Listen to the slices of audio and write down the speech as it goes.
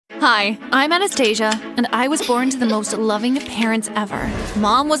Hi, I'm Anastasia, and I was born to the most loving parents ever.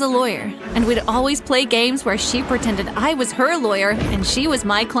 Mom was a lawyer, and we'd always play games where she pretended I was her lawyer and she was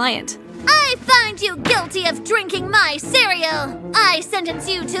my client. I find you guilty of drinking my cereal. I sentence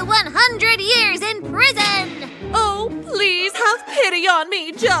you to 100 years in prison. Oh, please have pity on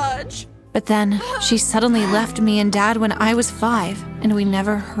me, Judge. But then, she suddenly left me and Dad when I was 5, and we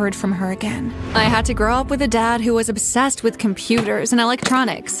never heard from her again. I had to grow up with a dad who was obsessed with computers and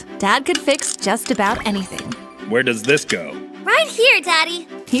electronics. Dad could fix just about anything. Where does this go? Right here, Daddy.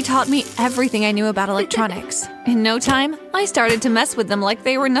 He taught me everything I knew about electronics. In no time, I started to mess with them like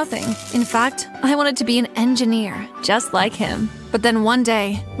they were nothing. In fact, I wanted to be an engineer, just like him. But then one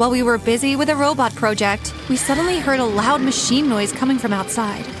day, while we were busy with a robot project, we suddenly heard a loud machine noise coming from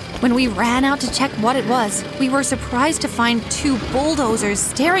outside. When we ran out to check what it was, we were surprised to find 2 bulldozers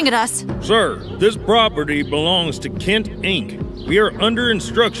staring at us. Sir, this property belongs to Kent Inc. We are under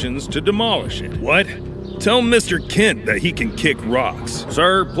instructions to demolish it. What? Tell Mr. Kent that he can kick rocks.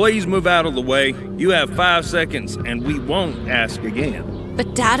 Sir, please move out of the way. You have 5 seconds and we won't ask again.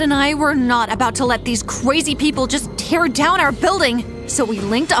 But Dad and I were not about to let these crazy people just tear down our building. So we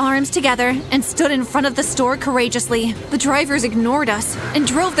linked arms together and stood in front of the store courageously. The drivers ignored us and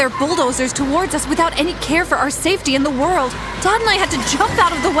drove their bulldozers towards us without any care for our safety in the world. Dad and I had to jump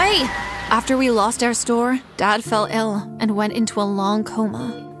out of the way. After we lost our store, Dad fell ill and went into a long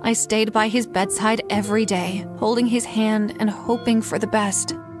coma. I stayed by his bedside every day, holding his hand and hoping for the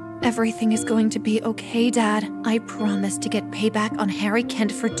best. Everything is going to be okay, Dad. I promise to get payback on Harry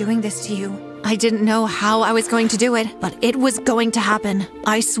Kent for doing this to you. I didn't know how I was going to do it, but it was going to happen.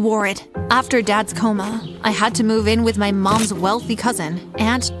 I swore it. After Dad's coma, I had to move in with my mom's wealthy cousin,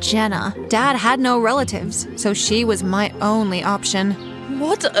 Aunt Jenna. Dad had no relatives, so she was my only option.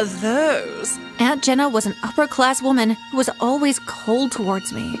 What are those? Aunt Jenna was an upper-class woman who was always cold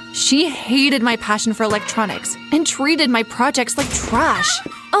towards me. She hated my passion for electronics and treated my projects like trash.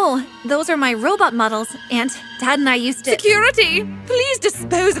 Oh, those are my robot models, Aunt. Dad and I used to— Security! Please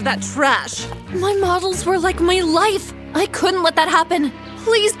dispose of that trash. My models were like my life. I couldn't let that happen.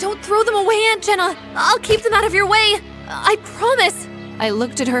 Please don't throw them away, Aunt Jenna. I'll keep them out of your way. I promise. I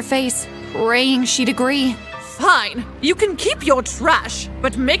looked at her face, praying she'd agree. Fine, you can keep your trash,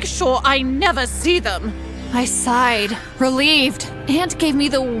 but make sure I never see them. I sighed, relieved. Aunt gave me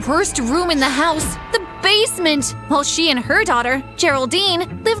the worst room in the house, the basement, while she and her daughter,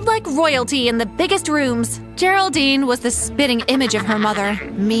 Geraldine, lived like royalty in the biggest rooms. Geraldine was the spitting image of her mother,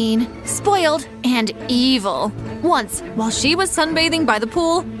 mean, spoiled, and evil. Once, while she was sunbathing by the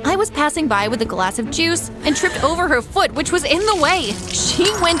pool, I was passing by with a glass of juice and tripped over her foot, which was in the way. She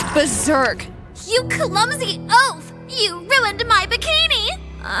went berserk. You clumsy oaf! You ruined my bikini!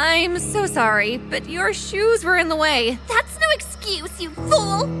 I'm so sorry, but your shoes were in the way. That's no excuse, you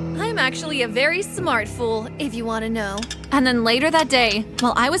fool! I'm actually a very smart fool, if you want to know. And then later that day,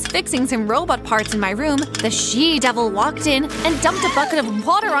 while I was fixing some robot parts in my room, the she-devil walked in and dumped a bucket of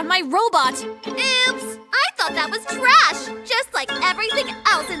water on my robot. Oops! I thought that was trash, just like everything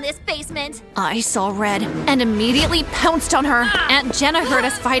else in this basement. I saw red and immediately pounced on her. Aunt Jenna heard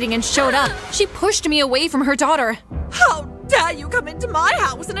us fighting and showed up. She pushed me away from her daughter. How dare you come into my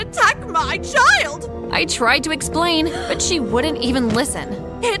house and attack my child? I tried to explain, but she wouldn't even listen.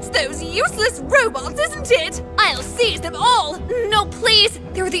 It's those useless robots, isn't it? I'll seize them all! No, please!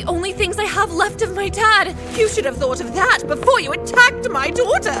 They're the only things I have left of my dad. You should have thought of that before you attacked my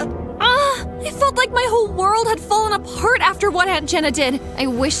daughter. I felt like my whole world had fallen apart after what Aunt Jenna did. I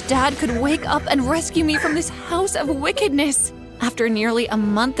wish Dad could wake up and rescue me from this house of wickedness. After nearly a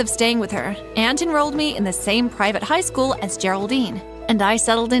month of staying with her, Aunt enrolled me in the same private high school as Geraldine, and I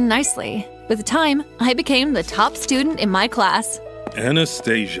settled in nicely. With time, I became the top student in my class.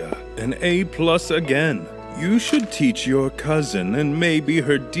 Anastasia, an A+ again. You should teach your cousin and maybe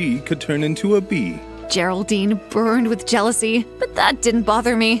her D could turn into a B. Geraldine burned with jealousy, but that didn't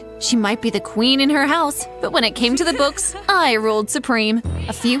bother me. She might be the queen in her house, but when it came to the books, I ruled supreme.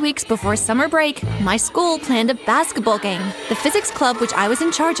 A few weeks before summer break, my school planned a basketball game. The physics club, which I was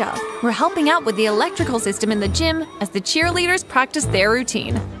in charge of, were helping out with the electrical system in the gym as the cheerleaders practiced their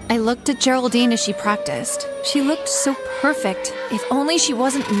routine. I looked at Geraldine as she practiced. She looked so perfect. If only she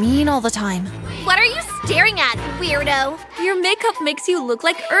wasn't mean all the time. What are you staring at, weirdo? Your makeup makes you look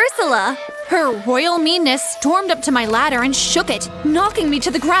like Ursula. Her royal meanness stormed up to my ladder and shook it, knocking me to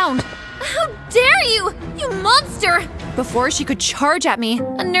the ground. How dare you, you monster! Before she could charge at me,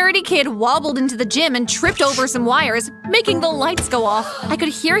 a nerdy kid wobbled into the gym and tripped over some wires, making the lights go off. I could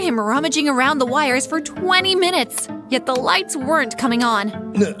hear him rummaging around the wires for 20 minutes, yet the lights weren't coming on.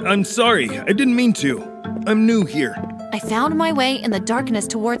 I'm sorry, I didn't mean to. I'm new here. I found my way in the darkness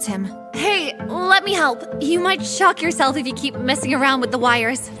towards him. Hey, let me help. You might shock yourself if you keep messing around with the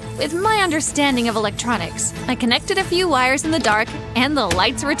wires. With my understanding of electronics, I connected a few wires in the dark and the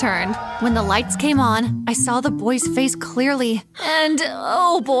lights returned. When the lights came on, I saw the boy's face clearly. And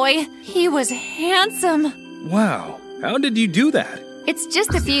oh boy, he was handsome. Wow, how did you do that? It's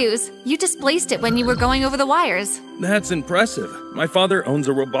just a fuse. You displaced it when you were going over the wires. That's impressive. My father owns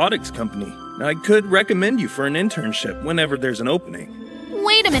a robotics company. I could recommend you for an internship whenever there's an opening.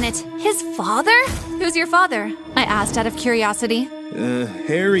 Wait a minute, his father? Who's your father? I asked out of curiosity.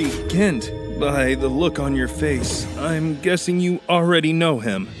 Harry Kent. By the look on your face, I'm guessing you already know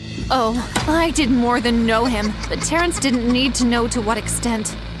him. Oh, I did more than know him, but Terrence didn't need to know to what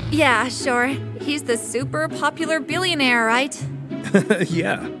extent. Yeah, sure. He's the super popular billionaire, right?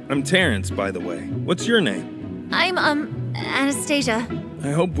 Yeah, I'm Terrence, by the way. What's your name? I'm, Anastasia.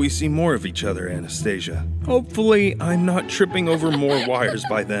 I hope we see more of each other, Anastasia. Hopefully, I'm not tripping over more wires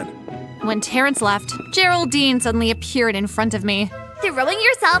by then. When Terrence left, Geraldine suddenly appeared in front of me. Throwing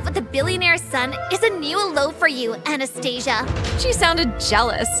yourself with the billionaire's son is a new low for you, Anastasia. She sounded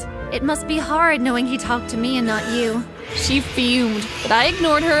jealous. It must be hard knowing he talked to me and not you. She fumed, but I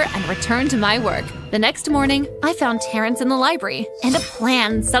ignored her and returned to my work. The next morning, I found Terrence in the library, and a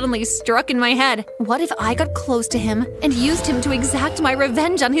plan suddenly struck in my head. What if I got close to him and used him to exact my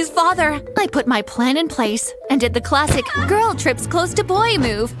revenge on his father? I put my plan in place and did the classic girl trips close to boy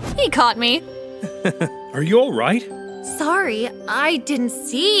move. He caught me. Are you all right? Sorry, I didn't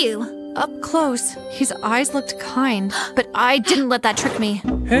see you. Up close, his eyes looked kind, but I didn't let that trick me.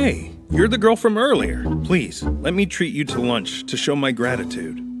 Hey, you're the girl from earlier. Please, let me treat you to lunch to show my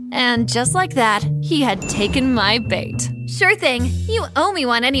gratitude. And just like that, he had taken my bait. Sure thing. You owe me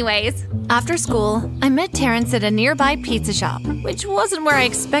one anyways. After school, I met Terrence at a nearby pizza shop, which wasn't where I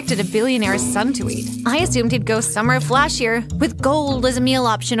expected a billionaire's son to eat. I assumed he'd go somewhere flashier, with gold as a meal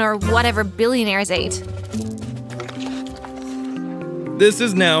option or whatever billionaires ate. This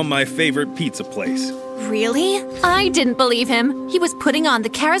is now my favorite pizza place. Really? I didn't believe him. He was putting on the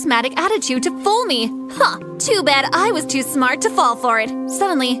charismatic attitude to fool me. Huh, too bad I was too smart to fall for it.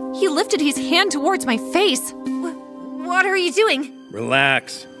 Suddenly, he lifted his hand towards my face. What are you doing?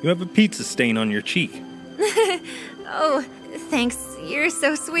 Relax. You have a pizza stain on your cheek. Oh, thanks. You're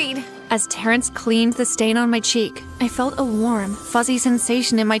so sweet. As Terrence cleaned the stain on my cheek, I felt a warm, fuzzy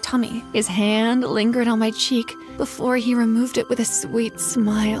sensation in my tummy. His hand lingered on my cheek before he removed it with a sweet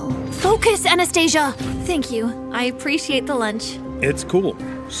smile. Focus, Anastasia! Thank you. I appreciate the lunch. It's cool.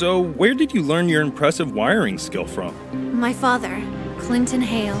 So, where did you learn your impressive wiring skill from? My father, Clinton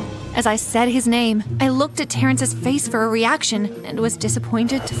Hale. As I said his name, I looked at Terrence's face for a reaction and was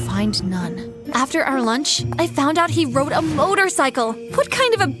disappointed to find none. After our lunch, I found out he rode a motorcycle. What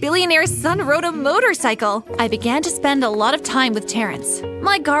kind of a billionaire's son rode a motorcycle? I began to spend a lot of time with Terrence.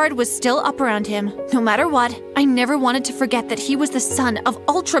 My guard was still up around him. No matter what, I never wanted to forget that he was the son of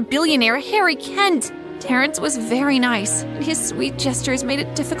ultra-billionaire Harry Kent. Terrence was very nice, and his sweet gestures made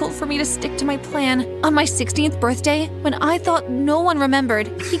it difficult for me to stick to my plan. On my 16th birthday, when I thought no one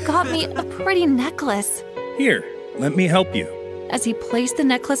remembered, he got me a pretty necklace. Here, let me help you. As he placed the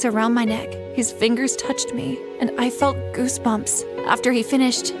necklace around my neck, his fingers touched me, and I felt goosebumps. After he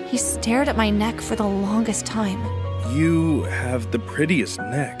finished, he stared at my neck for the longest time. You have the prettiest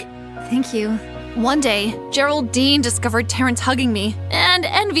neck. Thank you. One day, Geraldine discovered Terrence hugging me, and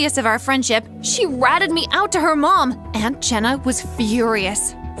envious of our friendship, she ratted me out to her mom. Aunt Jenna was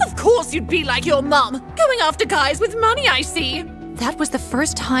furious. Of course you'd be like your mom, going after guys with money, I see. That was the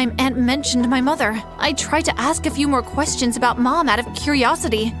first time Aunt mentioned my mother. I tried to ask a few more questions about Mom out of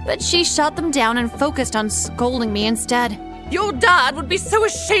curiosity, but she shut them down and focused on scolding me instead. Your dad would be so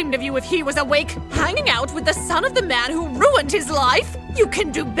ashamed of you if he was awake, hanging out with the son of the man who ruined his life. You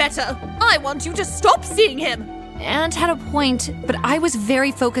can do better. I want you to stop seeing him. Aunt had a point, but I was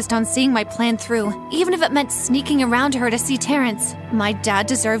very focused on seeing my plan through, even if it meant sneaking around her to see Terrence. My dad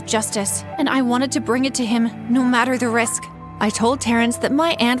deserved justice, and I wanted to bring it to him, no matter the risk. I told Terrence that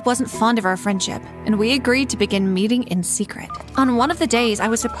my aunt wasn't fond of our friendship, and we agreed to begin meeting in secret. On one of the days I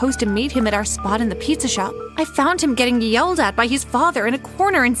was supposed to meet him at our spot in the pizza shop, I found him getting yelled at by his father in a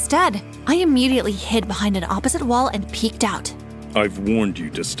corner instead. I immediately hid behind an opposite wall and peeked out. I've warned you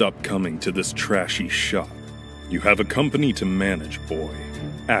to stop coming to this trashy shop. You have a company to manage, boy.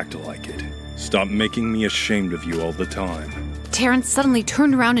 Act like it. Stop making me ashamed of you all the time. Terrence suddenly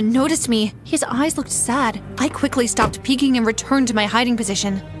turned around and noticed me. His eyes looked sad. I quickly stopped peeking and returned to my hiding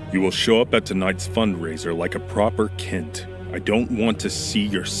position. You will show up at tonight's fundraiser like a proper Kent. I don't want to see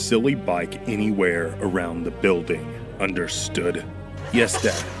your silly bike anywhere around the building. Understood? Yes,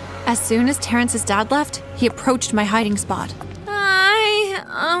 Dad. As soon as Terrence's dad left, he approached my hiding spot.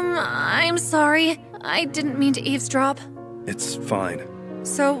 I'm sorry. I didn't mean to eavesdrop. It's fine.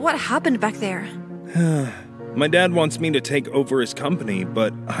 So what happened back there? My dad wants me to take over his company,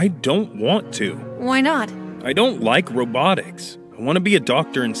 but I don't want to. Why not? I don't like robotics. I want to be a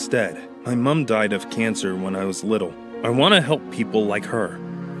doctor instead. My mom died of cancer when I was little. I want to help people like her.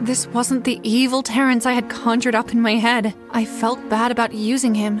 This wasn't the evil Terrence I had conjured up in my head. I felt bad about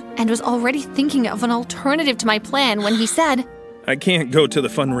using him and was already thinking of an alternative to my plan when he said, I can't go to the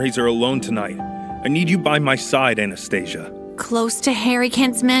fundraiser alone tonight. I need you by my side, Anastasia. close to Harry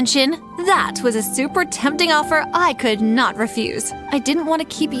Kent's mansion? That was a super tempting offer I could not refuse. I didn't want to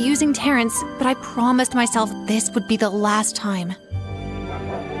keep using Terrence, but I promised myself this would be the last time.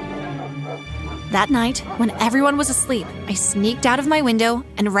 That night, when everyone was asleep, I sneaked out of my window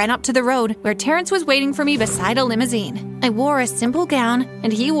and ran up to the road where Terrence was waiting for me beside a limousine. I wore a simple gown,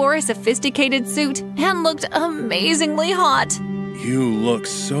 and he wore a sophisticated suit and looked amazingly hot. You look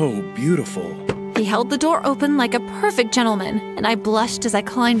so beautiful. He held the door open like a perfect gentleman, and I blushed as I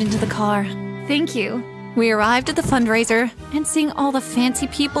climbed into the car. Thank you. We arrived at the fundraiser, and seeing all the fancy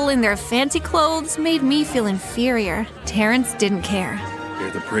people in their fancy clothes made me feel inferior. Terrence didn't care. You're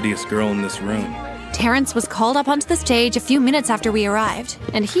the prettiest girl in this room. Terrence was called up onto the stage a few minutes after we arrived,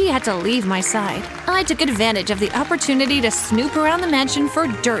 and he had to leave my side. I took advantage of the opportunity to snoop around the mansion for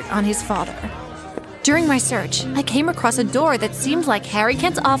dirt on his father. During my search, I came across a door that seemed like Harry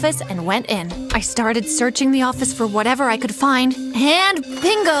Kent's office and went in. I started searching the office for whatever I could find, and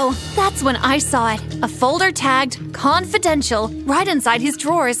bingo! That's when I saw it. A folder tagged "Confidential" right inside his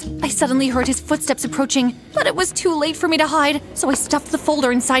drawers. I suddenly heard his footsteps approaching, but it was too late for me to hide, so I stuffed the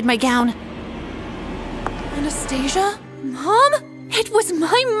folder inside my gown. Anastasia? Mom? It was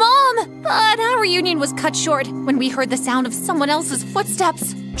my mom! But our reunion was cut short when we heard the sound of someone else's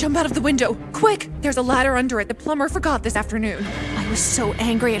footsteps. Jump out of the window, quick! There's a ladder under it the plumber forgot this afternoon. I was so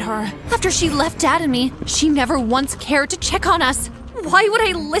angry at her. After she left Dad and me, she never once cared to check on us. Why would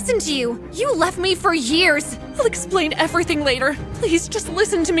I listen to you? You left me for years. I'll explain everything later. Please, just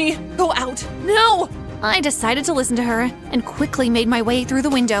listen to me. Go out, now! I decided to listen to her and quickly made my way through the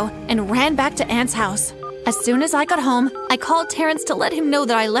window and ran back to Aunt's house. As soon as I got home, I called Terrence to let him know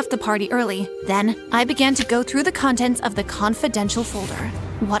that I left the party early. Then, I began to go through the contents of the confidential folder.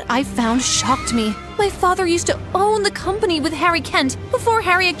 What I found shocked me. My father used to own the company with Harry Kent before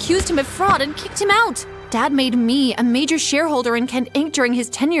Harry accused him of fraud and kicked him out. Dad made me a major shareholder in Kent Inc. during his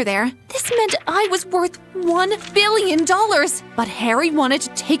tenure there. This meant I was worth $1 billion. But Harry wanted to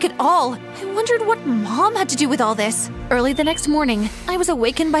take it all. I wondered what Mom had to do with all this. Early the next morning, I was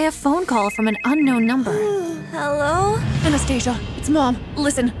awakened by a phone call from an unknown number. Hello? Anastasia, it's Mom.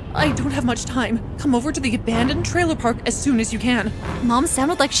 Listen, I don't have much time. Come over to the abandoned trailer park as soon as you can. Mom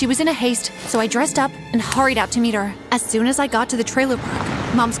sounded like she was in a haste, so I dressed up and hurried out to meet her. As soon as I got to the trailer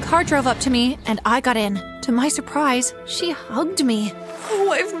park, Mom's car drove up to me and I got in. To my surprise, she hugged me. Oh,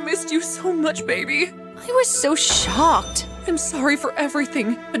 I've missed you so much, baby. I was so shocked. I'm sorry for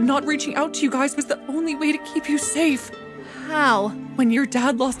everything, but not reaching out to you guys was the only way to keep you safe. How? When your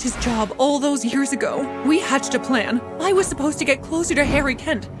dad lost his job all those years ago, we hatched a plan. I was supposed to get closer to Harry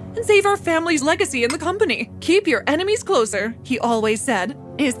Kent and save our family's legacy in the company. Keep your enemies closer, he always said.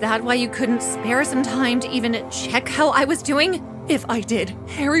 Is that why you couldn't spare some time to even check how I was doing? If I did,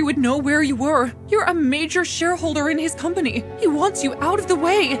 Harry would know where you were. You're a major shareholder in his company. He wants you out of the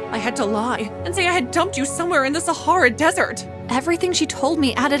way. I had to lie and say I had dumped you somewhere in the Sahara Desert. Everything she told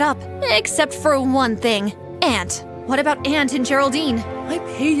me added up, except for one thing. Aunt. What about Aunt and Geraldine? I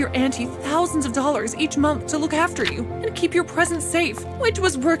pay your auntie thousands of dollars each month to look after you and keep your presence safe, which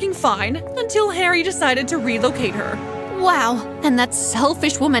was working fine until Harry decided to relocate her. Wow, and that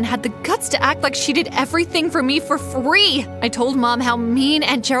selfish woman had the guts to act like she did everything for me for free. I told Mom how mean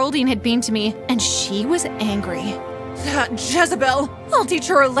Aunt Geraldine had been to me, and she was angry. That Jezebel! I'll teach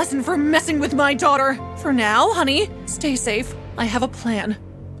her a lesson for messing with my daughter. For now, honey, stay safe. I have a plan,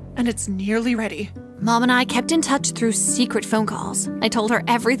 and it's nearly ready. Mom and I kept in touch through secret phone calls. I told her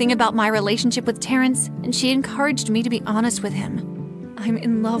everything about my relationship with Terrence, and she encouraged me to be honest with him. I'm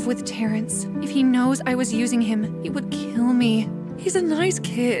in love with Terrence. If he knows I was using him, he would kill me. He's a nice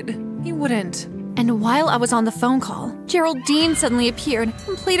kid. He wouldn't. And while I was on the phone call, Geraldine suddenly appeared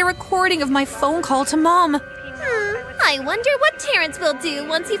and played a recording of my phone call to Mom. I wonder what Terrence will do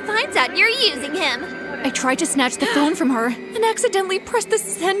once he finds out you're using him. I tried to snatch the phone from her and accidentally pressed the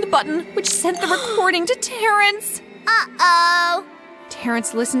send button, which sent the recording to Terrence. Uh-oh.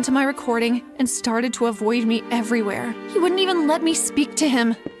 Terrence listened to my recording and started to avoid me everywhere. He wouldn't even let me speak to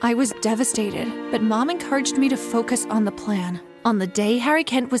him. I was devastated, but Mom encouraged me to focus on the plan. On the day Harry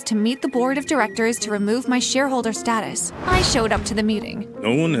Kent was to meet the board of directors to remove my shareholder status, I showed up to the meeting.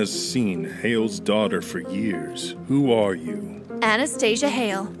 No one has seen Hale's daughter for years. Who are you? Anastasia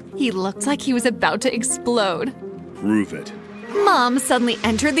Hale. He looked like he was about to explode. Prove it. Mom suddenly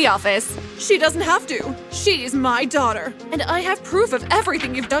entered the office. She doesn't have to. She's my daughter. And I have proof of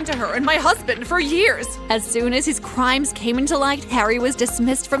everything you've done to her and my husband for years. As soon as his crimes came into light, Harry was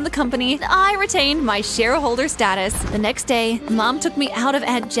dismissed from the company, and I retained my shareholder status. The next day, Mom took me out of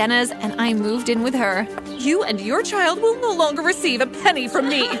Aunt Jenna's and I moved in with her. You and your child will no longer receive a penny from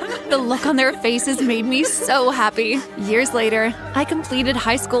me. The look on their faces made me so happy. Years later, I completed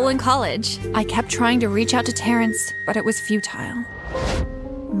high school and college. I kept trying to reach out to Terrence, but it was futile.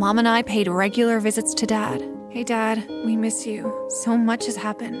 Mom and I paid regular visits to Dad. Hey Dad, we miss you. So much has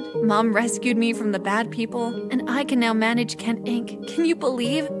happened. Mom rescued me from the bad people, and I can now manage Kent Inc. Can you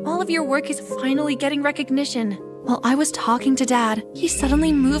believe? All of your work is finally getting recognition. While I was talking to Dad, he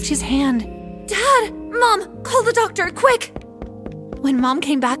suddenly moved his hand. Dad! Mom! Call the doctor, quick! When Mom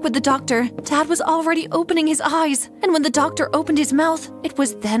came back with the doctor, Dad was already opening his eyes. And when the doctor opened his mouth, it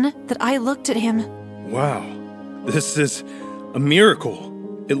was then that I looked at him. Wow. This is a miracle.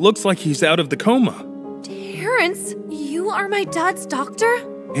 It looks like he's out of the coma. Terrence, you are my dad's doctor?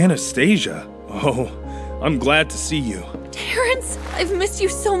 Anastasia. Oh, I'm glad to see you. Terrence, I've missed you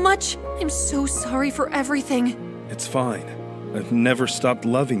so much. I'm so sorry for everything. It's fine. I've never stopped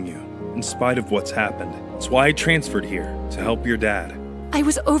loving you, in spite of what's happened. It's why I transferred here, to help your dad. I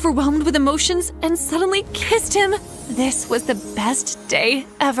was overwhelmed with emotions and suddenly kissed him. This was the best day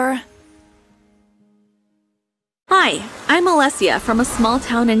ever. Hi, I'm Alessia from a small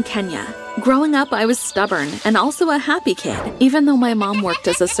town in Kenya. Growing up, I was stubborn and also a happy kid, even though my mom worked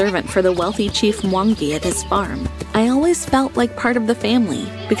as a servant for the wealthy Chief Mwangi at his farm. I always felt like part of the family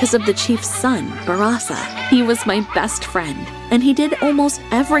because of the chief's son, Barasa. He was my best friend, and he did almost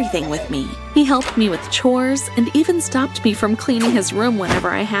everything with me. He helped me with chores and even stopped me from cleaning his room whenever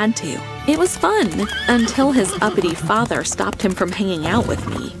I had to. It was fun, until his uppity father stopped him from hanging out with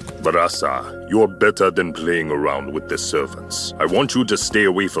me. Barasa, you're better than playing around with the servants. I want you to stay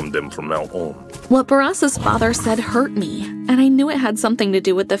away from them from now on. What Barasa's father said hurt me, and I knew it had something to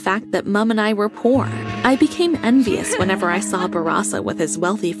do with the fact that Mom and I were poor. I became envious whenever I saw Barasa with his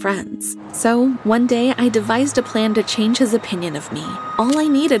wealthy friends. So, one day I devised a plan to change his opinion of me. All I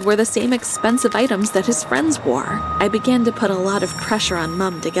needed were the same expensive items that his friends wore. I began to put a lot of pressure on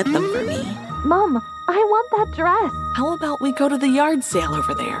Mom to get them for me. Mom, I want that dress. How about we go to the yard sale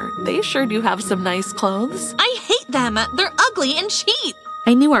over there? They sure do have some nice clothes. I hate them! They're ugly and cheap!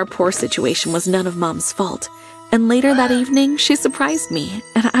 I knew our poor situation was none of Mom's fault, and later that evening, she surprised me,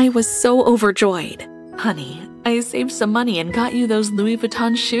 and I was so overjoyed. Honey, I saved some money and got you those Louis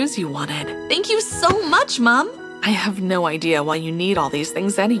Vuitton shoes you wanted. Thank you so much, Mom! I have no idea why you need all these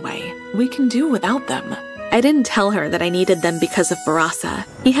things anyway. We can do without them. I didn't tell her that I needed them because of Barasa.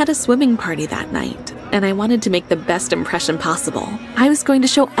 He had a swimming party that night, and I wanted to make the best impression possible. I was going to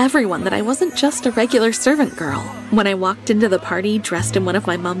show everyone that I wasn't just a regular servant girl. When I walked into the party dressed in one of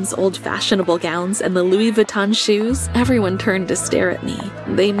my mom's old fashionable gowns and the Louis Vuitton shoes, everyone turned to stare at me.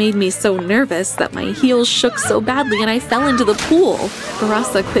 They made me so nervous that my heels shook so badly and I fell into the pool.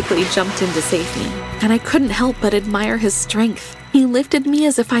 Barasa quickly jumped in to save me, and I couldn't help but admire his strength. He lifted me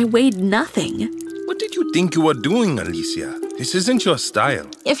as if I weighed nothing. What did you think you were doing, Alicia? This isn't your style.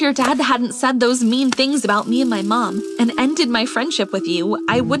 If your dad hadn't said those mean things about me and my mom and ended my friendship with you,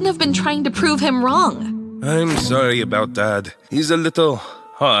 I wouldn't have been trying to prove him wrong. I'm sorry about Dad. He's a little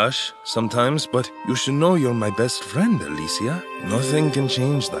harsh sometimes, but you should know you're my best friend, Alicia. Nothing can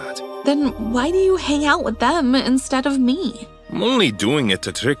change that. Then why do you hang out with them instead of me? I'm only doing it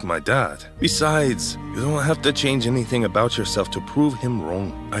to trick my dad. Besides, you don't have to change anything about yourself to prove him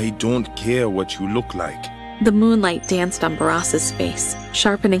wrong. I don't care what you look like. The moonlight danced on Barasa's face,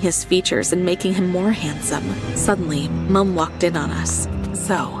 sharpening his features and making him more handsome. Suddenly, Mom walked in on us.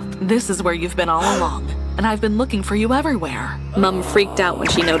 So, this is where you've been all along, and I've been looking for you everywhere. Mom freaked out when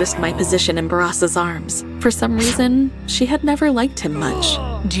she noticed my position in Barasa's arms. For some reason, she had never liked him much.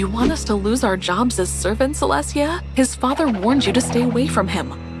 Do you want us to lose our jobs as servants, Alessia? His father warned you to stay away from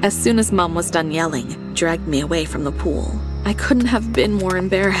him. As soon as Mom was done yelling, dragged me away from the pool. I couldn't have been more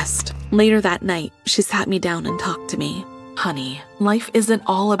embarrassed. Later that night, she sat me down and talked to me. Honey, life isn't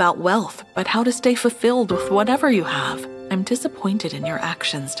all about wealth, but how to stay fulfilled with whatever you have. I'm disappointed in your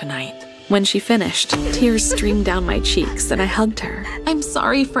actions tonight. When she finished, tears streamed down my cheeks and I hugged her. I'm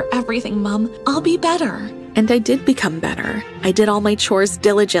sorry for everything, Mom. I'll be better. And I did become better. I did all my chores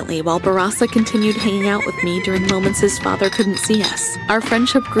diligently while Barasa continued hanging out with me during moments his father couldn't see us. Our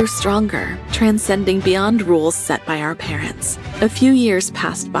friendship grew stronger, transcending beyond rules set by our parents. A few years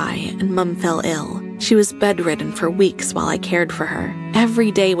passed by and Mum fell ill. She was bedridden for weeks while I cared for her.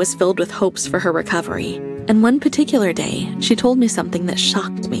 Every day was filled with hopes for her recovery. And one particular day, she told me something that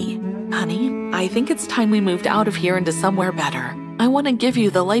shocked me. Honey, I think it's time we moved out of here into somewhere better. I want to give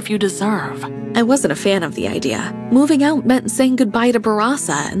you the life you deserve. I wasn't a fan of the idea. Moving out meant saying goodbye to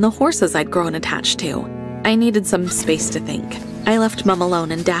Barasa and the horses I'd grown attached to. I needed some space to think. I left Mum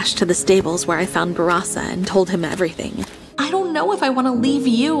alone and dashed to the stables where I found Barasa and told him everything. I don't know if I want to leave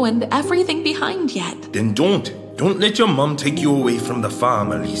you and everything behind yet. Then don't. Don't let your mom take you away from the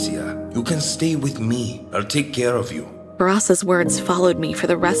farm, Alicia. You can stay with me. I'll take care of you. Barasa's words followed me for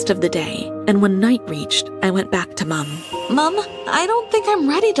the rest of the day, and when night reached, I went back to Mum. Mum, I don't think I'm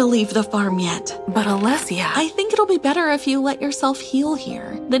ready to leave the farm yet. But Alessia, I think it'll be better if you let yourself heal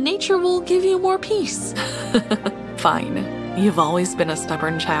here. The nature will give you more peace. Fine. You've always been a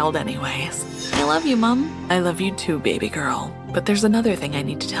stubborn child anyways. I love you, Mum. I love you too, baby girl. But there's another thing I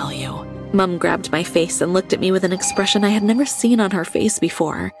need to tell you. Mum grabbed my face and looked at me with an expression I had never seen on her face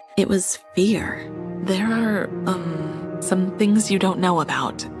before. It was fear. There are, some things you don't know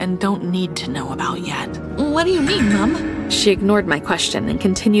about and don't need to know about yet. What do you mean, Mum? She ignored my question and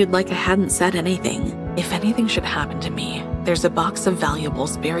continued like I hadn't said anything. If anything should happen to me, there's a box of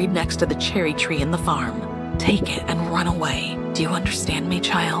valuables buried next to the cherry tree in the farm. Take it and run away. Do you understand me,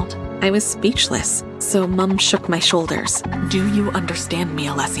 child? I was speechless, so Mum shook my shoulders. Do you understand me,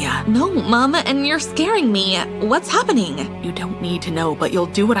 Alessia? No, Mum, and you're scaring me. What's happening? You don't need to know, but you'll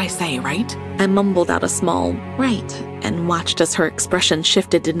do what I say, right? I mumbled out a small right and watched as her expression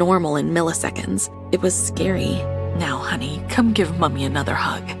shifted to normal in milliseconds. It was scary. Now, honey, come give Mummy another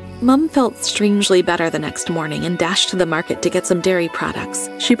hug. Mum felt strangely better the next morning and dashed to the market to get some dairy products.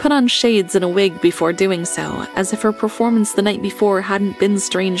 She put on shades and a wig before doing so, as if her performance the night before hadn't been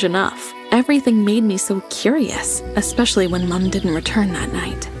strange enough. Everything made me so curious, especially when Mum didn't return that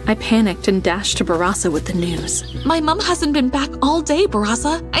night. I panicked and dashed to Barasa with the news. My mum hasn't been back all day,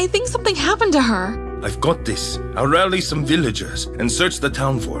 Barasa. I think something happened to her. I've got this. I'll rally some villagers and search the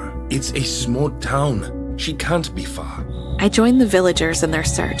town for her. It's a small town. She can't be far. I joined the villagers in their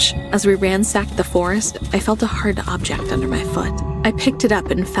search. As we ransacked the forest, I felt a hard object under my foot. I picked it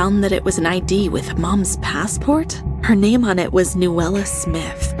up and found that it was an ID with Mom's passport. Her name on it was Nuella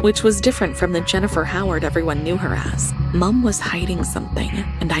Smith, which was different from the Jennifer Howard everyone knew her as. Mom was hiding something,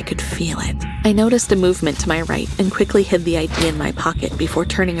 and I could feel it. I noticed a movement to my right and quickly hid the ID in my pocket before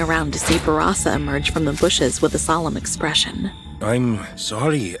turning around to see Barasa emerge from the bushes with a solemn expression. I'm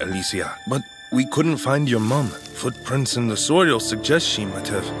sorry, Alicia, but we couldn't find your mom. Footprints in the soil suggest she might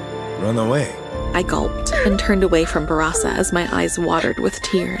have run away. I gulped and turned away from Barasa as my eyes watered with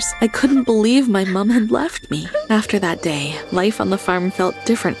tears. I couldn't believe my mum had left me. After that day, life on the farm felt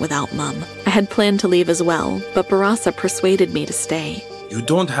different without Mum. I had planned to leave as well, but Barasa persuaded me to stay. You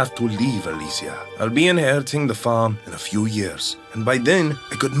don't have to leave, Alicia. I'll be inheriting the farm in a few years, and by then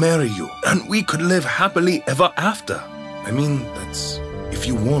I could marry you, and we could live happily ever after. I mean, that's if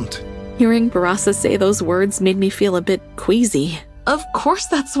you want. Hearing Barasa say those words made me feel a bit queasy. Of course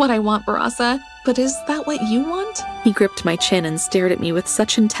that's what I want, Barasa. But is that what you want? He gripped my chin and stared at me with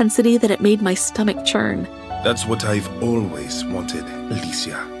such intensity that it made my stomach churn. That's what I've always wanted,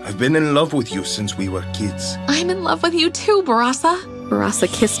 Alicia. I've been in love with you since we were kids. I'm in love with you too, Barasa.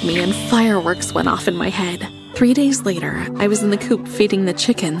 Barasa kissed me and fireworks went off in my head. 3 days later, I was in the coop feeding the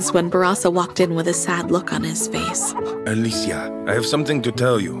chickens when Barasa walked in with a sad look on his face. Alicia, I have something to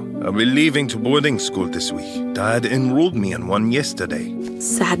tell you. I'll be leaving to boarding school this week. Dad enrolled me in one yesterday.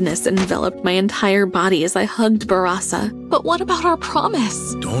 Sadness enveloped my entire body as I hugged Barasa. But what about our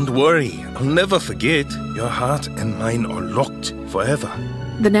promise? Don't worry, I'll never forget. Your heart and mine are locked forever.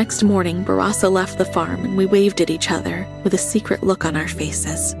 The next morning, Barasa left the farm and we waved at each other with a secret look on our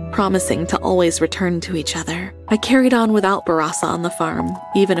faces, promising to always return to each other. I carried on without Barasa on the farm,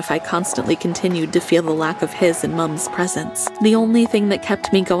 even if I constantly continued to feel the lack of his and Mum's presence. The only thing that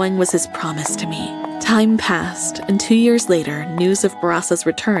kept me going was his promise to me. Time passed, and 2 years later, news of Barasa's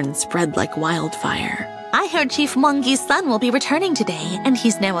return spread like wildfire. I heard Chief Mwangi's son will be returning today, and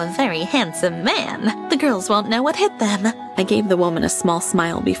he's now a very handsome man. The girls won't know what hit them. I gave the woman a small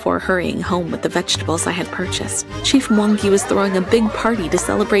smile before hurrying home with the vegetables I had purchased. Chief Mwangi was throwing a big party to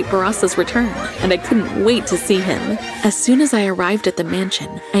celebrate Barasa's return, and I couldn't wait to see him. As soon as I arrived at the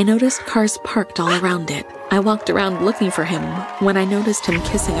mansion, I noticed cars parked all around it. I walked around looking for him when I noticed him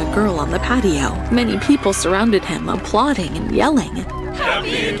kissing a girl on the patio. Many people surrounded him, applauding and yelling.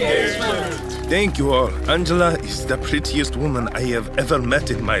 Happy engagement! Thank you all. Angela is the prettiest woman I have ever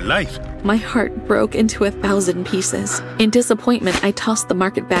met in my life. My heart broke into 1,000 pieces. In disappointment, I tossed the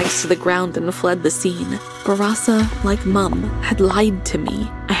market bags to the ground and fled the scene. Barasa, like Mum, had lied to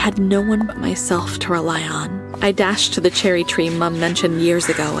me. I had no one but myself to rely on. I dashed to the cherry tree Mum mentioned years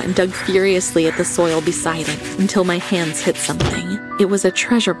ago and dug furiously at the soil beside it until my hands hit something. It was a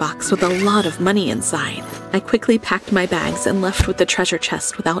treasure box with a lot of money inside. I quickly packed my bags and left with the treasure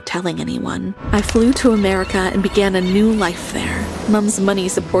chest without telling anyone. I flew to America and began a new life there. Mum's money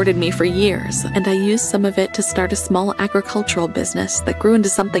supported me for years, and I used some of it to start a small agricultural business that grew into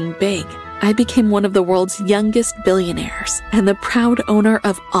something big. I became one of the world's youngest billionaires and the proud owner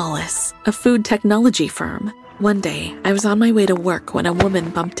of Aulis, a food technology firm. One day, I was on my way to work when a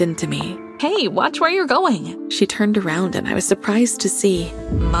woman bumped into me. Hey, watch where you're going. She turned around and I was surprised to see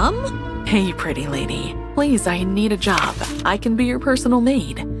Mum? Hey, pretty lady. Please, I need a job. I can be your personal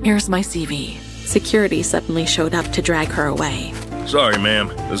maid. Here's my CV. Security suddenly showed up to drag her away. Sorry, ma'am.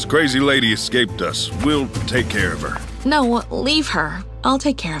 This crazy lady escaped us. We'll take care of her. No, leave her. I'll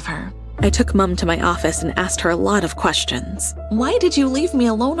take care of her. I took Mum to my office and asked her a lot of questions. Why did you leave me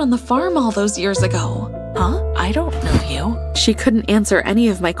alone on the farm all those years ago? Huh? I don't know you. She couldn't answer any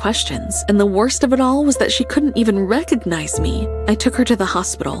of my questions, and the worst of it all was that she couldn't even recognize me. I took her to the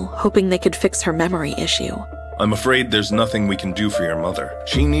hospital, hoping they could fix her memory issue. I'm afraid there's nothing we can do for your mother.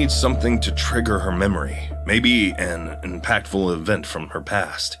 She needs something to trigger her memory. Maybe an impactful event from her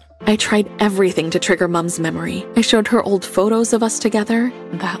past. I tried everything to trigger Mum's memory. I showed her old photos of us together.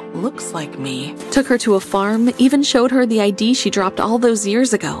 That looks like me. Took her to a farm, even showed her the ID she dropped all those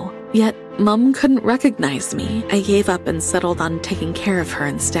years ago. Yet, Mum couldn't recognize me. I gave up and settled on taking care of her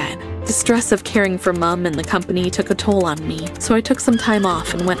instead. The stress of caring for Mum and the company took a toll on me, so I took some time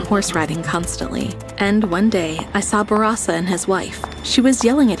off and went horse riding constantly. And one day, I saw Barasa and his wife. She was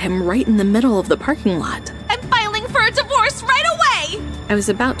yelling at him right in the middle of the parking lot. I'm filing for a divorce right away! I was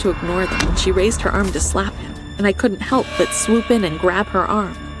about to ignore them when she raised her arm to slap him, and I couldn't help but swoop in and grab her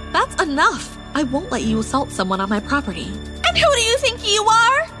arm. That's enough! I won't let you assault someone on my property. And who do you think you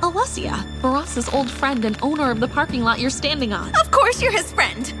are? Alessia, Barasa's old friend and owner of the parking lot you're standing on. Of course you're his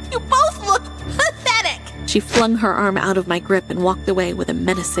friend. You both look pathetic. She flung her arm out of my grip and walked away with a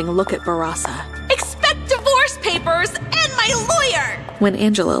menacing look at Barasa. Expect divorce papers and my lawyer! When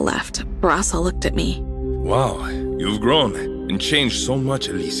Angela left, Barasa looked at me. Wow, you've grown and changed so much,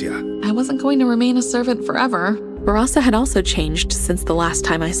 Alicia. I wasn't going to remain a servant forever. Barasa had also changed since the last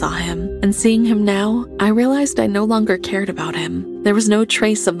time I saw him, and seeing him now, I realized I no longer cared about him. There was no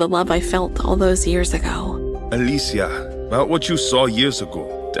trace of the love I felt all those years ago. Alicia, about what you saw years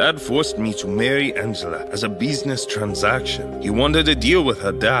ago. Dad forced me to marry Angela as a business transaction. He wanted a deal with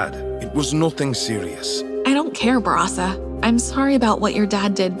her dad. It was nothing serious. I don't care, Barasa. I'm sorry about what your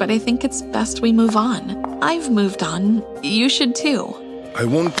dad did, but I think it's best we move on. I've moved on. You should too. I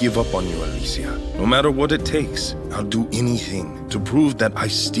won't give up on you, Alicia. No matter what it takes, I'll do anything to prove that I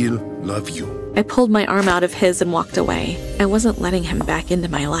still love you. I pulled my arm out of his and walked away. I wasn't letting him back into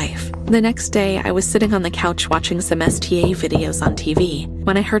my life. The next day, I was sitting on the couch watching some STA videos on TV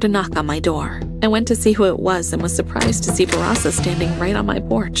when I heard a knock on my door. I went to see who it was and was surprised to see Barasa standing right on my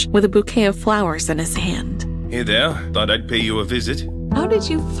porch with a bouquet of flowers in his hand. Hey there, thought I'd pay you a visit. How did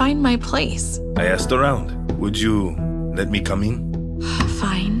you find my place? I asked around. Would you let me come in?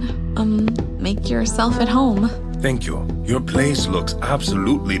 Fine. Make yourself at home. Thank you. Your place looks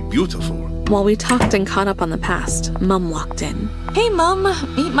absolutely beautiful. While we talked and caught up on the past, Mum walked in. Hey, Mum.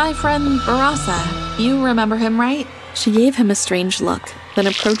 Meet my friend Barasa. You remember him, right? She gave him a strange look, then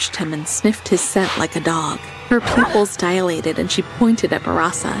approached him and sniffed his scent like a dog. Her pupils dilated and she pointed at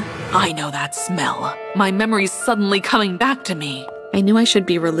Barasa. I know that smell. My memory's suddenly coming back to me. I knew I should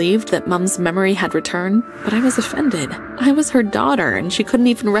be relieved that Mum's memory had returned, but I was offended. I was her daughter, and she couldn't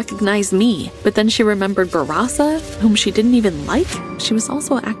even recognize me. But then she remembered Barasa, whom she didn't even like. She was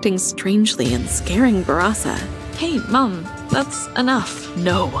also acting strangely and scaring Barasa. Hey, Mum, that's enough.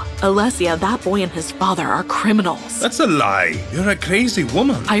 No, Alessia, that boy and his father are criminals. That's a lie. You're a crazy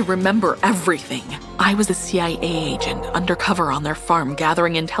woman. I remember everything. I was a CIA agent undercover on their farm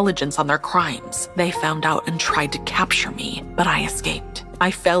gathering intelligence on their crimes. They found out and tried to capture me, but I escaped. I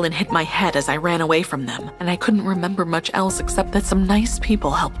fell and hit my head as I ran away from them, and I couldn't remember much else except that some nice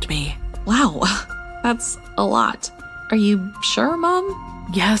people helped me. Wow, that's a lot. Are you sure, Mom?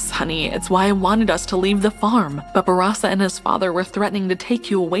 Yes, honey, it's why I wanted us to leave the farm, but Barasa and his father were threatening to take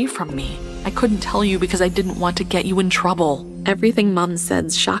you away from me. I couldn't tell you because I didn't want to get you in trouble. Everything Mom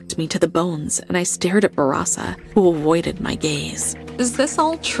said shocked me to the bones, and I stared at Barasa, who avoided my gaze. Is this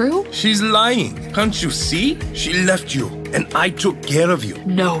all true? She's lying. Can't you see? She left you. and I took care of you.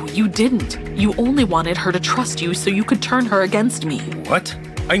 No, you didn't. You only wanted her to trust you so you could turn her against me. What?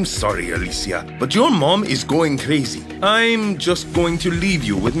 I'm sorry, Alicia, but your mom is going crazy. I'm just going to leave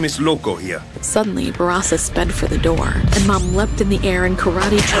you with Miss Loco here. Suddenly, Barasa sped for the door, and Mom leapt in the air and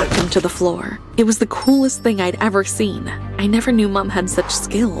karate chopped him to the floor. It was the coolest thing I'd ever seen. I never knew Mom had such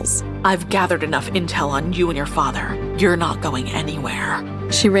skills. I've gathered enough intel on you and your father. You're not going anywhere.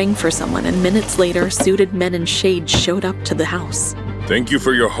 She rang for someone, and minutes later, suited men in shades showed up to the house. Thank you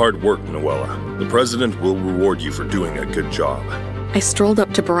for your hard work, Noella. The president will reward you for doing a good job. I strolled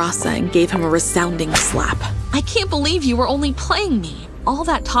up to Barasa and gave him a resounding slap. I can't believe you were only playing me. All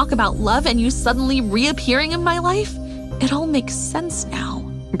that talk about love and you suddenly reappearing in my life? It all makes sense now.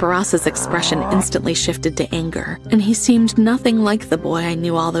 Barasa's expression instantly shifted to anger, and he seemed nothing like the boy I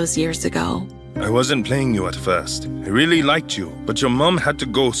knew all those years ago. I wasn't playing you at first. I really liked you, but your mom had to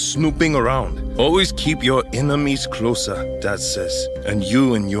go snooping around. Always keep your enemies closer, Dad says. And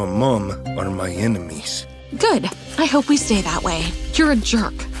you and your mom are my enemies. Good. I hope we stay that way. You're a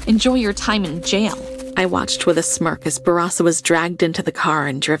jerk. Enjoy your time in jail. I watched with a smirk as Barasa was dragged into the car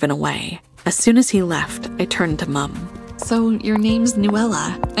and driven away. As soon as he left, I turned to Mum. So your name's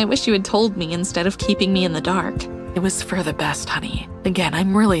Noella. I wish you had told me instead of keeping me in the dark. It was for the best, honey. Again,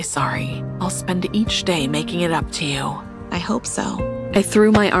 I'm really sorry. I'll spend each day making it up to you. I hope so. I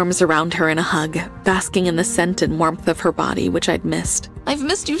threw my arms around her in a hug, basking in the scent and warmth of her body, which I'd missed. I've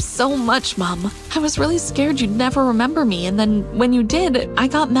missed you so much, Mom. I was really scared you'd never remember me, and then when you did, I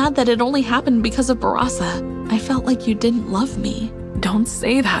got mad that it only happened because of Barasa. I felt like you didn't love me. Don't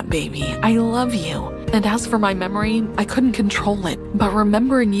say that, baby. I love you. And as for my memory, I couldn't control it, but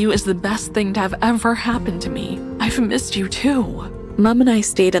remembering you is the best thing to have ever happened to me. I've missed you too. Mum and I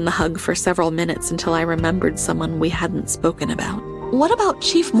stayed in the hug for several minutes until I remembered someone we hadn't spoken about. What about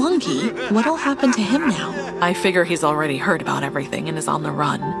Chief Monkey? What'll happen to him now? I figure he's already heard about everything and is on the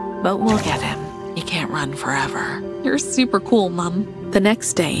run. But we'll get him. He can't run forever. You're super cool, Mum. The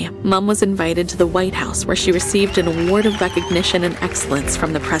next day, Mum was invited to the White House where she received an award of recognition and excellence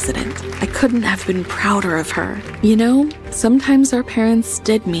from the president. I couldn't have been prouder of her. You know, sometimes our parents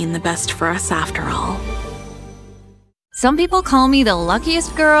did mean the best for us after all. Some people call me the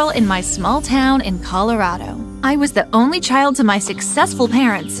luckiest girl in my small town in Colorado. I was the only child to my successful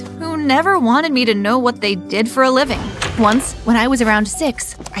parents, who never wanted me to know what they did for a living. Once, when I was around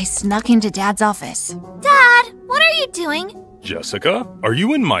 6, I snuck into Dad's office. Dad, what are you doing? Jessica, are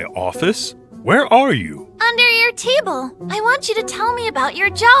you in my office? Where are you? Under your table. I want you to tell me about your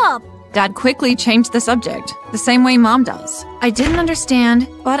job. Dad quickly changed the subject, the same way Mom does. I didn't understand,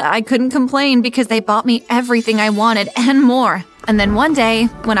 but I couldn't complain because they bought me everything I wanted and more. And then one day,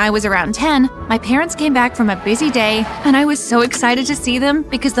 when I was around 10, my parents came back from a busy day, and I was so excited to see them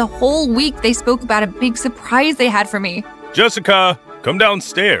because the whole week they spoke about a big surprise they had for me. Jessica, come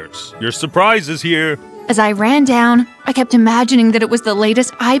downstairs. Your surprise is here. As I ran down, I kept imagining that it was the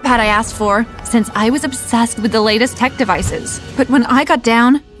latest iPad I asked for, since I was obsessed with the latest tech devices. But when I got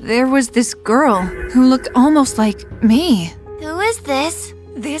down, there was this girl who looked almost like me. Who is this?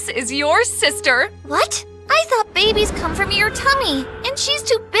 This is your sister. What? I thought babies come from your tummy, and she's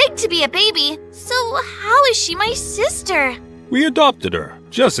too big to be a baby. So how is she my sister? We adopted her.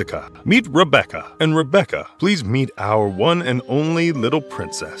 Jessica, meet Rebecca. And Rebecca, please meet our one and only little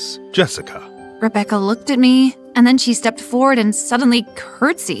princess, Jessica. Rebecca looked at me, and then she stepped forward and suddenly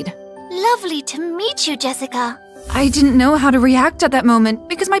curtsied. Lovely to meet you, Jessica. I didn't know how to react at that moment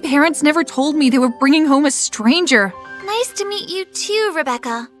because my parents never told me they were bringing home a stranger. Nice to meet you too,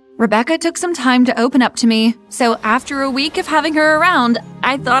 Rebecca. Rebecca took some time to open up to me, so after a week of having her around,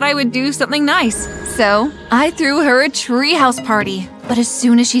 I thought I would do something nice. So, I threw her a treehouse party. But as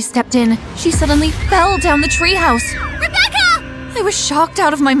soon as she stepped in, she suddenly fell down the treehouse. Rebecca! I was shocked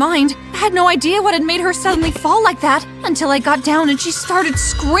out of my mind. I had no idea what had made her suddenly fall like that until I got down and she started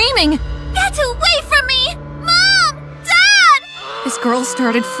screaming. Get away from me! Mom! Dad! This girl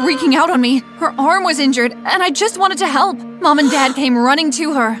started freaking out on me. Her arm was injured, and I just wanted to help. Mom and Dad came running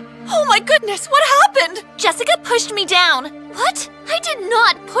to her. Oh my goodness, what happened? Jessica pushed me down. What? I did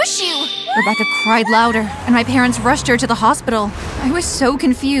not push you. Rebecca cried louder, and my parents rushed her to the hospital. I was so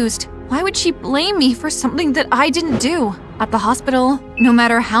confused. Why would she blame me for something that I didn't do? At the hospital, no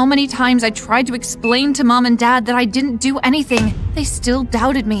matter how many times I tried to explain to Mom and Dad that I didn't do anything, they still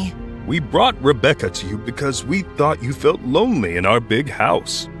doubted me. We brought Rebecca to you because we thought you felt lonely in our big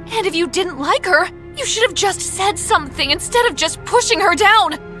house. And if you didn't like her, you should have just said something instead of just pushing her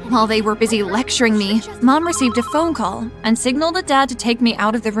down. While they were busy lecturing me, Mom received a phone call and signaled at Dad to take me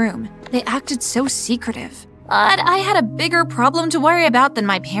out of the room. They acted so secretive. But I had a bigger problem to worry about than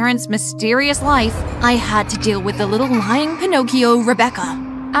my parents' mysterious life. I had to deal with the little lying Pinocchio, Rebecca.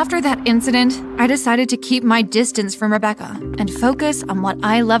 After that incident, I decided to keep my distance from Rebecca and focus on what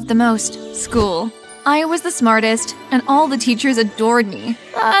I loved the most, school. I was the smartest, and all the teachers adored me.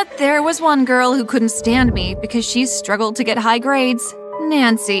 But there was one girl who couldn't stand me because she struggled to get high grades.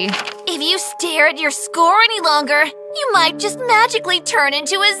 Nancy. If you stare at your score any longer, you might just magically turn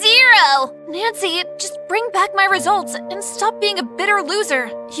into a 0. Nancy, just bring back my results and stop being a bitter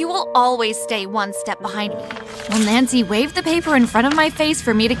loser. You will always stay one step behind me. When Nancy waved the paper in front of my face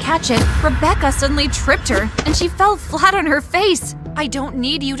for me to catch it, Rebecca suddenly tripped her and she fell flat on her face. I don't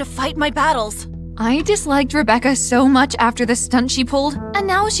need you to fight my battles. I disliked Rebecca so much after the stunt she pulled, and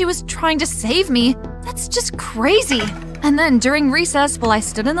now she was trying to save me. That's just crazy. And then during recess, while I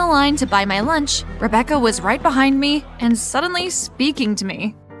stood in the line to buy my lunch, Rebecca was right behind me and suddenly speaking to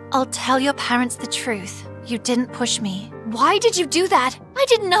me. I'll tell your parents the truth. You didn't push me. Why did you do that? I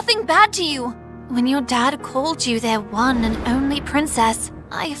did nothing bad to you. When your dad called you their one and only princess,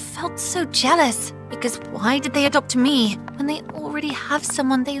 I felt so jealous. Because why did they adopt me when they already have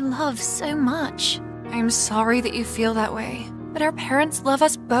someone they love so much? I'm sorry that you feel that way. But our parents love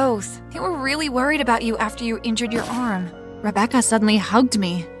us both. They were really worried about you after you injured your arm. Rebecca suddenly hugged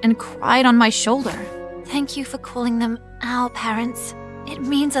me and cried on my shoulder. Thank you for calling them our parents. It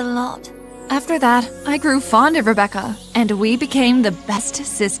means a lot. After that, I grew fond of Rebecca, and we became the best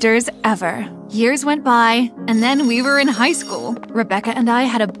sisters ever. Years went by, and then we were in high school. Rebecca and I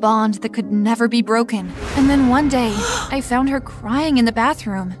had a bond that could never be broken. And then one day, I found her crying in the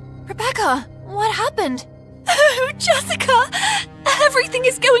bathroom. Rebecca, what happened? Oh, Jessica! Everything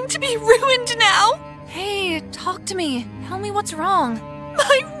is going to be ruined now! Hey, talk to me. Tell me what's wrong.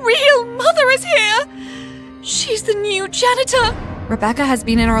 My real mother is here! She's the new janitor! Rebecca has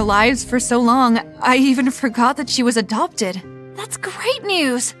been in our lives for so long, I even forgot that she was adopted. That's great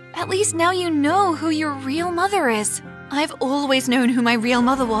news! At least now you know who your real mother is. I've always known who my real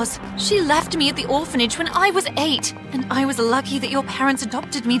mother was. She left me at the orphanage when I was 8, and I was lucky that your parents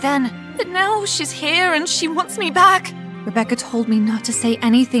adopted me then. But now she's here and she wants me back. Rebecca told me not to say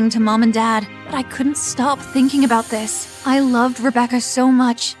anything to Mom and Dad, but I couldn't stop thinking about this. I loved Rebecca so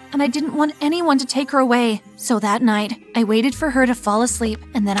much, and I didn't want anyone to take her away. So that night, I waited for her to fall asleep,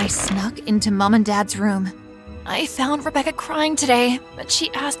 and then I snuck into Mom and Dad's room. I found Rebecca crying today, but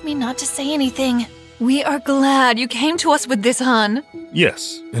she asked me not to say anything. We are glad you came to us with this, hon.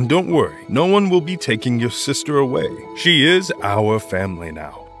 Yes, and don't worry, no one will be taking your sister away. She is our family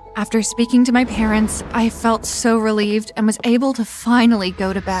now. After speaking to my parents, I felt so relieved and was able to finally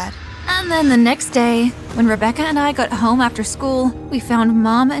go to bed. And then the next day, when Rebecca and I got home after school, we found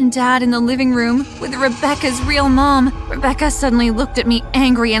Mom and Dad in the living room with Rebecca's real mom. Rebecca suddenly looked at me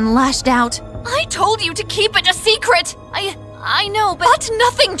angry and lashed out. I told you to keep it a secret! I know, but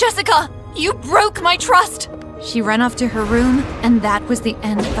nothing, Jessica! You broke my trust! She ran off to her room, and that was the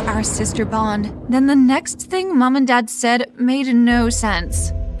end of our sister bond. Then the next thing Mom and Dad said made no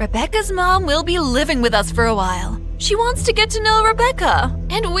sense. Rebecca's mom will be living with us for a while. She wants to get to know Rebecca,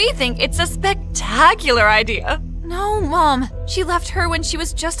 and we think it's a spectacular idea. No, Mom. She left her when she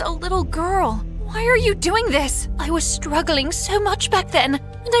was just a little girl. Why are you doing this? I was struggling so much back then,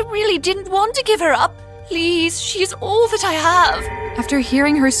 and I really didn't want to give her up. Please, she's all that I have. After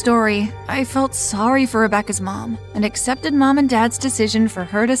hearing her story, I felt sorry for Rebecca's mom and accepted Mom and Dad's decision for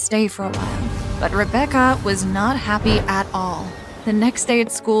her to stay for a while. But Rebecca was not happy at all. The next day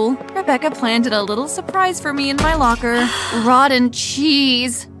at school, Rebecca planted a little surprise for me in my locker. Rotten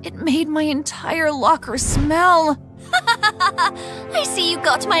cheese. It made my entire locker smell. I see you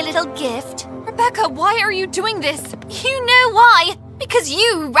got my little gift. Rebecca, why are you doing this? You know why? Because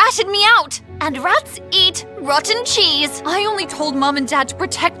you ratted me out. And rats eat rotten cheese. I only told Mom and Dad to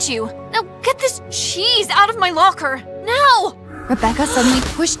protect you. Now get this cheese out of my locker. Now! Rebecca suddenly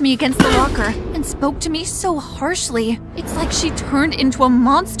pushed me against the locker and spoke to me so harshly. It's like she turned into a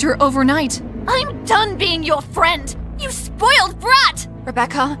monster overnight. I'm done being your friend. You spoiled brat!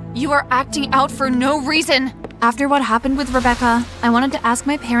 Rebecca, you are acting out for no reason. After what happened with Rebecca, I wanted to ask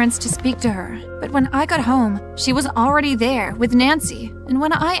my parents to speak to her. But when I got home, she was already there with Nancy. And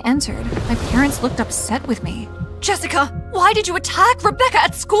when I entered, my parents looked upset with me. Jessica, why did you attack Rebecca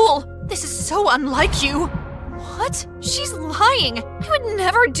at school? This is so unlike you. What? She's lying. I would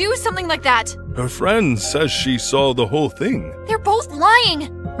never do something like that. Her friend says she saw the whole thing. They're both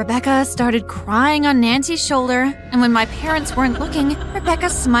lying. Rebecca started crying on Nancy's shoulder, and when my parents weren't looking, Rebecca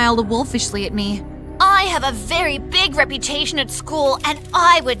smiled wolfishly at me. I have a very big reputation at school, and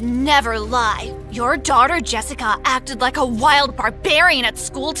I would never lie. Your daughter, Jessica, acted like a wild barbarian at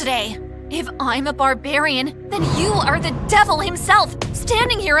school today. If I'm a barbarian, then you are the devil himself,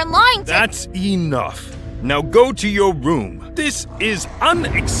 standing here and lying to— That's enough. Now go to your room. This is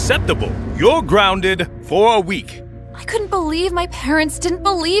unacceptable. You're grounded for a week. I couldn't believe my parents didn't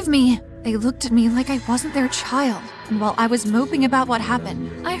believe me. They looked at me like I wasn't their child. And while I was moping about what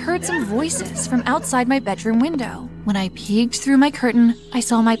happened, I heard some voices from outside my bedroom window. When I peeked through my curtain, I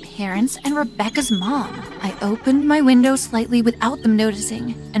saw my parents and Rebecca's mom. I opened my window slightly without them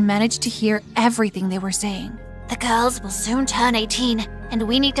noticing and managed to hear everything they were saying. The girls will soon turn 18, and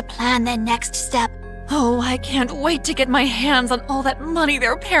we need to plan their next step. Oh, I can't wait to get my hands on all that money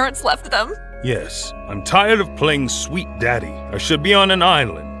their parents left them. Yes, I'm tired of playing sweet daddy. I should be on an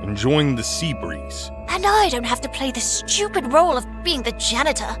island, enjoying the sea breeze. And I don't have to play the stupid role of being the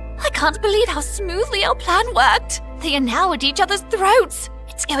janitor. I can't believe how smoothly our plan worked. They are now at each other's throats.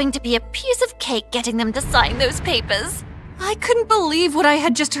 It's going to be a piece of cake getting them to sign those papers. I couldn't believe what I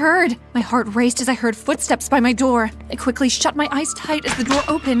had just heard. My heart raced as I heard footsteps by my door. I quickly shut my eyes tight as the door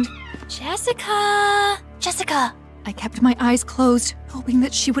opened. Jessica! Jessica! I kept my eyes closed, hoping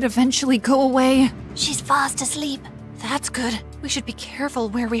that she would eventually go away. She's fast asleep. That's good. We should be careful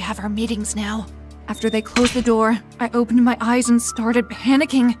where we have our meetings now. After they closed the door, I opened my eyes and started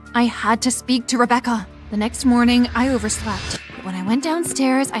panicking. I had to speak to Rebecca. The next morning, I overslept. But when I went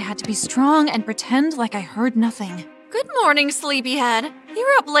downstairs, I had to be strong and pretend like I heard nothing. Good morning, sleepyhead.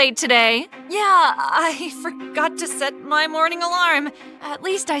 You're up late today. Yeah, I forgot to set my morning alarm. At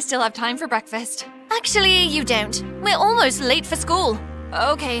least I still have time for breakfast. Actually, you don't. We're almost late for school.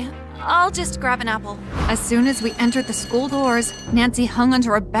 Okay, I'll just grab an apple. As soon as we entered the school doors, Nancy hung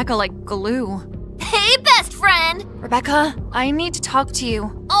onto Rebecca like glue. Hey, best friend! Rebecca, I need to talk to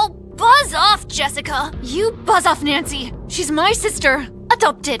you. Oh, buzz off, Jessica! You buzz off, Nancy. She's my sister.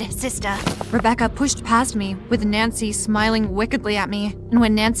 Adopted sister. Rebecca pushed past me, with Nancy smiling wickedly at me. And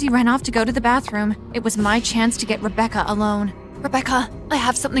when Nancy ran off to go to the bathroom, it was my chance to get Rebecca alone. Rebecca, I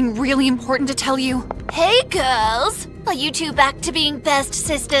have something really important to tell you. Hey, girls! Are you two back to being best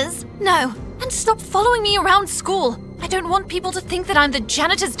sisters? No, and stop following me around school. I don't want people to think that I'm the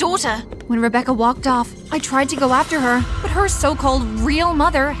janitor's daughter. When Rebecca walked off, I tried to go after her, but her so-called real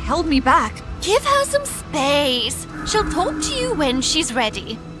mother held me back. Give her some space. She'll talk to you when she's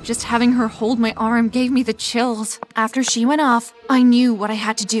ready. Just having her hold my arm gave me the chills. After she went off, I knew what I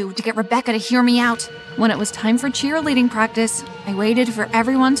had to do to get Rebecca to hear me out. When it was time for cheerleading practice, I waited for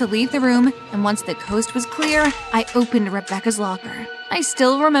everyone to leave the room, and once the coast was clear, I opened Rebecca's locker. I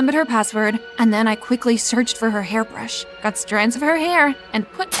still remembered her password, and then I quickly searched for her hairbrush, got strands of her hair, and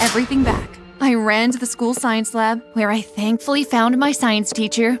put everything back. I ran to the school science lab, where I thankfully found my science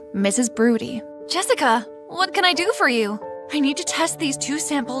teacher, Mrs. Broody. Jessica, what can I do for you? I need to test these 2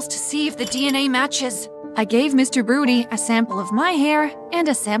 samples to see if the DNA matches. I gave Mr. Broody a sample of my hair and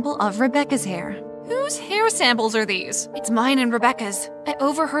a sample of Rebecca's hair. Whose hair samples are these? It's mine and Rebecca's. I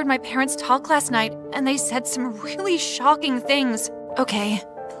overheard my parents talk last night, and they said some really shocking things. Okay,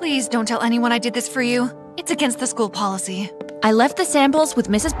 please don't tell anyone I did this for you. It's against the school policy. I left the samples with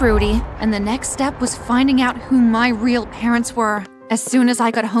Mrs. Broody, and the next step was finding out who my real parents were. As soon as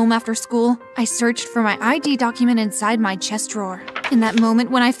I got home after school, I searched for my ID document inside my chest drawer. In that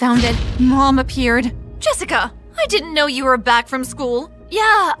moment when I found it, Mom appeared. Jessica, I didn't know you were back from school.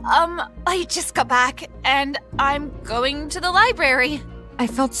 Yeah, I just got back, and I'm going to the library. I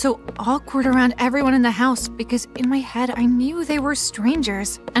felt so awkward around everyone in the house because in my head I knew they were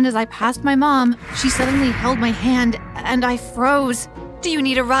strangers. And as I passed my mom, she suddenly held my hand, and I froze. Do you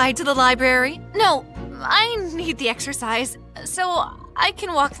need a ride to the library? No, I need the exercise, so I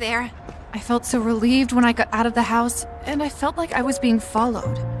can walk there. I felt so relieved when I got out of the house, and I felt like I was being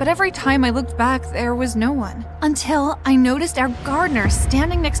followed. But every time I looked back, there was no one. Until I noticed our gardener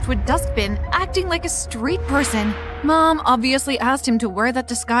standing next to a dustbin, acting like a street person. Mom obviously asked him to wear that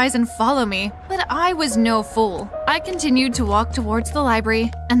disguise and follow me, but I was no fool. I continued to walk towards the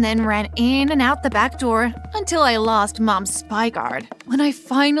library, and then ran in and out the back door until I lost Mom's spy guard. When I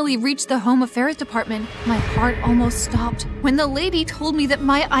finally reached the Home Affairs Department, my heart almost stopped when the lady told me that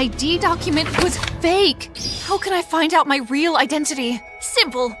my ID document was fake. How can I find out my real identity?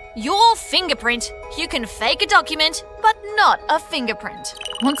 Simple. Your fingerprint. You can fake a document, but not a fingerprint.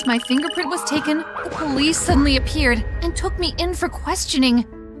 Once my fingerprint was taken, the police suddenly appeared and took me in for questioning.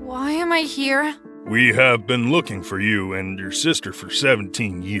 Why am I here? We have been looking for you and your sister for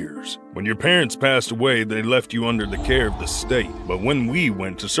 17 years. When your parents passed away, they left you under the care of the state. But when we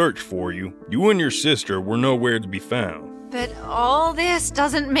went to search for you, you and your sister were nowhere to be found. But all this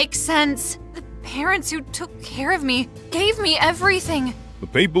doesn't make sense. The parents who took care of me gave me everything. The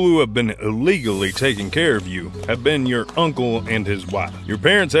people who have been illegally taking care of you have been your uncle and his wife. Your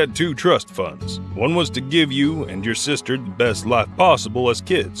parents had 2 trust funds. One was to give you and your sister the best life possible as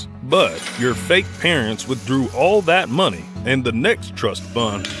kids. But your fake parents withdrew all that money, and the next trust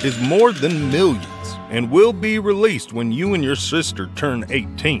fund is more than millions and will be released when you and your sister turn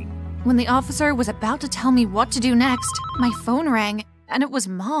 18. When the officer was about to tell me what to do next, my phone rang, and it was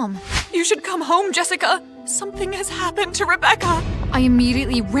Mom. You should come home, Jessica. Something has happened to Rebecca. I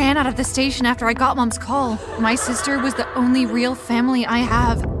immediately ran out of the station after I got Mom's call. My sister was the only real family I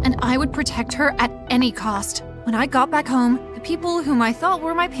have, and I would protect her at any cost. When I got back home, the people whom I thought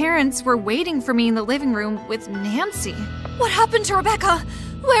were my parents were waiting for me in the living room with Nancy. What happened to Rebecca?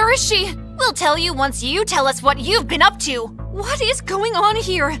 Where is she? We'll tell you once you tell us what you've been up to. What is going on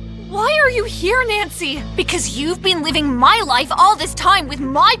here? Why are you here, Nancy? Because you've been living my life all this time with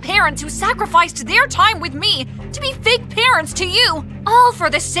my parents who sacrificed their time with me to be fake parents to you, all for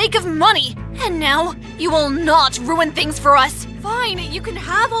the sake of money. And now, you will not ruin things for us. Fine, you can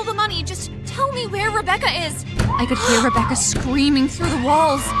have all the money, just tell me where Rebecca is. I could hear Rebecca screaming through the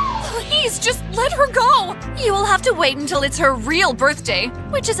walls. Please, just let her go. You will have to wait until it's her real birthday,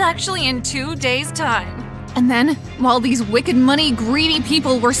 which is actually in 2 days' time. And then, while these wicked money-greedy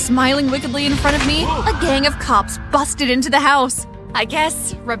people were smiling wickedly in front of me, a gang of cops busted into the house. I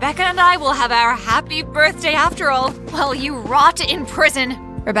guess Rebecca and I will have our happy birthday after all, while you rot in prison.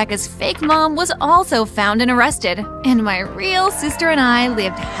 Rebecca's fake mom was also found and arrested, and my real sister and I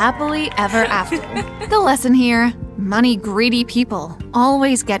lived happily ever after. The lesson here, money-greedy people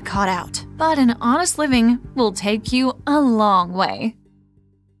always get caught out, but an honest living will take you a long way.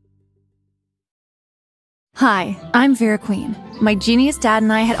 Hi, I'm Vera Queen. My genius dad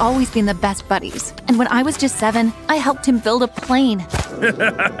and I had always been the best buddies, and when I was just 7, I helped him build a plane.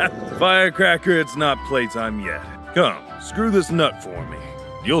 Firecracker, it's not playtime yet. Come, screw this nut for me.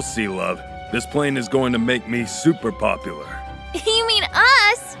 You'll see, love. This plane is going to make me super popular. You mean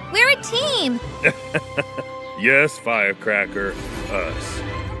us? We're a team. Yes, Firecracker, us.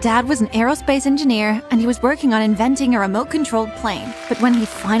 Dad was an aerospace engineer, and he was working on inventing a remote-controlled plane. But when he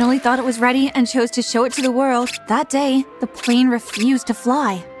finally thought it was ready and chose to show it to the world, that day, the plane refused to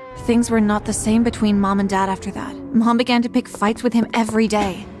fly. Things were not the same between Mom and Dad after that. Mom began to pick fights with him every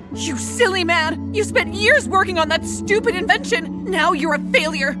day. You silly man! You spent years working on that stupid invention! Now you're a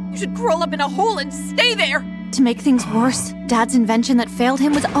failure! You should crawl up in a hole and stay there! To make things worse, Dad's invention that failed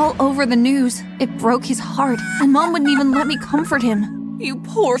him was all over the news. It broke his heart, and Mom wouldn't even let me comfort him. You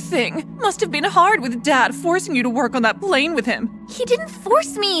poor thing. Must have been hard with Dad forcing you to work on that plane with him. He didn't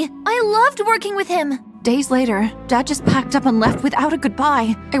force me. I loved working with him. Days later, Dad just packed up and left without a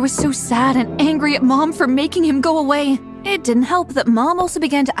goodbye. I was so sad and angry at Mom for making him go away. It didn't help that Mom also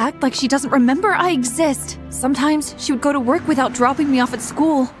began to act like she doesn't remember I exist. Sometimes she would go to work without dropping me off at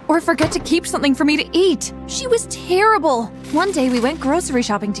school, or forget to keep something for me to eat. She was terrible. One day we went grocery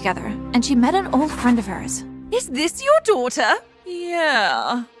shopping together, and she met an old friend of hers. Is this your daughter?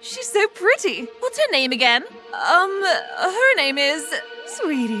 Yeah, she's so pretty. What's her name again? Her name is...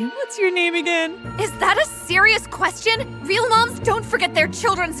 Sweetie, what's your name again? Is that a serious question? Real moms don't forget their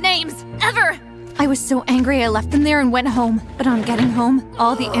children's names, ever! I was so angry I left them there and went home. But on getting home,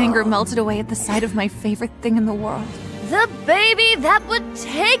 all the anger melted away at the sight of my favorite thing in the world. The baby that would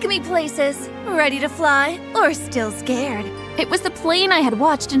take me places. Ready to fly, or still scared? It was the plane I had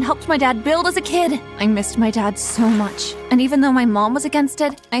watched and helped my dad build as a kid. I missed my dad so much. And even though my mom was against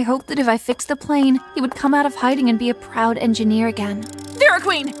it, I hoped that if I fixed the plane, he would come out of hiding and be a proud engineer again. Vera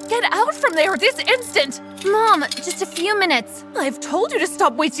Queen, get out from there this instant! Mom, just a few minutes. I've told you to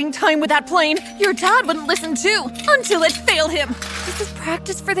stop wasting time with that plane. Your dad wouldn't listen too, until it failed him. This is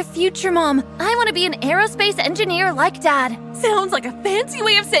practice for the future, Mom. I want to be an aerospace engineer like Dad. Sounds like a fancy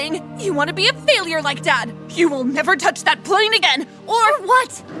way of saying you want to be a failure like Dad. You will never touch that plane again, or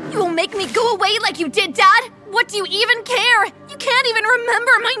what? You will make me go away like you did, Dad? What do you even care? You can't even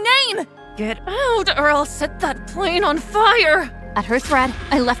remember my name. Get out, or I'll set that plane on fire. At her threat,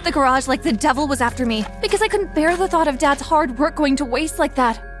 I left the garage like the devil was after me, because I couldn't bear the thought of Dad's hard work going to waste like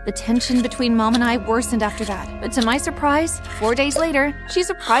that. The tension between Mom and I worsened after that, but to my surprise, 4 days later, she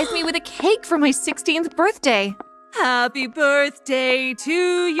surprised me with a cake for my 16th birthday. Happy birthday to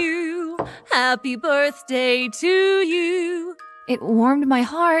you. Happy birthday to you. It warmed my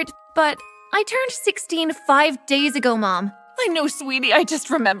heart, but I turned 16 5 days ago, Mom. I know, sweetie, I just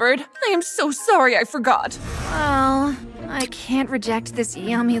remembered. I am so sorry I forgot. Well, I can't reject this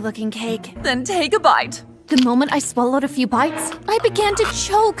yummy-looking cake. Then take a bite. The moment I swallowed a few bites, I began to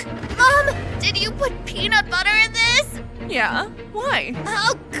choke. Mom, did you put peanut butter in this? Yeah? Why?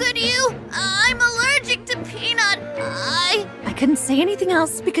 How could you? I'm allergic to peanut. I couldn't say anything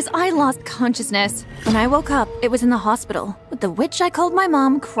else because I lost consciousness. When I woke up, it was in the hospital, with the witch I called my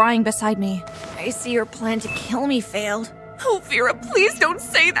mom crying beside me. I see your plan to kill me failed. Oh, Vera, please don't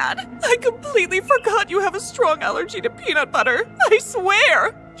say that. I completely forgot you have a strong allergy to peanut butter. I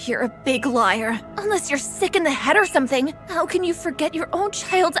swear. You're a big liar. Unless you're sick in the head or something. How can you forget your own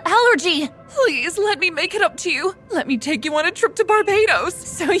child's allergy? Please, let me make it up to you. Let me take you on a trip to Barbados.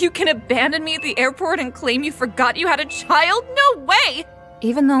 So you can abandon me at the airport and claim you forgot you had a child? No way!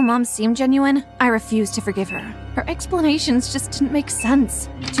 Even though Mom seemed genuine, I refused to forgive her. Her explanations just didn't make sense.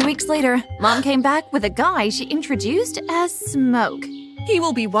 2 weeks later, Mom came back with a guy she introduced as Smoke. He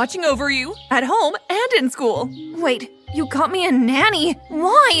will be watching over you, at home and in school. Wait, you got me a nanny?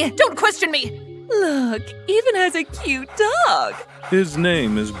 Why? Don't question me! Look, even has a cute dog. His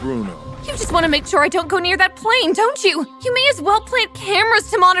name is Bruno. You just want to make sure I don't go near that plane, don't you? You may as well plant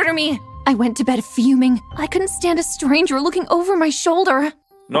cameras to monitor me. I went to bed fuming. I couldn't stand a stranger looking over my shoulder.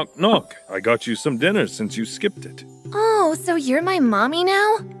 Knock, knock. I got you some dinner since you skipped it. Oh, so you're my mommy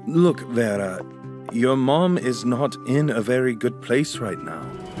now? Look, Vera, your mom is not in a very good place right now.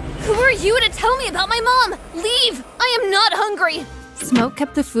 Who are you to tell me about my mom? Leave! I am not hungry! Smoke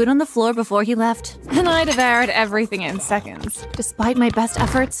kept the food on the floor before he left, and I devoured everything in seconds. Despite my best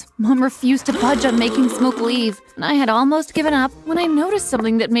efforts, Mom refused to budge on making Smoke leave, and I had almost given up when I noticed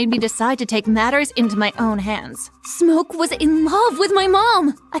something that made me decide to take matters into my own hands. Smoke was in love with my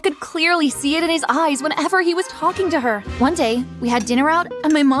mom! I could clearly see it in his eyes whenever he was talking to her. One day, we had dinner out,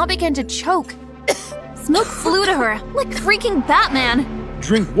 and my mom began to choke. Smoke flew to her, like freaking Batman.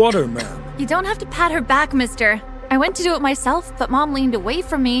 Drink water, ma'am. You don't have to pat her back, mister. I went to do it myself, but Mom leaned away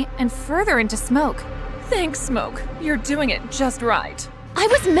from me and further into Smoke. Thanks, Smoke. You're doing it just right. I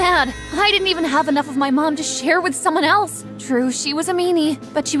was mad. I didn't even have enough of my mom to share with someone else. True, she was a meanie,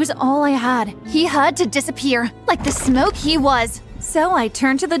 but she was all I had. He had to disappear, like the Smoke he was. So I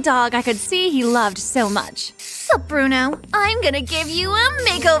turned to the dog I could see he loved so much. Sup, Bruno? I'm gonna give you a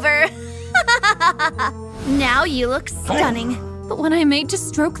makeover. Now you look stunning. But when I made to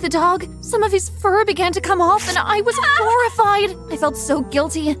stroke the dog, some of his fur began to come off and I was horrified. I felt so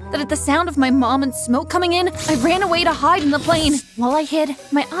guilty that at the sound of my mom and Smoke coming in, I ran away to hide in the plane. While I hid,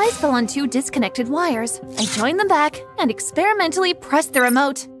 my eyes fell on 2 disconnected wires. I joined them back and experimentally pressed the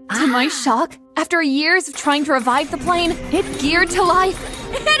remote. To my shock, after years of trying to revive the plane, it geared to life.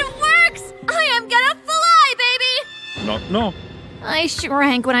 It works! I am gonna fly, baby! Knock, knock. I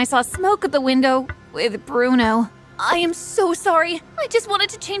shrank when I saw Smoke at the window with Bruno. I am so sorry. I just wanted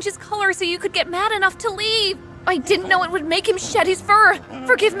to change his color so you could get mad enough to leave. I didn't know it would make him shed his fur.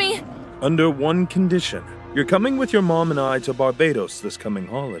 Forgive me. Under one condition. You're coming with your mom and I to Barbados this coming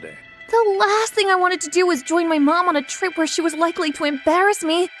holiday. The last thing I wanted to do was join my mom on a trip where she was likely to embarrass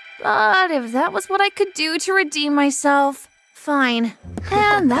me. But if that was what I could do to redeem myself, fine.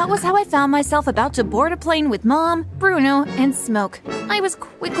 And that was how I found myself about to board a plane with Mom, Bruno, and Smoke. I was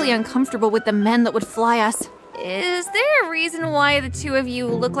quickly uncomfortable with the men that would fly us. Is there a reason why the 2 of you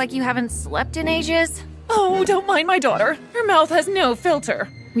look like you haven't slept in ages? Oh, don't mind my daughter. Her mouth has no filter.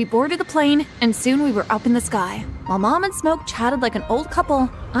 We boarded the plane, and soon we were up in the sky. While Mom and Smoke chatted like an old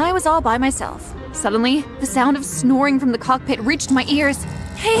couple, I was all by myself. Suddenly, the sound of snoring from the cockpit reached my ears.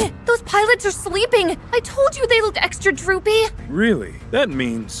 Hey, those pilots are sleeping! I told you they looked extra droopy! Really? That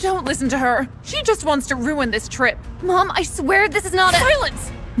means... Don't listen to her. She just wants to ruin this trip. Mom, I swear this is not a—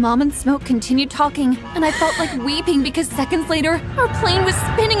 Silence! Mom and Smoke continued talking, and I felt like weeping because seconds later, our plane was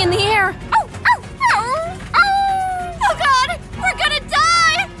spinning in the air. Oh, oh, oh, oh! Oh God, we're gonna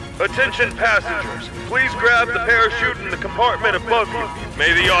die! Attention passengers, please grab the parachute in the compartment above you.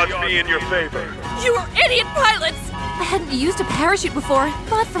 May the odds be in your favor. You idiot pilots! I hadn't used a parachute before,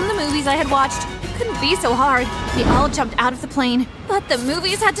 but from the movies I had watched, it couldn't be so hard. We all jumped out of the plane, but the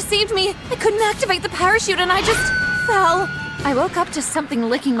movies had deceived me. I couldn't activate the parachute and I just fell. I woke up to something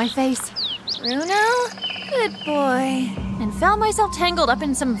licking my face. Bruno? Good boy. And found myself tangled up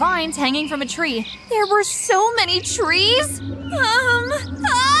in some vines hanging from a tree. There were so many trees! Help!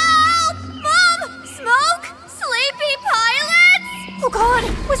 Mom! Smoke! Sleepy pilots! Oh God,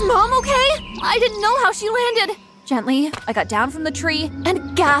 was Mom okay? I didn't know how she landed. Gently, I got down from the tree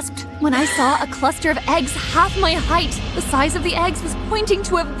and gasped when I saw a cluster of eggs half my height. The size of the eggs was pointing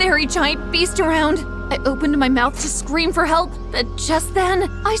to a very giant beast around. I opened my mouth to scream for help, but just then,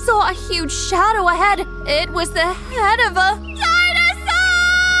 I saw a huge shadow ahead. It was the head of a dinosaur!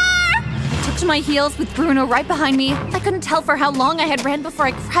 I took to my heels with Bruno right behind me. I couldn't tell for how long I had ran before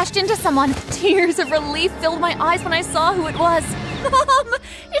I crashed into someone. Tears of relief filled my eyes when I saw who it was. Mom,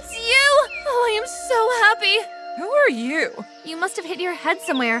 it's you! Oh, I am so happy. Who are you? You must have hit your head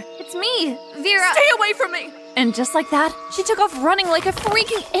somewhere. It's me, Vera. Stay away from me! And just like that, she took off running like a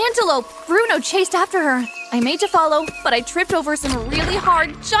freaking antelope. Bruno chased after her. I made to follow, but I tripped over some really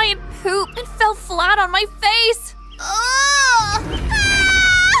hard, giant poop and fell flat on my face. Oh!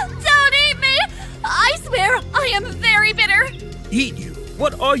 Ah! Don't eat me! I swear, I am very bitter. Eat you?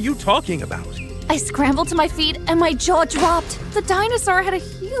 What are you talking about? I scrambled to my feet and my jaw dropped. The dinosaur had a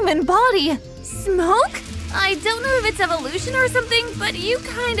human body. Smoke? I don't know if it's evolution or something, but you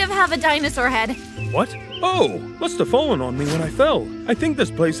kind of have a dinosaur head. What? Oh, must have fallen on me when I fell. I think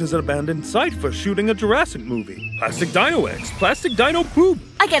this place is an abandoned site for shooting a Jurassic movie. Plastic dino eggs, plastic dino poop.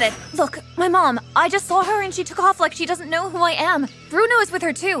 I get it. Look, my mom, I just saw her and she took off like she doesn't know who I am. Bruno is with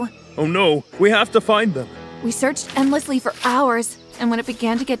her too. Oh no, we have to find them. We searched endlessly for hours, and when it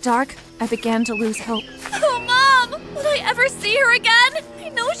began to get dark, I began to lose hope. Oh, Mom! Will I ever see her again? I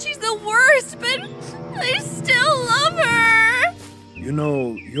know she's the worst, but I still love her! You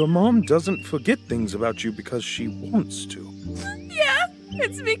know, your mom doesn't forget things about you because she wants to. Yeah,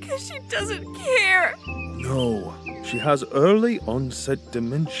 it's because she doesn't care. No, she has early onset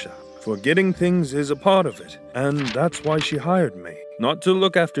dementia. Forgetting things is a part of it, and that's why she hired me. Not to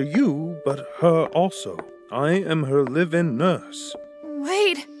look after you, but her also. I am her live-in nurse.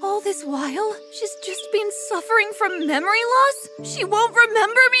 Wait, all this while, she's just been suffering from memory loss? She won't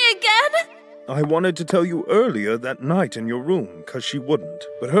remember me again? I wanted to tell you earlier that night in your room, because she wouldn't.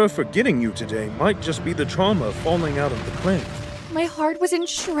 But her forgetting you today might just be the trauma of falling out of the plane. My heart was in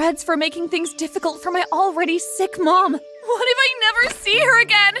shreds for making things difficult for my already sick mom. What if I never see her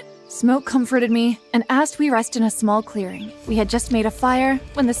again? Smoke comforted me and asked we rest in a small clearing. We had just made a fire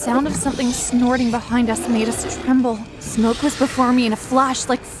when the sound of something snorting behind us made us tremble. Smoke was before me in a flash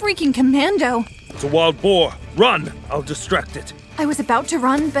like freaking commando. It's a wild boar. Run! I'll distract it. I was about to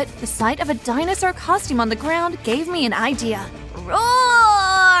run, but the sight of a dinosaur costume on the ground gave me an idea. Roar!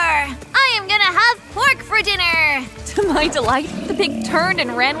 I am gonna have pork for dinner! To my delight, the pig turned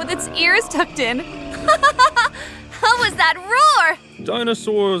and ran with its ears tucked in. How was that roar?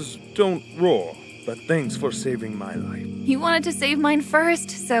 Dinosaurs don't roar, but thanks for saving my life. You wanted to save mine first,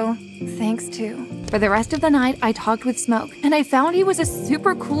 so thanks too. For the rest of the night, I talked with Smoke, and I found he was a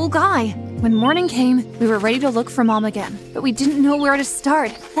super cool guy. When morning came, we were ready to look for Mom again, but we didn't know where to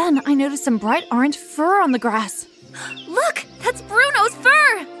start. Then I noticed some bright orange fur on the grass. Look, that's Bruno's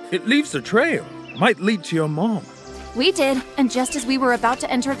fur! It leaves a trail. Might lead to your mom. We did, and just as we were about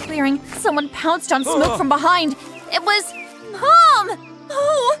to enter a clearing, someone pounced on Smoke from behind. It was Mom!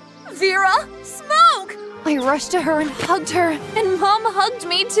 Oh, Vera! Smoke! I rushed to her and hugged her, and Mom hugged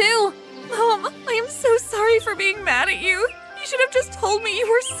me too. Mom, I am so sorry for being mad at you. You should have just told me you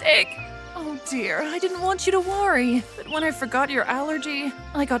were sick. Oh dear, I didn't want you to worry. But when I forgot your allergy,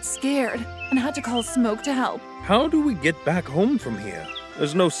 I got scared and had to call Smoke to help. How do we get back home from here?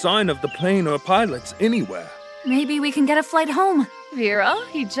 There's no sign of the plane or pilots anywhere. Maybe we can get a flight home. Vera,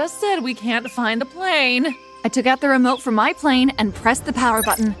 he just said we can't find the plane. I took out the remote from my plane and pressed the power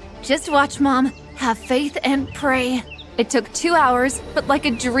button. Just watch, Mom. Have faith and pray. It took 2 hours, but like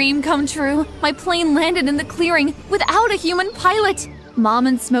a dream come true, my plane landed in the clearing without a human pilot. Mom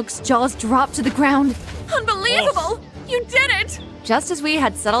and Smoke's jaws dropped to the ground. Unbelievable! You did it! Just as we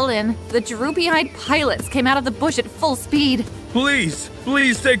had settled in, the droopy-eyed pilots came out of the bush at full speed. Please,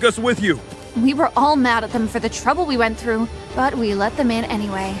 please take us with you. We were all mad at them for the trouble we went through, but we let them in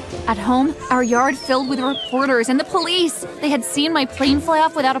anyway. At home, our yard filled with reporters and the police. They had seen my plane fly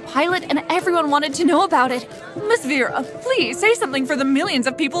off without a pilot, and everyone wanted to know about it. Miss Vera, please say something for the millions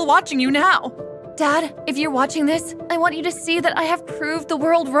of people watching you now. Dad, if you're watching this, I want you to see that I have proved the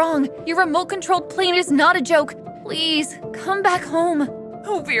world wrong. Your remote-controlled plane is not a joke. Please, come back home.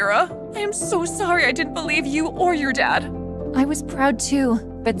 Oh, Vera, I am so sorry I didn't believe you or your dad. I was proud too,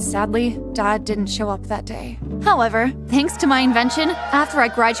 but sadly, Dad didn't show up that day. However, thanks to my invention, after I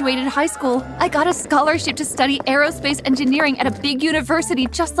graduated high school, I got a scholarship to study aerospace engineering at a big university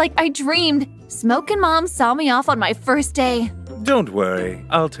just like I dreamed. Smoke and Mom saw me off on my first day. Don't worry,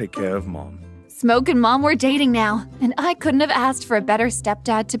 I'll take care of Mom. Smoke and Mom were dating now, and I couldn't have asked for a better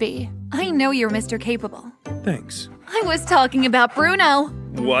stepdad to be. I know you're Mr. Capable. Thanks. I was talking about Bruno.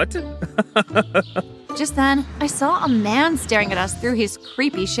 What? Just then, I saw a man staring at us through his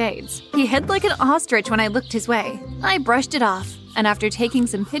creepy shades. He hid like an ostrich when I looked his way. I brushed it off, and after taking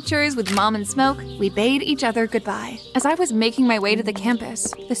some pictures with Mom and Smoke, we bade each other goodbye. As I was making my way to the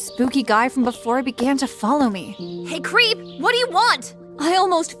campus, the spooky guy from before began to follow me. Hey, creep! What do you want? I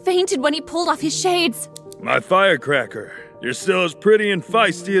almost fainted when he pulled off his shades. My firecracker. You're still as pretty and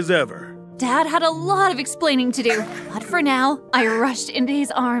feisty as ever. Dad had a lot of explaining to do. But for now, I rushed into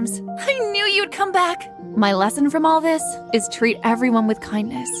his arms. I knew you'd come back. My lesson from all this is treat everyone with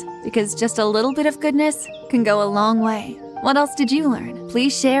kindness, because just a little bit of goodness can go a long way. What else did you learn?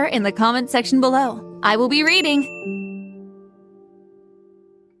 Please share in the comment section below. I will be reading.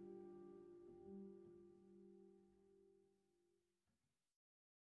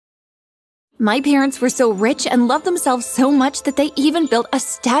 My parents were so rich and loved themselves so much that they even built a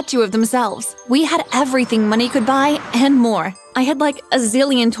statue of themselves. We had everything money could buy and more. I had like a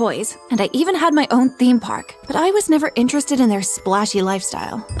zillion toys, and I even had my own theme park. But I was never interested in their splashy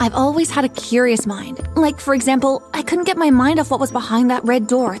lifestyle. I've always had a curious mind. Like, for example, I couldn't get my mind off what was behind that red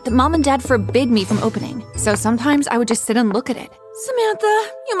door that Mom and Dad forbid me from opening. So sometimes I would just sit and look at it.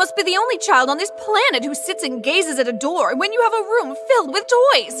 Samantha, you must be the only child on this planet who sits and gazes at a door when you have a room filled with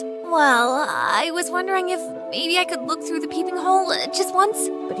toys. Well, I was wondering if maybe I could look through the peeping hole just once.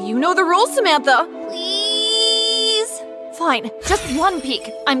 But you know the rules, Samantha. Please? Fine, just one peek.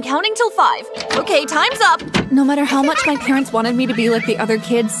 I'm counting till 5. Okay, time's up. No matter how much my parents wanted me to be like the other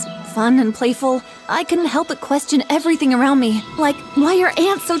kids, fun and playful, I couldn't help but question everything around me. Like, why are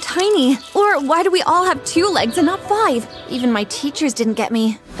ants so tiny? Or why do we all have 2 legs and not 5? Even my teachers didn't get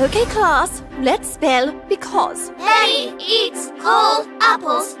me. Okay, class, let's spell because. Betty eats cold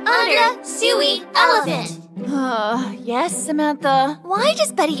apples under Suey elephant. Yes, Samantha. Why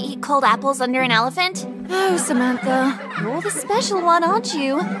does Betty eat cold apples under an elephant? Oh, Samantha, you're the special one, aren't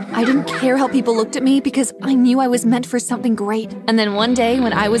you? I didn't care how people looked at me because I knew I was meant for something great. And then one day,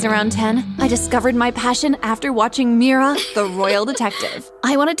 when I was around 10, I discovered my passion after watching Mira, the Royal Detective.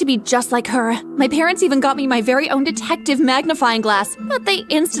 I wanted to be just like her. My parents even got me my very own detective magnifying glass, but they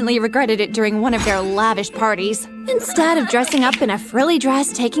instantly regretted it during one of their lavish parties. Instead of dressing up in a frilly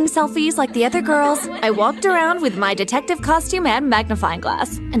dress taking selfies like the other girls, I walked around with my detective costume and magnifying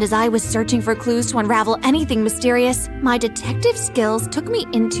glass. And as I was searching for clues to unravel anything mysterious, my detective skills took me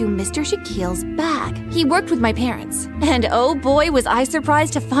into Mr. Shaquille's bag. He worked with my parents, and oh boy was I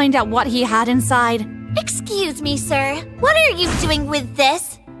surprised to find out what he had inside. Excuse me, sir. What are you doing with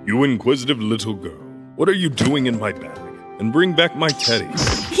this? You inquisitive little girl. What are you doing in my bag? And bring back my teddy.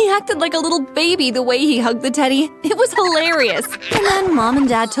 He acted like a little baby the way he hugged the teddy. It was hilarious. And then Mom and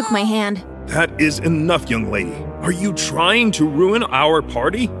Dad took my hand. That is enough, young lady. Are you trying to ruin our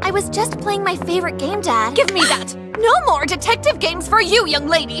party? I was just playing my favorite game, Dad. Give me that. No more detective games for you, young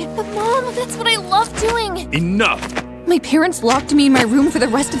lady. But Mom, that's what I love doing. Enough. My parents locked me in my room for the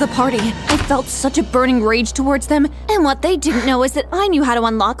rest of the party. I felt such a burning rage towards them, and what they didn't know is that I knew how to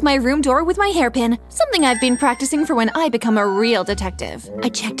unlock my room door with my hairpin, something I've been practicing for when I become a real detective. I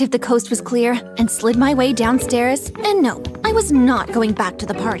checked if the coast was clear and slid my way downstairs, and no, I was not going back to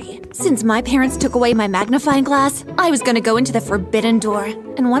the party. Since my parents took away my magnifying glass, I was gonna go into the forbidden door.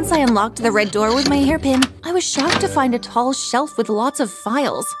 And once I unlocked the red door with my hairpin, I was shocked to find a tall shelf with lots of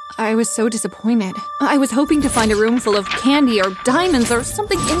files. I was so disappointed. I was hoping to find a room full of candy or diamonds or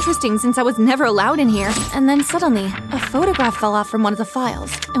something interesting since I was never allowed in here. And then suddenly, a photograph fell off from one of the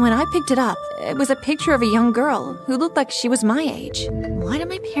files. And when I picked it up, it was a picture of a young girl who looked like she was my age. Why did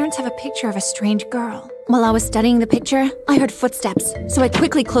my parents have a picture of a strange girl? While I was studying the picture, I heard footsteps, so I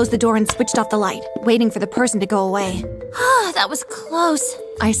quickly closed the door and switched off the light, waiting for the person to go away. That was close.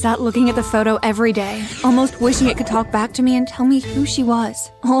 I sat looking at the photo every day, almost wishing it could talk back to me and tell me who she was.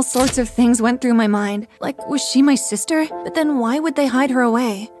 All sorts of things went through my mind, like, was she my sister? But then why would they hide her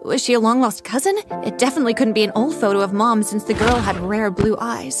away? Was she a long-lost cousin? It definitely couldn't be an old photo of Mom since the girl had rare blue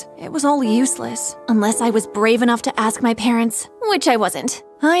eyes. It was all useless, unless I was brave enough to ask my parents, which I wasn't.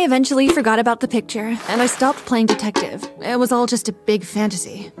 I eventually forgot about the picture, and I stopped playing detective. It was all just a big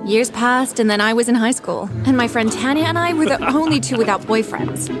fantasy. Years passed, and then I was in high school, and my friend Tanya and I were the only 2 without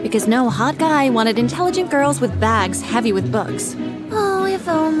boyfriends, because no hot guy wanted intelligent girls with bags heavy with books. Oh, if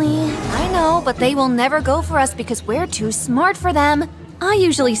only. I know, but they will never go for us because we're too smart for them. I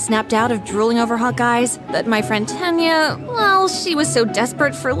usually snapped out of drooling over hot guys, but my friend Tanya, well, she was so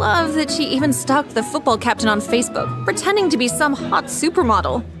desperate for love that she even stalked the football captain on Facebook, pretending to be some hot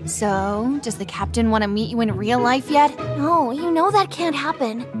supermodel. So, does the captain want to meet you in real life yet? No, you know that can't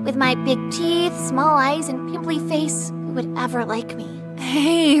happen. With my big teeth, small eyes, and pimply face, who would ever like me?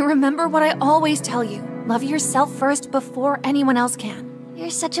 Hey, remember what I always tell you. Love yourself first before anyone else can. You're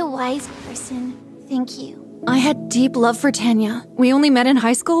such a wise person. Thank you. I had deep love for Tanya. We only met in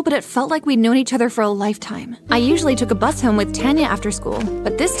high school, but it felt like we'd known each other for a lifetime. I usually took a bus home with Tanya after school,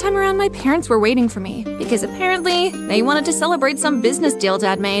 but this time around my parents were waiting for me, because apparently they wanted to celebrate some business deal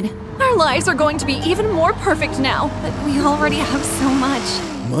Dad made. Our lives are going to be even more perfect now, but we already have so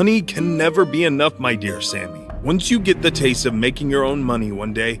much. Money can never be enough, my dear Sammy. Once you get the taste of making your own money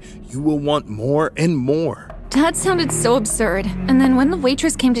one day, you will want more and more. That sounded so absurd. And then when the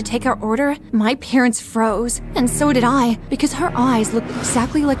waitress came to take our order, my parents froze. And so did I, because her eyes looked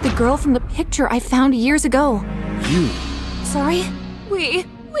exactly like the girl from the picture I found years ago. You. Sorry? We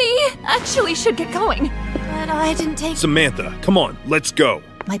actually should get going. But I didn't take— Samantha, come on, let's go.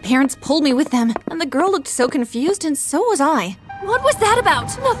 My parents pulled me with them, and the girl looked so confused, and so was I. What was that about?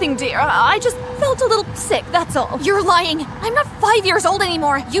 Nothing, dear. I just felt a little sick, that's all. You're lying. I'm not 5 years old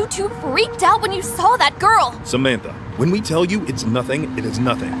anymore. You two freaked out when you saw that girl. Samantha, when we tell you it's nothing, it is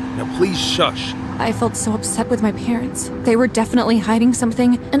nothing. Now please shush. I felt so upset with my parents. They were definitely hiding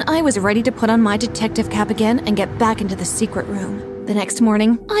something, and I was ready to put on my detective cap again and get back into the secret room. The next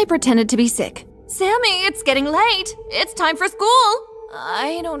morning, I pretended to be sick. Sammy, it's getting late. It's time for school.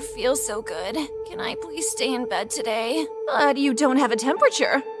 I don't feel so good. Can I please stay in bed today? But you don't have a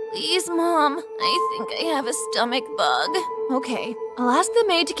temperature. Please, Mom. I think I have a stomach bug. Okay, I'll ask the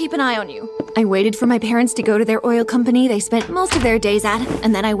maid to keep an eye on you. I waited for my parents to go to their oil company they spent most of their days at,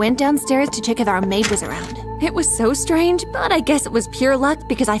 and then I went downstairs to check if our maid was around. It was so strange, but I guess it was pure luck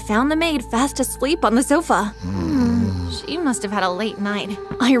because I found the maid fast asleep on the sofa. She must have had a late night.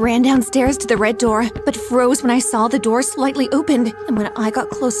 I ran downstairs to the red door, but froze when I saw the door slightly opened. And when I got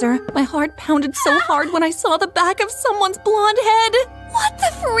closer, my heart pounded so hard when I saw the back of someone's blonde head. What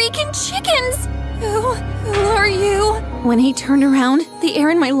the freaking chickens? Who are you? When he turned around, the air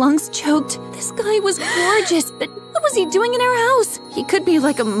in my lungs choked. This guy was gorgeous, but what was he doing in our house? He could be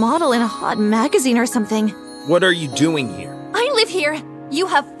like a model in a hot magazine or something. What are you doing here? I live here. You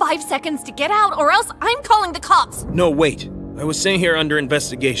have 5 seconds to get out, or else I'm calling the cops. No, wait. I was sent here under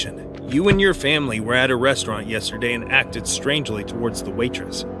investigation. You and your family were at a restaurant yesterday and acted strangely towards the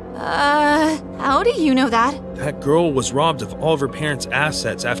waitress. How do you know that? That girl was robbed of all of her parents'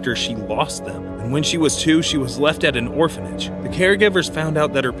 assets after she lost them. And when she was 2, she was left at an orphanage. The caregivers found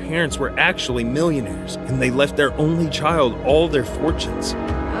out that her parents were actually millionaires, and they left their only child all their fortunes.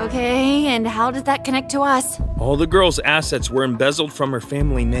 Okay, and how did that connect to us? All the girl's assets were embezzled from her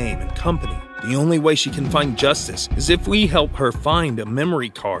family name and company. The only way she can find justice is if we help her find a memory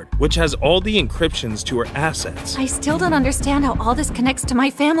card, which has all the encryptions to her assets. I still don't understand how all this connects to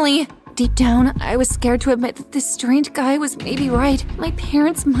my family. Deep down, I was scared to admit that this strange guy was maybe right. My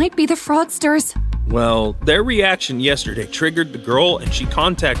parents might be the fraudsters. Well, their reaction yesterday triggered the girl, and she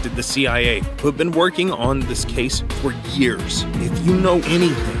contacted the CIA, who have been working on this case for years. If you know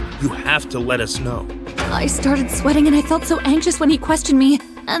anything, you have to let us know. I started sweating and I felt so anxious when he questioned me.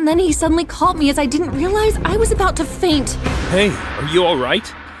 And then he suddenly caught me as I didn't realize I was about to faint. Hey, are you all right?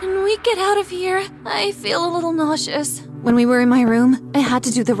 Can we get out of here? I feel a little nauseous. When we were in my room, I had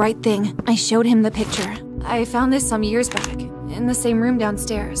to do the right thing. I showed him the picture. I found this some years back, in the same room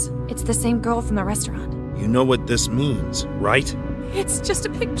downstairs. It's the same girl from the restaurant. You know what this means, right? It's just a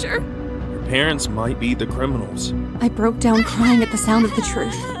picture. Your parents might be the criminals. I broke down crying at the sound of the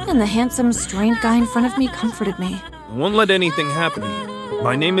truth, and the handsome, strange guy in front of me comforted me. I won't let anything happen to you.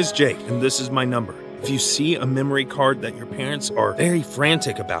 My name is Jake, and this is my number. If you see a memory card that your parents are very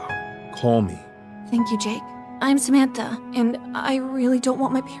frantic about, call me. Thank you, Jake. I'm Samantha, and I really don't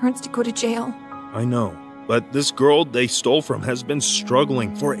want my parents to go to jail. I know, but this girl they stole from has been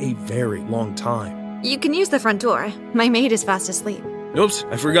struggling for a very long time. You can use the front door. My maid is fast asleep. Oops,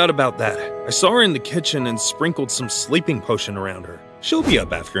 I forgot about that. I saw her in the kitchen and sprinkled some sleeping potion around her. She'll be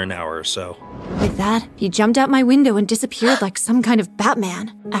up after an hour or so. With that, he jumped out my window and disappeared like some kind of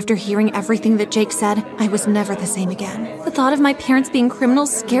Batman. After hearing everything that Jake said, I was never the same again. The thought of my parents being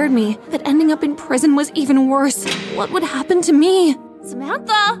criminals scared me, but ending up in prison was even worse. What would happen to me?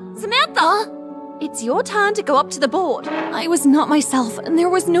 Samantha! Samantha! It's your turn to go up to the board. I was not myself, and there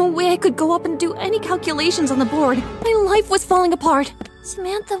was no way I could go up and do any calculations on the board. My life was falling apart.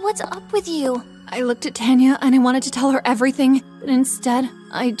 Samantha, what's up with you? I looked at Tanya and I wanted to tell her everything, but instead,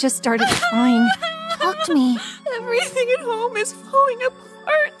 I just started crying. Talk to me. Everything at home is falling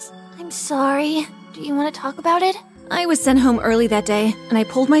apart. I'm sorry. Do you want to talk about it? I was sent home early that day, and I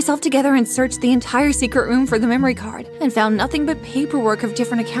pulled myself together and searched the entire secret room for the memory card, and found nothing but paperwork of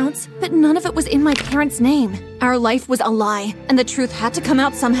different accounts, but none of it was in my parents' name. Our life was a lie, and the truth had to come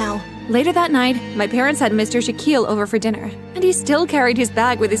out somehow. Later that night, my parents had Mr. Shaquille over for dinner, and he still carried his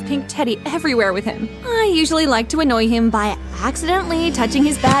bag with his pink teddy everywhere with him. I usually liked to annoy him by accidentally touching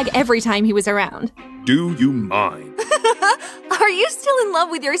his bag every time he was around. Do you mind? Are you still in love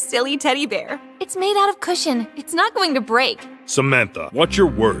with your silly teddy bear? It's made out of cushion. It's not going to break. Samantha, watch your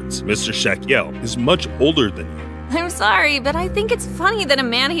words. Mr. Shaquille is much older than you. I'm sorry, but I think it's funny that a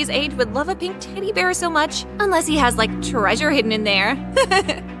man his age would love a pink teddy bear so much, unless he has, like, treasure hidden in there.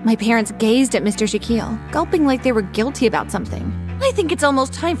 My parents gazed at Mr. Shaquille, gulping like they were guilty about something. I think it's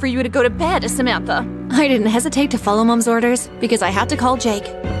almost time for you to go to bed, Samantha. I didn't hesitate to follow Mom's orders, because I had to call Jake.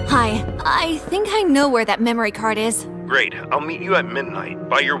 Hi, I think I know where that memory card is. Great, I'll meet you at midnight,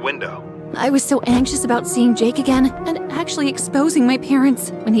 by your window. I was so anxious about seeing Jake again, and actually exposing my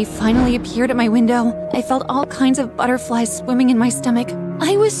parents. When he finally appeared at my window, I felt all kinds of butterflies swimming in my stomach.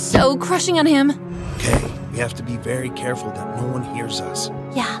 I was so crushing on him. Okay, we have to be very careful that no one hears us.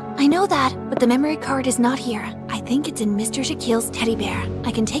 Yeah, I know that, but the memory card is not here. I think it's in Mr. Shaquille's teddy bear.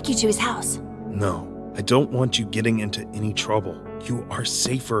 I can take you to his house. No, I don't want you getting into any trouble. You are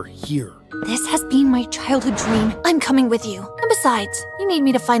safer here. This has been my childhood dream. I'm coming with you. And besides, you need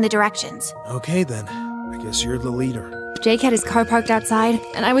me to find the directions. Okay then, I guess you're the leader. Jake had his car parked outside,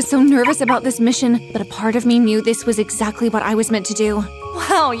 and I was so nervous about this mission, but a part of me knew this was exactly what I was meant to do.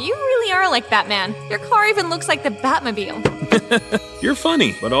 Wow, you really are like Batman. Your car even looks like the Batmobile. You're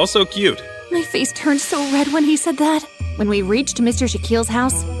funny, but also cute. My face turned so red when he said that. When we reached Mr. Shaquille's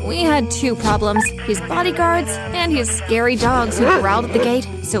house, we had two problems, his bodyguards and his scary dogs who growled at the gate,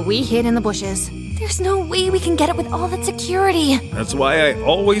 so we hid in the bushes. There's no way we can get it with all that security. That's why I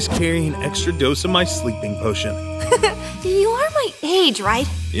always carry an extra dose of my sleeping potion. You are my age, right?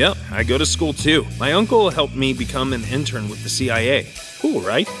 Yep, I go to school too. My uncle helped me become an intern with the CIA. Cool,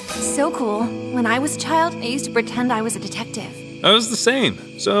 right? So cool. When I was a child, I used to pretend I was a detective. I was the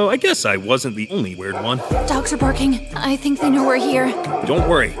same, so I guess I wasn't the only weird one. Dogs are barking. I think they know we're here. Don't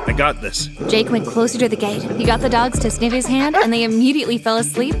worry, I got this. Jake went closer to the gate. He got the dogs to sniff his hand, and they immediately fell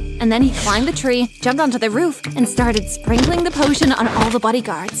asleep. And then he climbed the tree, jumped onto the roof, and started sprinkling the potion on all the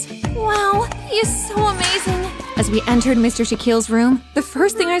bodyguards. Wow, he is so amazing. As we entered Mr. Shaquille's room, the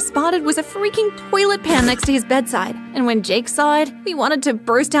first thing I spotted was a freaking toilet pan next to his bedside. And when Jake saw it, we wanted to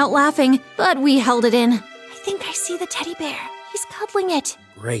burst out laughing, but we held it in. I think I see the teddy bear. He's cuddling it.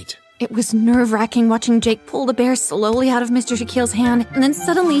 Great. It was nerve-wracking watching Jake pull the bear slowly out of Mr. Shaquille's hand, and then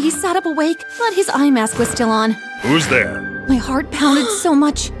suddenly he sat up awake, but his eye mask was still on. Who's there? My heart pounded so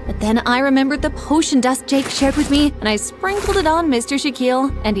much, but then I remembered the potion dust Jake shared with me, and I sprinkled it on Mr.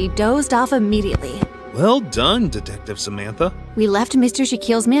 Shaquille, and he dozed off immediately. Well done, Detective Samantha. We left Mr.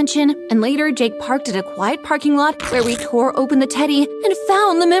 Shaquille's mansion, and later Jake parked at a quiet parking lot where we tore open the teddy and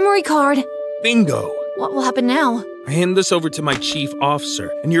found the memory card. Bingo! What will happen now? I hand this over to my chief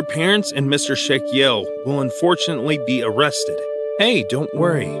officer, and your parents and Mr. Shaquille will unfortunately be arrested. Hey, don't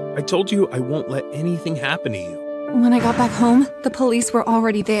worry. I told you I won't let anything happen to you. When I got back home, the police were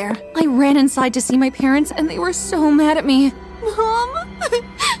already there. I ran inside to see my parents, and they were so mad at me. Mom?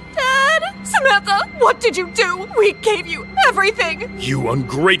 Dad? Samantha, what did you do? We gave you everything. You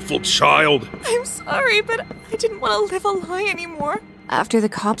ungrateful child. I'm sorry, but I didn't want to live a lie anymore. After the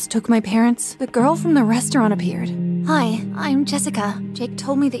cops took my parents, the girl from the restaurant appeared. Hi, I'm Jessica. Jake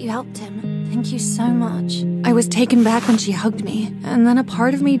told me that you helped him. Thank you so much. I was taken back when she hugged me, and then a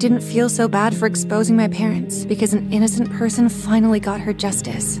part of me didn't feel so bad for exposing my parents because an innocent person finally got her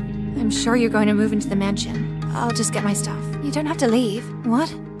justice. I'm sure you're going to move into the mansion. I'll just get my stuff. You don't have to leave.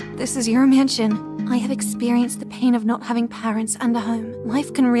 What? This is your mansion. I have experienced the pain of not having parents and a home.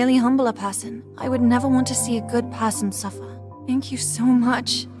 Life can really humble a person. I would never want to see a good person suffer. Thank you so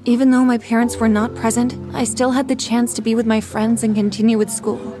much. Even though my parents were not present, I still had the chance to be with my friends and continue with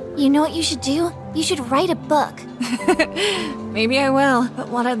school. You know what you should do? You should write a book. Maybe I will, but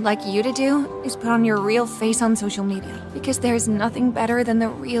what I'd like you to do is put on your real face on social media, because there's nothing better than the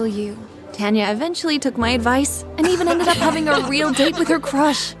real you. Tanya eventually took my advice and even ended up having a real date with her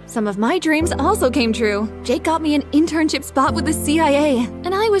crush. Some of my dreams also came true. Jake got me an internship spot with the CIA,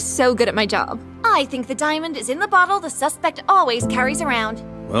 and I was so good at my job. I think the diamond is in the bottle the suspect always carries around.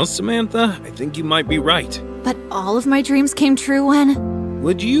 Well, Samantha, I think you might be right. But all of my dreams came true when...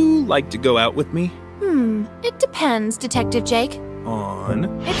 Would you like to go out with me? It depends, Detective Jake. On?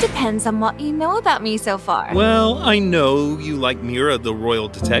 It depends on what you know about me so far. Well, I know you like Mira, the royal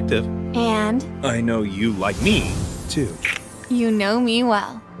detective. And? I know you like me, too. You know me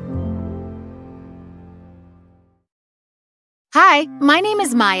well. Hi, my name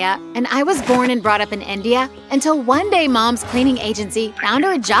is Maya, and I was born and brought up in India until one day Mom's cleaning agency found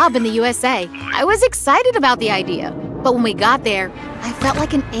her a job in the USA. I was excited about the idea, but when we got there, I felt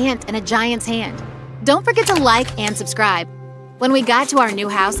like an ant in a giant's hand. Don't forget to like and subscribe. When we got to our new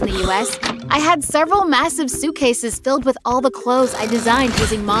house in the US, I had several massive suitcases filled with all the clothes I designed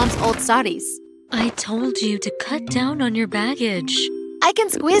using Mom's old saris. I told you to cut down on your baggage. I I can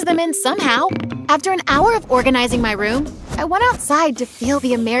squeeze them in somehow. After an hour of organizing my room, I went outside to feel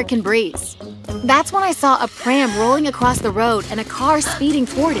the American breeze. That's when I saw a pram rolling across the road and a car speeding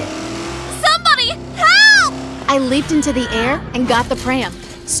toward it. Somebody, help! I leaped into the air and got the pram,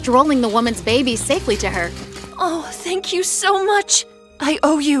 strolling the woman's baby safely to her. Oh, thank you so much. I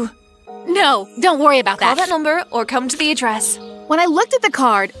owe you. No, don't worry about Call that. that number or come to the address. When I looked at the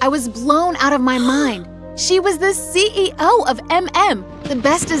card, I was blown out of my mind. She was the CEO of MM, the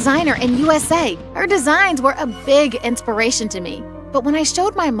best designer in USA. Her designs were a big inspiration to me. But when I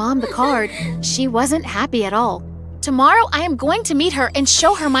showed my mom the card, she wasn't happy at all. Tomorrow, I am going to meet her and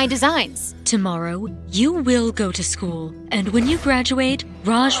show her my designs. Tomorrow, you will go to school, and when you graduate,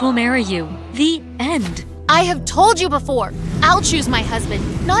 Raj will marry you. The end. I have told you before, I'll choose my husband,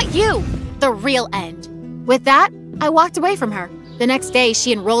 not you. The real end. With that, I walked away from her. The next day,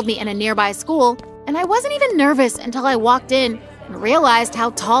 she enrolled me in a nearby school, and I wasn't even nervous until I walked in and realized how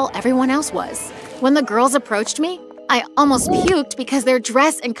tall everyone else was. When the girls approached me, I almost puked because their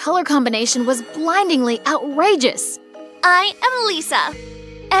dress and color combination was blindingly outrageous. I am Lisa.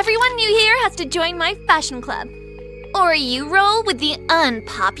 Everyone new here has to join my fashion club. Or you roll with the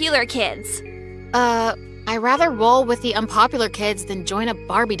unpopular kids. I rather roll with the unpopular kids than join a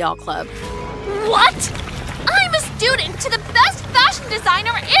Barbie doll club. What? I'm a student to the best fashion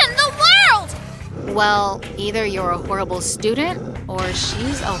designer in the world! Well, either you're a horrible student or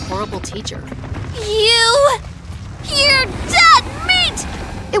she's a horrible teacher. You're dead meat!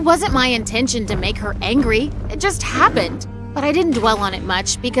 It wasn't my intention to make her angry. It just happened. But I didn't dwell on it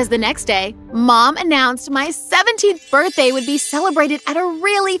much because the next day, Mom announced my 17th birthday would be celebrated at a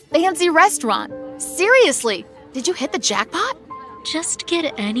really fancy restaurant. Seriously, did you hit the jackpot? Just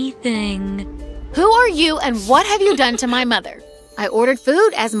get anything. Who are you and what have you done to my mother? I ordered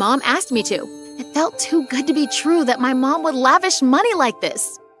food as Mom asked me to. It felt too good to be true that my mom would lavish money like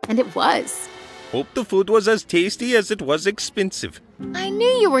this. And it was. Hope the food was as tasty as it was expensive. I knew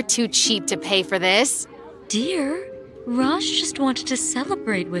you were too cheap to pay for this. Dear, Raj just wanted to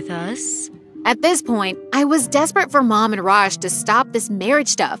celebrate with us. At this point, I was desperate for Mom and Raj to stop this marriage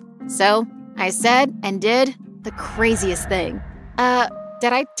stuff. So I said and did the craziest thing.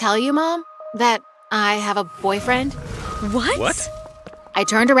 Did I tell you, Mom, that I have a boyfriend? What? I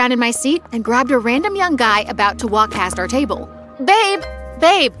turned around in my seat and grabbed a random young guy about to walk past our table.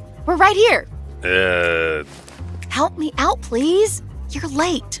 Babe, we're right here. Help me out, please. You're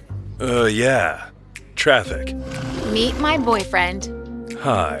late. Yeah. Traffic. Meet my boyfriend.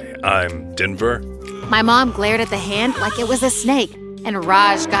 Hi, I'm Denver. My mom glared at the hand like it was a snake, and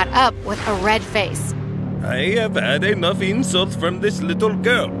Raj got up with a red face. I have had enough insults from this little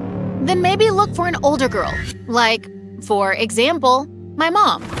girl. Then maybe look for an older girl. Like, for example, my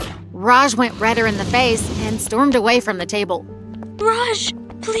mom. Raj went redder in the face and stormed away from the table. Raj,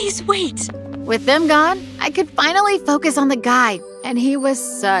 please wait. With them gone, I could finally focus on the guy, and he was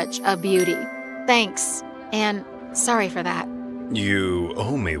such a beauty. Thanks, and sorry for that. You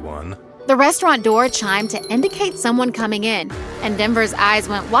owe me one. The restaurant door chimed to indicate someone coming in, and Denver's eyes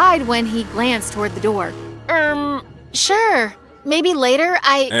went wide when he glanced toward the door. Sure. Maybe later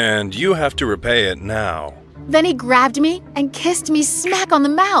And you have to repay it now. Then he grabbed me and kissed me smack on the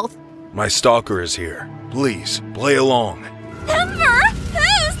mouth. My stalker is here. Please, play along. Denver,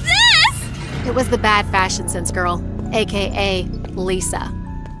 who's this? It was the bad fashion sense girl, aka Lisa.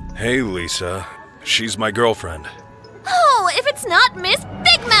 Hey, Lisa. She's my girlfriend. Oh, if it's not Miss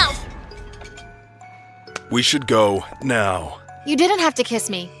Big Mouth! We should go now. You didn't have to kiss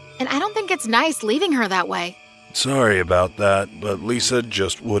me, and I don't think it's nice leaving her that way. Sorry about that, but Lisa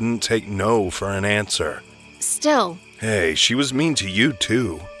just wouldn't take no for an answer. Still. Hey, she was mean to you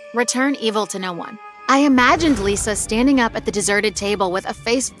too. Return evil to no one. I imagined Lisa standing up at the deserted table with a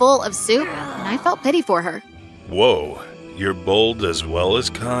face full of soup, and I felt pity for her. Whoa, you're bold as well as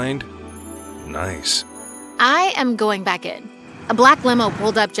kind? Nice. I am going back in. A black limo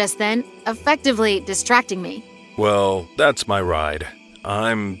pulled up just then, effectively distracting me. Well, that's my ride.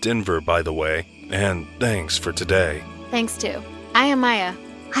 I'm Denver, by the way, and thanks for today. Thanks too. I am Maya.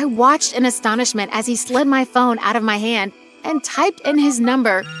 I watched in astonishment as he slid my phone out of my hand and typed in his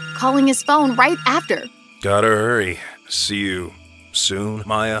number, calling his phone right after. Gotta hurry. See you soon,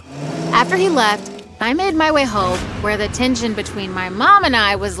 Maya. After he left, I made my way home, where the tension between my mom and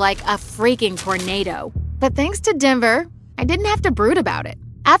I was like a freaking tornado. But thanks to Denver, I didn't have to brood about it.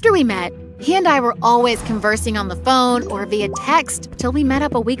 After we met, he and I were always conversing on the phone or via text till we met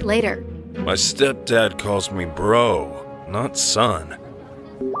up a week later. My stepdad calls me bro, not son.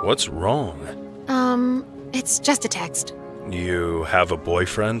 What's wrong? It's just a text. You have a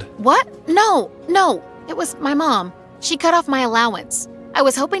boyfriend? What? No. It was my mom. She cut off my allowance. I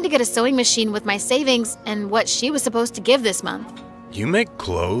was hoping to get a sewing machine with my savings and what she was supposed to give this month. You make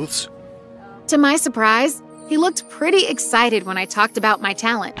clothes? To my surprise, he looked pretty excited when I talked about my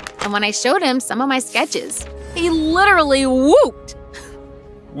talent and when I showed him some of my sketches. He literally whooped.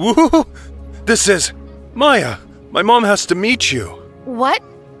 Woo! This is... Maya, my mom has to meet you. What?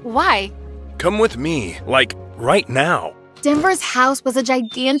 Why? Come with me, like, right now. Denver's house was a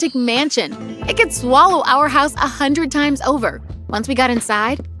gigantic mansion. It could swallow our house 100 times over. Once we got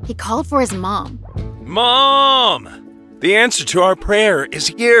inside, he called for his mom. Mom! The answer to our prayer is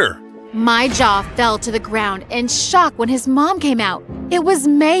here. My jaw fell to the ground in shock when his mom came out. It was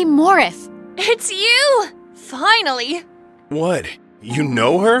May Morif. It's you! Finally! What? You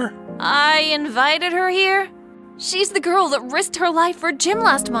know her? I invited her here. She's the girl that risked her life for Jim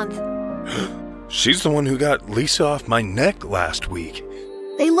last month. She's the one who got Lisa off my neck last week.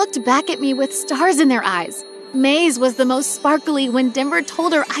 They looked back at me with stars in their eyes. May's was the most sparkly when Denver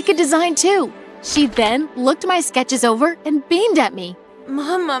told her I could design too. She then looked my sketches over and beamed at me.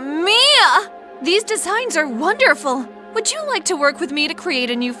 Mamma mia! These designs are wonderful. Would you like to work with me to create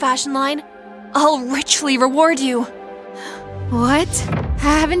a new fashion line? I'll richly reward you. What?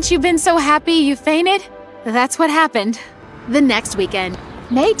 Haven't you been so happy you fainted? That's what happened. The next weekend,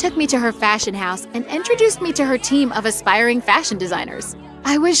 May took me to her fashion house and introduced me to her team of aspiring fashion designers.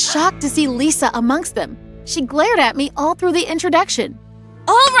 I was shocked to see Lisa amongst them. She glared at me all through the introduction.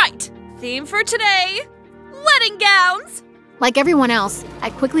 All right, theme for today, wedding gowns. Like everyone else, I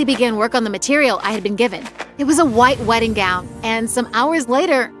quickly began work on the material I had been given. It was a white wedding gown, and some hours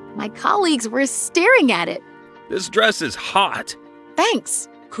later, my colleagues were staring at it. This dress is hot. Thanks.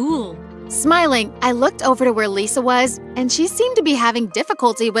 Cool. Smiling, I looked over to where Lisa was, and she seemed to be having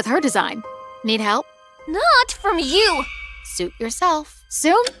difficulty with her design. Need help? Not from you. Suit yourself.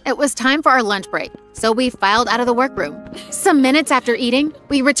 Soon, it was time for our lunch break, so we filed out of the workroom. Some minutes after eating,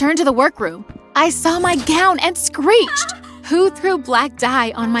 we returned to the workroom. I saw my gown and screeched. Who threw black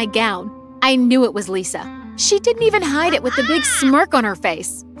dye on my gown? I knew it was Lisa. She didn't even hide it with the big smirk on her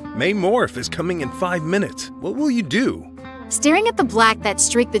face. May Morif is coming in 5 minutes. What will you do? Staring at the black that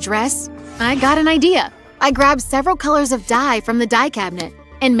streaked the dress, I got an idea. I grabbed several colors of dye from the dye cabinet.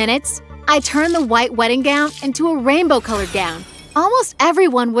 In minutes, I turned the white wedding gown into a rainbow-colored gown. Almost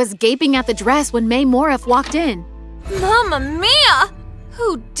everyone was gaping at the dress when May Morif walked in. Mamma mia!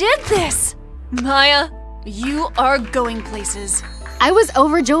 Who did this? Maya, you are going places. I was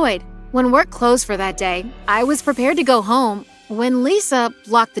overjoyed. When work closed for that day, I was prepared to go home when Lisa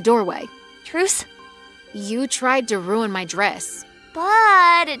blocked the doorway. Truce? You tried to ruin my dress.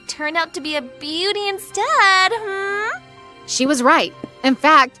 But it turned out to be a beauty instead, She was right. In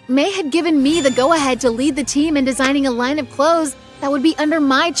fact, May had given me the go-ahead to lead the team in designing a line of clothes that would be under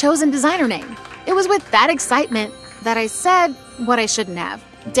my chosen designer name. It was with that excitement that I said what I shouldn't have.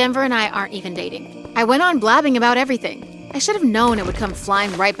 Denver and I aren't even dating. I went on blabbing about everything. I should have known it would come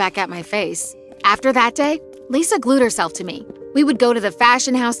flying right back at my face. After that day, Lisa glued herself to me. We would go to the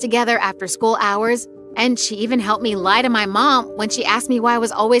fashion house together after school hours, and she even helped me lie to my mom when she asked me why I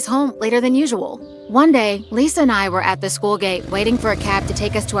was always home later than usual. One day, Lisa and I were at the school gate waiting for a cab to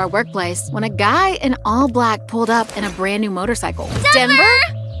take us to our workplace when a guy in all black pulled up in a brand new motorcycle. Denver?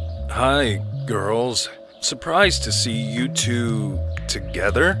 Hi, girls. Surprised to see you two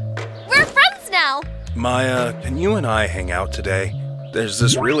together. We're friends now. Maya, can you and I hang out today? There's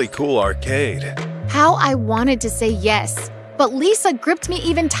this really cool arcade. How I wanted to say yes, but Lisa gripped me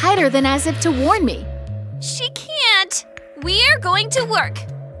even tighter than as if to warn me. She can't. We're going to work.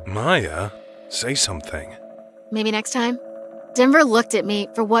 Maya, say something. Maybe next time? Denver looked at me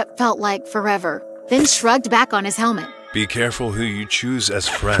for what felt like forever, then shrugged back on his helmet. Be careful who you choose as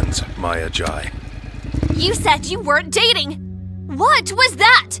friends, Maya Jai. You said you weren't dating. What was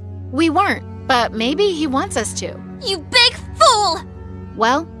that? We weren't, but maybe he wants us to. You big fool!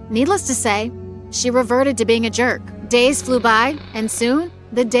 Well, needless to say, she reverted to being a jerk. Days flew by, and soon,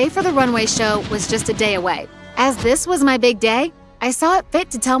 the day for the runway show was just a day away. As this was my big day, I saw it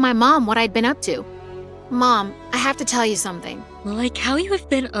fit to tell my mom what I'd been up to. Mom, I have to tell you something. Like how you have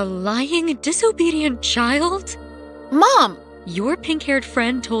been a lying, disobedient child? Mom! Your pink-haired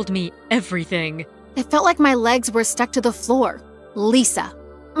friend told me everything. It felt like my legs were stuck to the floor. Lisa.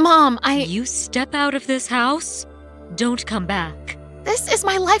 Mom, You step out of this house, don't come back. This is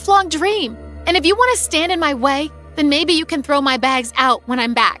my lifelong dream. And if you want to stand in my way, then maybe you can throw my bags out when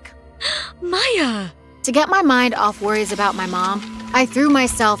I'm back. Maya! To get my mind off worries about my mom, I threw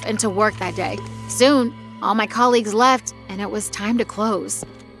myself into work that day. Soon, all my colleagues left, and it was time to close.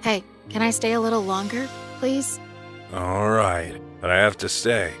 Hey, can I stay a little longer, please? All right, but I have to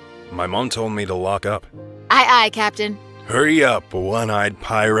stay. My mom told me to lock up. Aye, Captain. Hurry up, one-eyed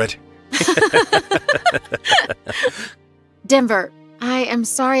pirate. Denver, I am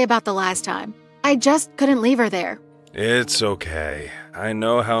sorry about the last time. I just couldn't leave her there. It's okay. I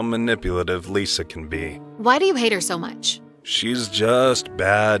know how manipulative Lisa can be. Why do you hate her so much? She's just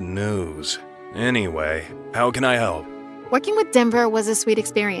bad news. Anyway, how can I help? Working with Denver was a sweet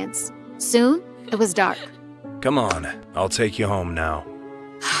experience. Soon, it was dark. Come on, I'll take you home now.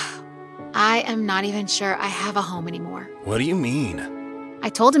 I am not even sure I have a home anymore. What do you mean? I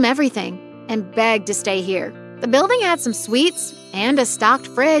told him everything and begged to stay here. The building had some sweets and a stocked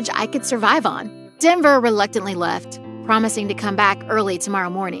fridge I could survive on. Denver reluctantly left, promising to come back early tomorrow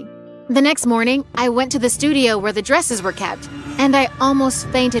morning. The next morning, I went to the studio where the dresses were kept, and I almost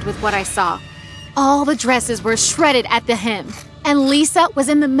fainted with what I saw. All the dresses were shredded at the hem, and Lisa was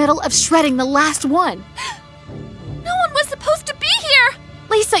in the middle of shredding the last one. No one was supposed to be here!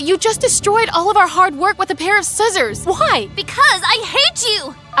 Lisa, you just destroyed all of our hard work with a pair of scissors. Why? Because I hate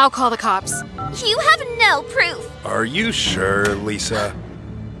you! I'll call the cops. You have no proof. Are you sure, Lisa?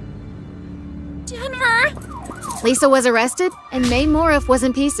 Denver! Lisa was arrested, and May Morif was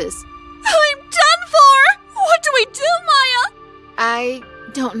in pieces. I'm done for! What do we do, Maya? I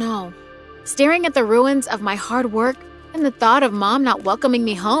don't know. Staring at the ruins of my hard work and the thought of Mom not welcoming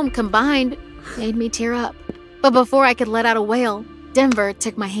me home combined made me tear up. But before I could let out a wail, Denver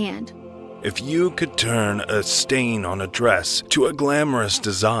took my hand. If you could turn a stain on a dress to a glamorous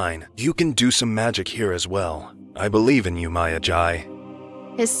design, you can do some magic here as well. I believe in you, Maya Jai.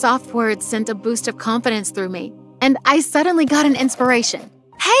 His soft words sent a boost of confidence through me, and I suddenly got an inspiration.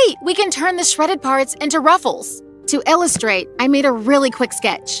 Hey, we can turn the shredded parts into ruffles. To illustrate, I made a really quick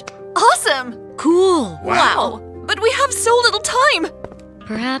sketch. Awesome! Cool. Wow! But we have so little time!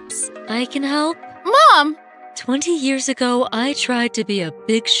 Perhaps I can help? Mom! 20 years ago, I tried to be a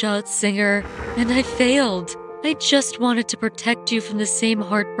big shot singer, and I failed. I just wanted to protect you from the same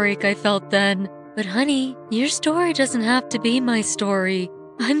heartbreak I felt then. But honey, your story doesn't have to be my story.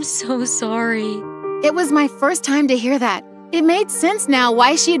 I'm so sorry. It was my first time to hear that. It made sense now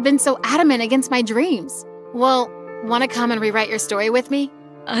why she had been so adamant against my dreams. Well, want to come and rewrite your story with me?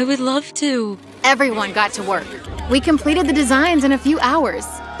 I would love to. Everyone got to work. We completed the designs in a few hours.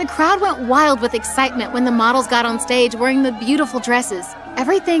 The crowd went wild with excitement when the models got on stage wearing the beautiful dresses.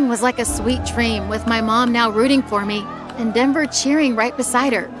 Everything was like a sweet dream, with my mom now rooting for me and Denver cheering right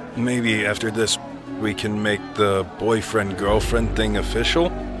beside her. Maybe after this, we can make the boyfriend-girlfriend thing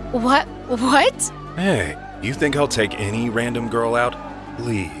official? What? Hey, you think I'll take any random girl out?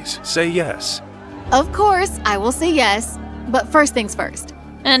 Please, say yes. Of course, I will say yes. But first things first.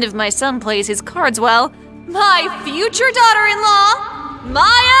 And if my son plays his cards well, my future daughter-in-law,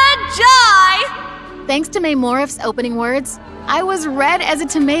 Maya Jai! Thanks to May Morif's opening words, I was red as a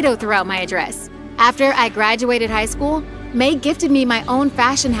tomato throughout my address. After I graduated high school, May gifted me my own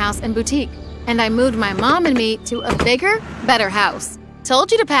fashion house and boutique, and I moved my mom and me to a bigger, better house.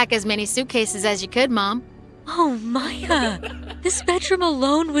 Told you to pack as many suitcases as you could, Mom. Oh, Maya, this bedroom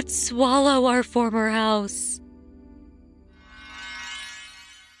alone would swallow our former house.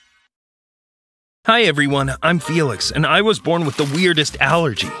 Hi everyone, I'm Felix, and I was born with the weirdest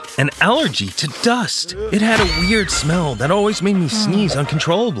allergy. An allergy to dust. It had a weird smell that always made me sneeze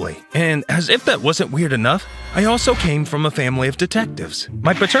uncontrollably. And as if that wasn't weird enough, I also came from a family of detectives.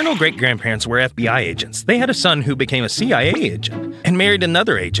 My paternal great-grandparents were FBI agents. They had a son who became a CIA agent, and married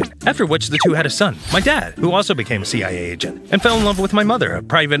another agent, after which the two had a son, my dad, who also became a CIA agent, and fell in love with my mother, a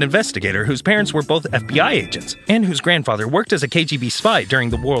private investigator whose parents were both FBI agents, and whose grandfather worked as a KGB spy during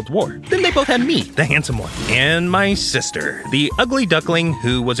the World War. Then they both had me, the handsome one, and my sister, the ugly duckling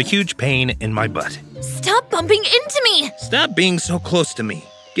who was a huge pain in my butt. Stop bumping into me! Stop being so close to me.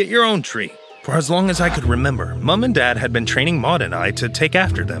 Get your own tree. For as long as I could remember, Mom and Dad had been training Maud and I to take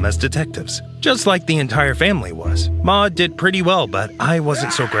after them as detectives, just like the entire family was. Maud did pretty well, but I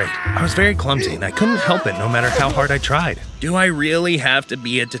wasn't so great. I was very clumsy and I couldn't help it no matter how hard I tried. Do I really have to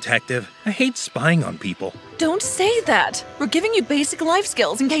be a detective? I hate spying on people. Don't say that. We're giving you basic life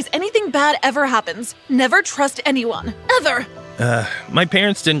skills in case anything bad ever happens. Never trust anyone. Ever. My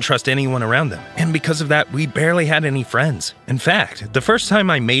parents didn't trust anyone around them, and because of that, we barely had any friends. In fact, the first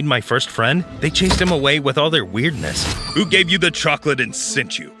time I made my first friend, they chased him away with all their weirdness. Who gave you the chocolate and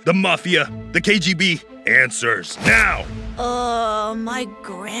sent you? The Mafia? The KGB? Answers, now! My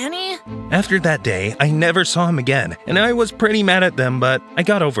granny? After that day, I never saw him again, and I was pretty mad at them, but I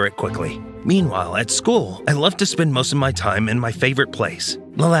got over it quickly. Meanwhile, at school, I loved to spend most of my time in my favorite place,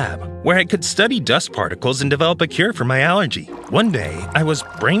 the lab, where I could study dust particles and develop a cure for my allergy. One day, I was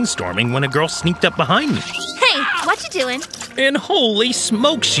brainstorming when a girl sneaked up behind me. Hey, what you doing? And holy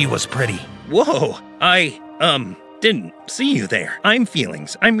smokes, she was pretty. Whoa, Didn't see you there. I'm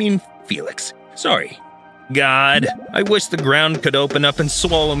Felix. Sorry. God, I wish the ground could open up and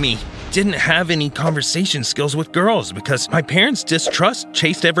swallow me. Didn't have any conversation skills with girls because my parents' distrust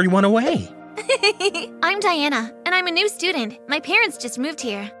chased everyone away. I'm Diana, and I'm a new student. My parents just moved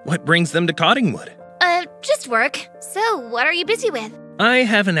here. What brings them to Cottingwood? Just work. So, what are you busy with? I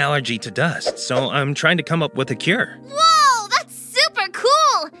have an allergy to dust, so I'm trying to come up with a cure. Whoa, that's super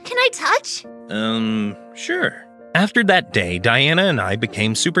cool! Can I touch? Sure. After that day, Diana and I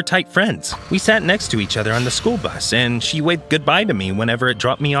became super tight friends. We sat next to each other on the school bus, and she waved goodbye to me whenever it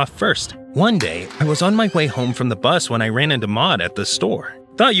dropped me off first. One day, I was on my way home from the bus when I ran into Maud at the store.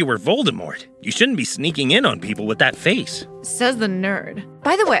 Thought you were Voldemort. You shouldn't be sneaking in on people with that face. Says the nerd.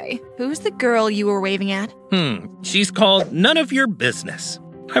 By the way, who's the girl you were waving at? She's called None of Your Business.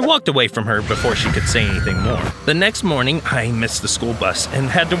 I walked away from her before she could say anything more. The next morning, I missed the school bus and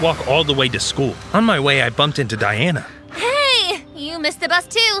had to walk all the way to school. On my way, I bumped into Diana. Hey, you missed the bus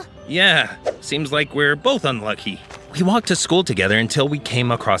too. Yeah, seems like we're both unlucky. We walked to school together until we came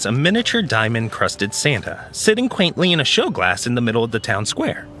across a miniature diamond-crusted Santa, sitting quaintly in a show glass in the middle of the town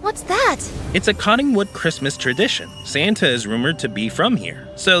square. What's that? It's a Cottingwood Christmas tradition. Santa is rumored to be from here,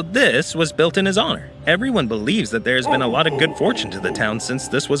 so this was built in his honor. Everyone believes that there's been a lot of good fortune to the town since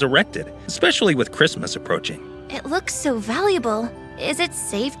this was erected, especially with Christmas approaching. It looks so valuable. Is it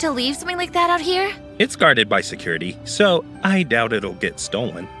safe to leave something like that out here? It's guarded by security, so I doubt it'll get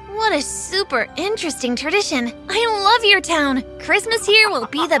stolen. What a super interesting tradition. I love your town. Christmas here will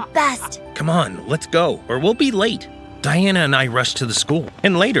be the best. Come on, let's go, or we'll be late. Diana and I rushed to the school,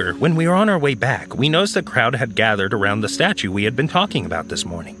 and later, when we were on our way back, we noticed a crowd had gathered around the statue we had been talking about this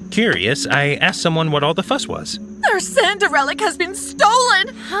morning. Curious, I asked someone what all the fuss was. Our Santa relic has been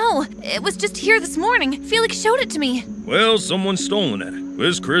stolen! How? It was just here this morning. Felix showed it to me. Well, someone's stolen it.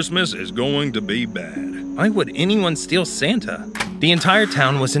 This Christmas is going to be bad. Why would anyone steal Santa? The entire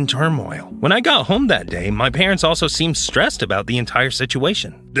town was in turmoil. When I got home that day, my parents also seemed stressed about the entire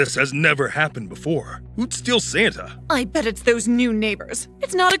situation. This has never happened before. Who'd steal Santa? I bet it's those new neighbors.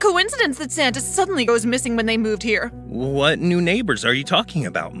 It's not a coincidence that Santa suddenly goes missing when they moved here. What new neighbors are you talking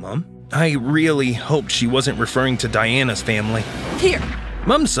about, Mom? I really hoped she wasn't referring to Diana's family. Here.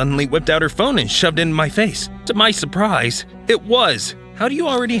 Mom suddenly whipped out her phone and shoved it in my face. To my surprise, it was. How do you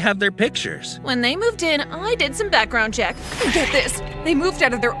already have their pictures? When they moved in, I did some background check. And get this, they moved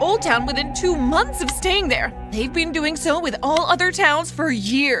out of their old town within 2 months of staying there. They've been doing so with all other towns for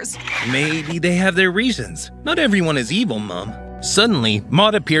years. Maybe they have their reasons. Not everyone is evil, Mom. Suddenly,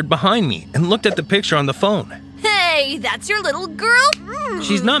 Maud appeared behind me and looked at the picture on the phone. Hey, that's your little girl?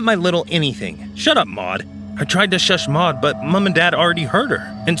 She's not my little anything. Shut up, Maud. I tried to shush Maud, but Mom and Dad already heard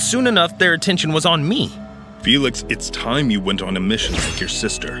her. And soon enough, their attention was on me. Felix, it's time you went on a mission with your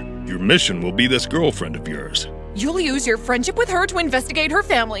sister. Your mission will be this girlfriend of yours. You'll use your friendship with her to investigate her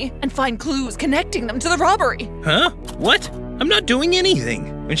family and find clues connecting them to the robbery. Huh? What? I'm not doing anything.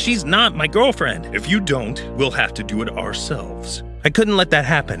 And she's not my girlfriend. If you don't, we'll have to do it ourselves. I couldn't let that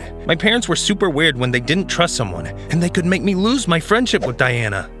happen. My parents were super weird when they didn't trust someone, and they could make me lose my friendship with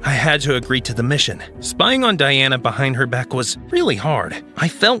Diana. I had to agree to the mission. Spying on Diana behind her back was really hard. I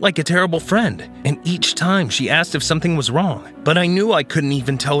felt like a terrible friend, and each time she asked if something was wrong, but I knew I couldn't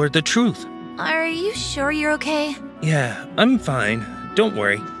even tell her the truth. Are you sure you're okay? Yeah, I'm fine. Don't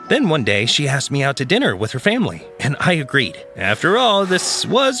worry. Then one day, she asked me out to dinner with her family, and I agreed. After all, this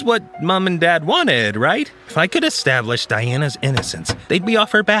was what Mom and Dad wanted, right? If I could establish Diana's innocence, they'd be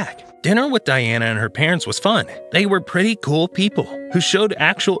off her back. Dinner with Diana and her parents was fun. They were pretty cool people who showed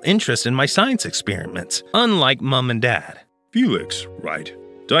actual interest in my science experiments, unlike Mom and Dad. Felix, right?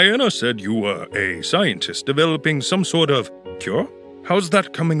 Diana said you were a scientist developing some sort of cure? How's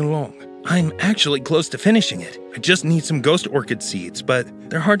that coming along? I'm actually close to finishing it. I just need some ghost orchid seeds, but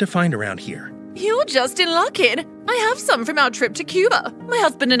they're hard to find around here. You're just in luck, kid. I have some from our trip to Cuba. My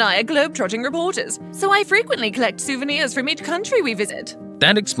husband and I are globe-trotting reporters, so I frequently collect souvenirs from each country we visit.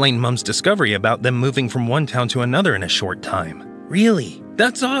 That explained Mom's discovery about them moving from one town to another in a short time. Really?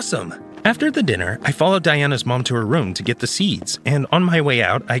 That's awesome. After the dinner, I followed Diana's mom to her room to get the seeds, and on my way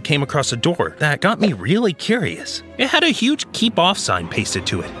out, I came across a door that got me really curious. It had a huge keep off sign pasted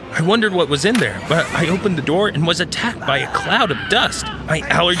to it. I wondered what was in there, but I opened the door and was attacked by a cloud of dust. My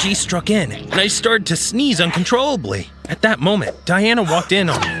allergy struck in, and I started to sneeze uncontrollably. At that moment, Diana walked in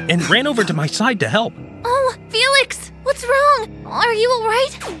on me and ran over to my side to help. Oh, Felix, what's wrong? Are you all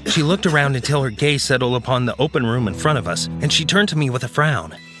right? She looked around until her gaze settled upon the open room in front of us, and she turned to me with a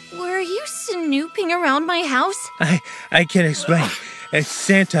frown. Were you snooping around my house? I can explain. It's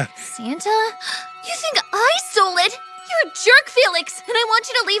Santa. Santa? You think I stole it? You're a jerk, Felix, and I want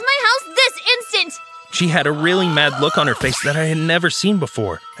you to leave my house this instant! She had a really mad look on her face that I had never seen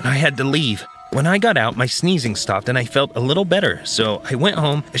before, and I had to leave. When I got out, my sneezing stopped and I felt a little better, so I went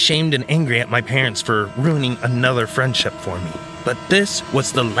home ashamed and angry at my parents for ruining another friendship for me. But this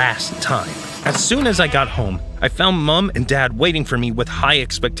was the last time. As soon as I got home, I found Mom and Dad waiting for me with high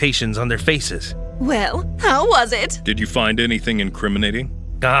expectations on their faces. Well, how was it? Did you find anything incriminating?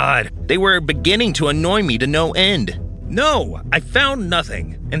 God, they were beginning to annoy me to no end. No, I found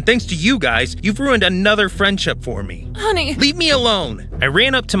nothing. And thanks to you guys, you've ruined another friendship for me. Honey. Leave me alone. I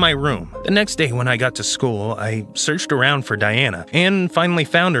ran up to my room. The next day when I got to school, I searched around for Diana and finally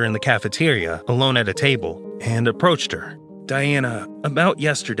found her in the cafeteria, alone at a table, and approached her. Diana, about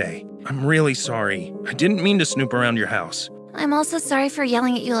yesterday, I'm really sorry. I didn't mean to snoop around your house. I'm also sorry for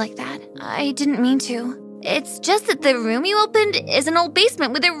yelling at you like that. I didn't mean to. It's just that the room you opened is an old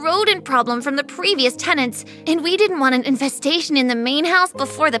basement with a rodent problem from the previous tenants, and we didn't want an infestation in the main house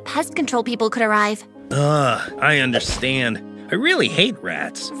before the pest control people could arrive. I understand. I really hate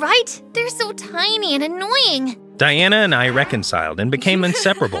rats. Right? They're so tiny and annoying. Diana and I reconciled and became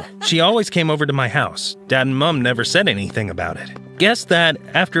inseparable. She always came over to my house. Dad and Mom never said anything about it. Guess that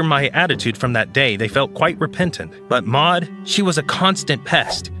after my attitude from that day, they felt quite repentant. But Maud, she was a constant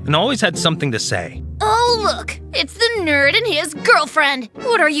pest and always had something to say. Oh, look! It's the nerd and his girlfriend!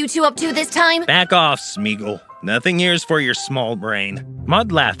 What are you two up to this time? Back off, Smeagol. Nothing here's for your small brain.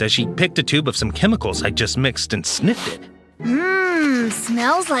 Maud laughed as she picked a tube of some chemicals I just mixed and sniffed it.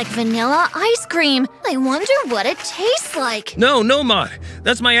 Smells like vanilla ice cream. I wonder what it tastes like. No, Maud.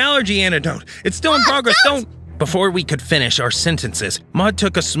 That's my allergy antidote. It's still in progress. Don't. Before we could finish our sentences, Maud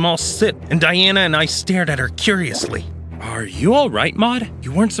took a small sip, and Diana and I stared at her curiously. Are you all right, Maud?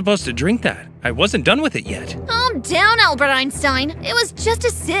 You weren't supposed to drink that. I wasn't done with it yet. Calm down, Albert Einstein. It was just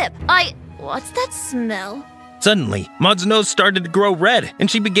a sip. What's that smell? Suddenly, Maud's nose started to grow red, and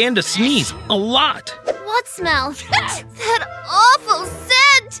she began to sneeze a lot. What smell? That awful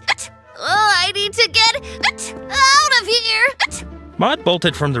scent! Oh, I need to get out of here! Maud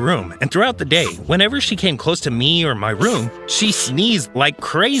bolted from the room, and throughout the day, whenever she came close to me or my room, she sneezed like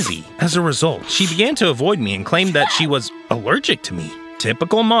crazy. As a result, she began to avoid me and claimed that she was allergic to me.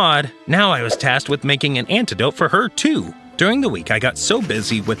 Typical Maud. Now I was tasked with making an antidote for her, too. During the week, I got so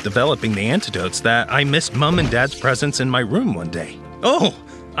busy with developing the antidotes that I missed Mom and Dad's presence in my room one day. Oh,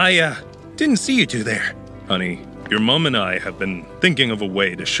 I didn't see you two there. Honey, your mom and I have been thinking of a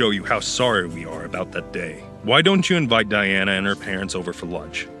way to show you how sorry we are about that day. Why don't you invite Diana and her parents over for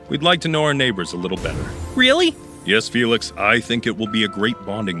lunch? We'd like to know our neighbors a little better. Really? Yes, Felix, I think it will be a great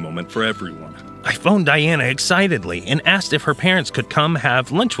bonding moment for everyone. I phoned Diana excitedly and asked if her parents could come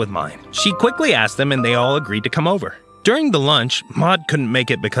have lunch with mine. She quickly asked them and they all agreed to come over. During the lunch, Maud couldn't make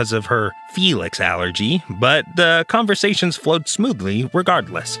it because of her Felix allergy, but the conversations flowed smoothly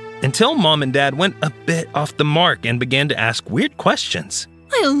regardless. Until Mom and Dad went a bit off the mark and began to ask weird questions.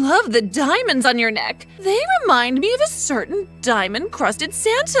 I love the diamonds on your neck. They remind me of a certain diamond-crusted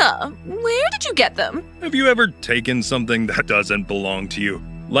Santa. Where did you get them? Have you ever taken something that doesn't belong to you?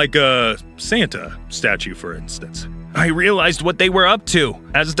 Like a Santa statue, for instance. I realized what they were up to.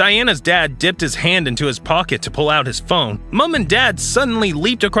 As Diana's dad dipped his hand into his pocket to pull out his phone, Mom and Dad suddenly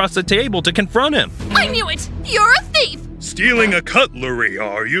leaped across the table to confront him. I knew it! You're a thief! Stealing a cutlery,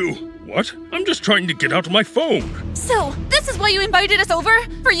 are you? What? I'm just trying to get out my phone. So, this is why you invited us over?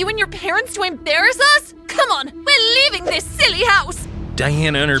 For you and your parents to embarrass us? Come on, we're leaving this silly house!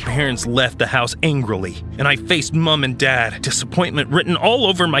 Diana and her parents left the house angrily, and I faced Mom and Dad, disappointment written all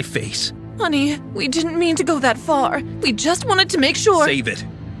over my face. Honey, we didn't mean to go that far. We just wanted to make sure— Save it.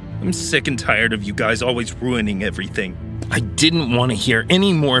 I'm sick and tired of you guys always ruining everything. I didn't want to hear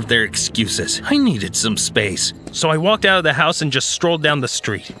any more of their excuses. I needed some space. So I walked out of the house and just strolled down the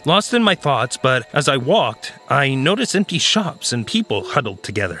street, lost in my thoughts, but as I walked, I noticed empty shops and people huddled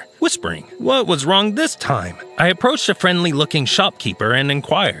together, whispering. What was wrong this time? I approached a friendly-looking shopkeeper and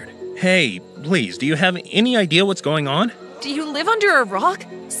inquired, "Hey, please, do you have any idea what's going on?" Do you live under a rock?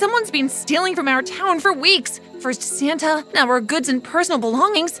 Someone's been stealing from our town for weeks. First Santa, now our goods and personal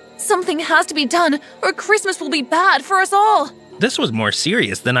belongings. Something has to be done, or Christmas will be bad for us all. This was more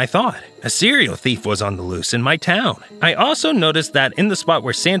serious than I thought. A serial thief was on the loose in my town. I also noticed that in the spot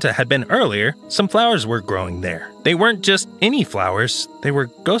where Santa had been earlier, some flowers were growing there. They weren't just any flowers, they were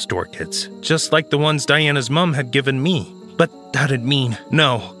ghost orchids, just like the ones Diana's mom had given me. But that'd mean,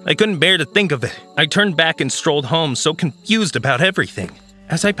 no, I couldn't bear to think of it. I turned back and strolled home, so confused about everything.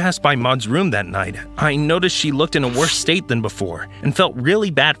 As I passed by Maud's room that night, I noticed she looked in a worse state than before and felt really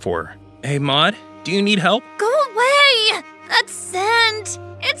bad for her. Hey, Maud, do you need help? Go away! That scent!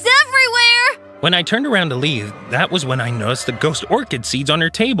 It's everywhere! When I turned around to leave, that was when I noticed the ghost orchid seeds on her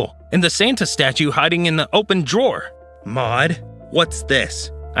table and the Santa statue hiding in the open drawer. Maud, what's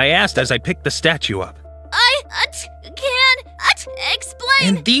this? I asked as I picked the statue up. I can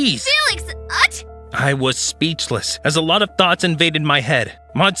explain. And these. Felix, I was speechless as a lot of thoughts invaded my head.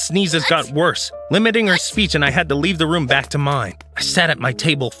 Maud's sneezes got worse, limiting her speech, and I had to leave the room back to mine. I sat at my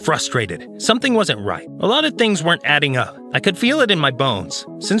table frustrated. Something wasn't right. A lot of things weren't adding up. I could feel it in my bones.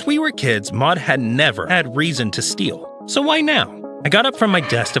 Since we were kids, Maud had never had reason to steal. So why now? I got up from my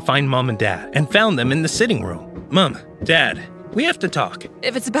desk to find Mom and Dad and found them in the sitting room. Mom, Dad, we have to talk.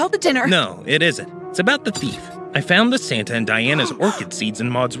 If it's about the dinner. No, it isn't. It's about the thief. I found the Santa and Diana's orchid seeds in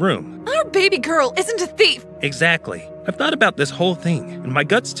Maud's room. Our baby girl isn't a thief. Exactly. I've thought about this whole thing, and my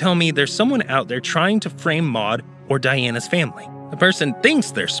guts tell me there's someone out there trying to frame Maud or Diana's family. The person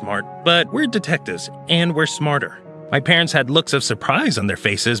thinks they're smart, but we're detectives, and we're smarter. My parents had looks of surprise on their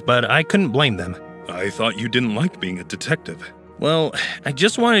faces, but I couldn't blame them. I thought you didn't like being a detective. Well, I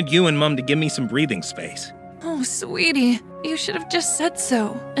just wanted you and Mom to give me some breathing space. Oh, sweetie, you should have just said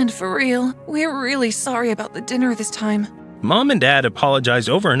so. And for real, we're really sorry about the dinner this time. Mom and Dad apologized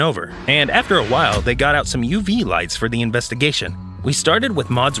over and over, and after a while, they got out some UV lights for the investigation. We started with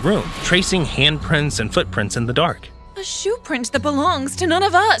Maud's room, tracing handprints and footprints in the dark. A shoe print that belongs to none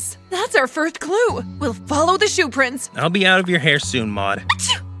of us. That's our first clue. We'll follow the shoe prints. I'll be out of your hair soon, Maud.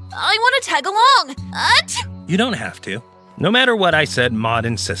 I want to tag along. You don't have to. No matter what I said, Maud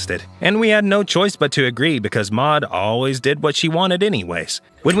insisted, and we had no choice but to agree because Maud always did what she wanted anyways.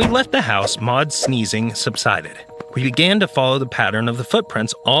 When we left the house, Maud's sneezing subsided. We began to follow the pattern of the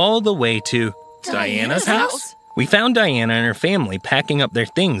footprints all the way to Diana's house? We found Diana and her family packing up their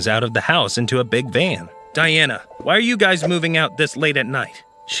things out of the house into a big van. Diana, why are you guys moving out this late at night?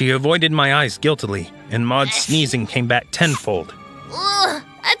 She avoided my eyes guiltily, and Maud's sneezing came back tenfold. Ugh,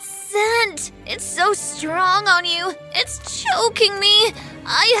 that scent. It's so strong on you. It's choking me.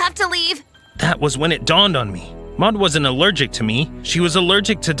 I have to leave. That was when it dawned on me. Maud wasn't allergic to me. She was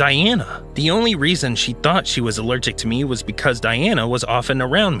allergic to Diana. The only reason she thought she was allergic to me was because Diana was often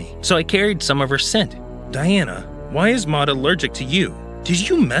around me, so I carried some of her scent. Diana, why is Maud allergic to you? Did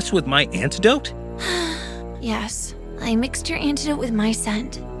you mess with my antidote? Yes, I mixed your antidote with my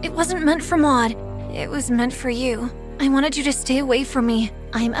scent. It wasn't meant for Maud. It was meant for you. I wanted you to stay away from me.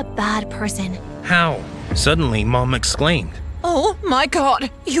 I'm a bad person. How? Suddenly, Mom exclaimed. Oh my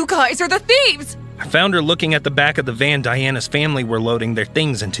god, you guys are the thieves! I found her looking at the back of the van Diana's family were loading their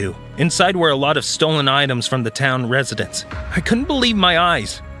things into. Inside were a lot of stolen items from the town residents. I couldn't believe my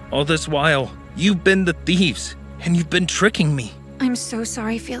eyes. All this while, you've been the thieves, and you've been tricking me. I'm so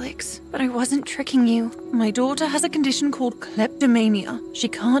sorry, Felix, but I wasn't tricking you. My daughter has a condition called kleptomania. She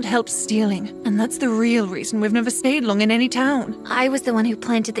can't help stealing, and that's the real reason we've never stayed long in any town. I was the one who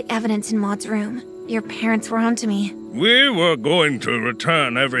planted the evidence in Maud's room. Your parents were onto me. We were going to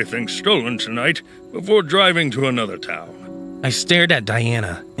return everything stolen tonight before driving to another town. I stared at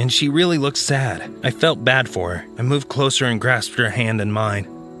Diana, and she really looked sad. I felt bad for her. I moved closer and grasped her hand in mine.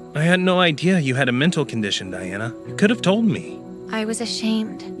 I had no idea you had a mental condition, Diana. You could have told me. I was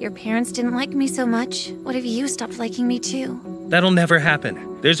ashamed. Your parents didn't like me so much. What if you stopped liking me too? That'll never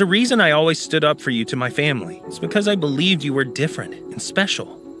happen. There's a reason I always stood up for you to my family. It's because I believed you were different and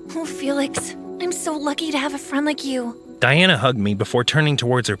special. Oh, Felix, I'm so lucky to have a friend like you. Diana hugged me before turning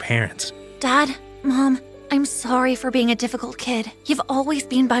towards her parents. Dad, Mom, I'm sorry for being a difficult kid. You've always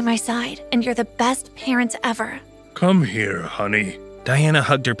been by my side, and you're the best parents ever. Come here, honey. Diana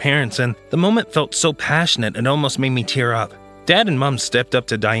hugged her parents, and the moment felt so passionate it almost made me tear up. Dad and Mom stepped up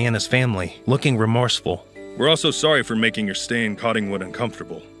to Diana's family, looking remorseful. We're also sorry for making your stay in Cottingwood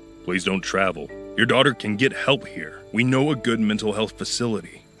uncomfortable. Please don't travel. Your daughter can get help here. We know a good mental health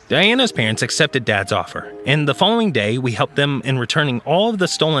facility. Diana's parents accepted Dad's offer, and the following day we helped them in returning all of the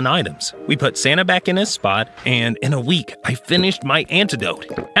stolen items. We put Santa back in his spot, and in a week, I finished my antidote.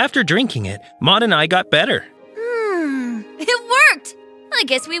 After drinking it, Maud and I got better. It worked! I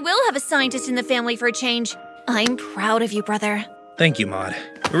guess we will have a scientist in the family for a change. I'm proud of you, brother. Thank you, Maud.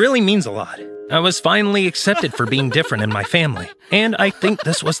 It really means a lot. I was finally accepted for being different in my family, and I think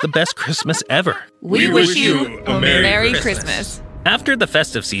this was the best Christmas ever. We wish you a Merry Christmas. After the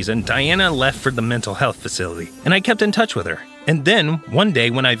festive season, Diana left for the mental health facility, and I kept in touch with her. And then, one day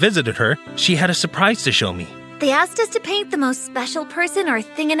when I visited her, she had a surprise to show me. They asked us to paint the most special person or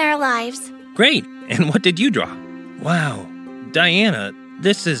thing in our lives. Great! And what did you draw? Wow, Diana,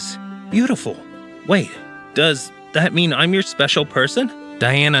 this is beautiful. Wait, does that mean I'm your special person?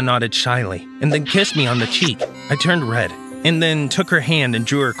 Diana nodded shyly, and then kissed me on the cheek. I turned red, and then took her hand and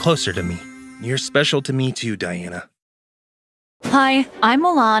drew her closer to me. You're special to me too, Diana. Hi, I'm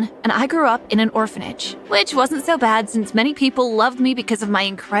Mulan, and I grew up in an orphanage, which wasn't so bad since many people loved me because of my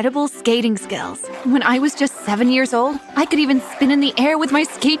incredible skating skills. When I was just 7 years old, I could even spin in the air with my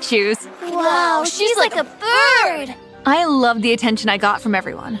skate shoes. Wow, she's like a bird! I loved the attention I got from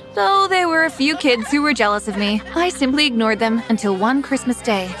everyone. Though there were a few kids who were jealous of me, I simply ignored them until one Christmas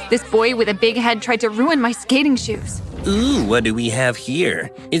day. This boy with a big head tried to ruin my skating shoes. Ooh, what do we have here?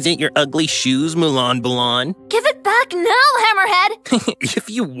 Is it your ugly shoes, Mulan Balan? Give it back now, Hammerhead!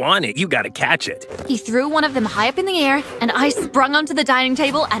 If you want it, you gotta catch it. He threw one of them high up in the air, and I sprung onto the dining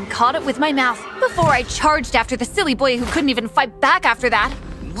table and caught it with my mouth before I charged after the silly boy who couldn't even fight back after that.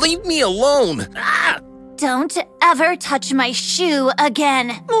 Leave me alone! Ah! Don't ever touch my shoe again.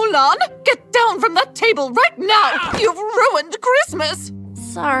 Mulan, get down from that table right now! You've ruined Christmas!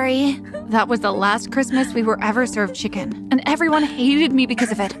 Sorry. That was the last Christmas we were ever served chicken, and everyone hated me because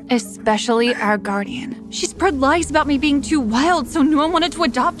of it, especially our guardian. She spread lies about me being too wild, so no one wanted to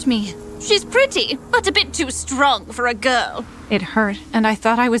adopt me. She's pretty, but a bit too strong for a girl. It hurt, and I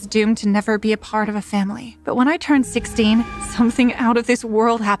thought I was doomed to never be a part of a family. But when I turned 16, something out of this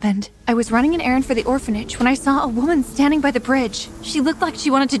world happened. I was running an errand for the orphanage when I saw a woman standing by the bridge. She looked like she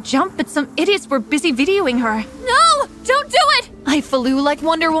wanted to jump, but some idiots were busy videoing her. No! Don't do it! I flew like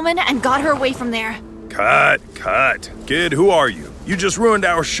Wonder Woman and got her away from there. Cut. Kid, who are you? You just ruined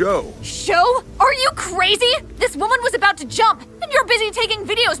our show. Show? Are you crazy? This woman was about to jump, and you're busy taking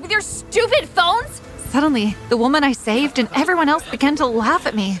videos with your stupid phones? Suddenly, the woman I saved and everyone else began to laugh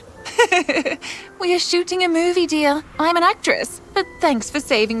at me. We are shooting a movie, dear. I'm an actress, but thanks for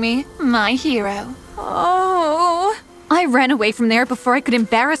saving me, my hero. Oh. I ran away from there before I could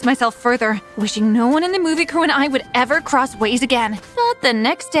embarrass myself further, wishing no one in the movie crew and I would ever cross ways again. But the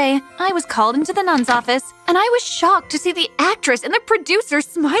next day, I was called into the nun's office, and I was shocked to see the actress and the producer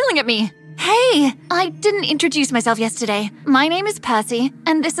smiling at me. Hey, I didn't introduce myself yesterday. My name is Percy,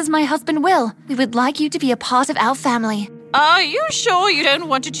 and this is my husband, Will. We would like you to be a part of our family. Are you sure you don't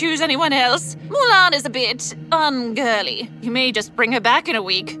want to choose anyone else? Mulan is a bit ungirly. You may just bring her back in a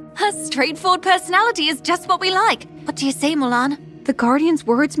week. Her straightforward personality is just what we like. What do you say, Mulan? The Guardian's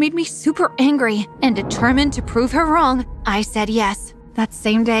words made me super angry, and determined to prove her wrong, I said yes. That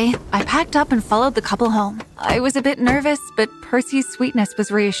same day, I packed up and followed the couple home. I was a bit nervous, but Percy's sweetness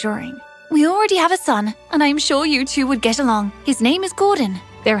was reassuring. We already have a son, and I'm sure you two would get along. His name is Gordon.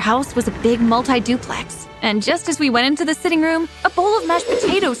 Their house was a big multi-duplex, and just as we went into the sitting room, a bowl of mashed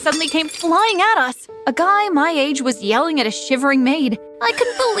potatoes suddenly came flying at us. A guy my age was yelling at a shivering maid. I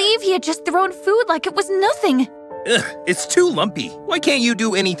couldn't believe he had just thrown food like it was nothing. Ugh, it's too lumpy. Why can't you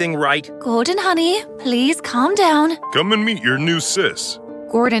do anything right? Gordon, honey, please calm down. Come and meet your new sis.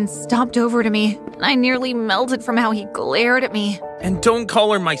 Gordon stomped over to me, and I nearly melted from how he glared at me. And don't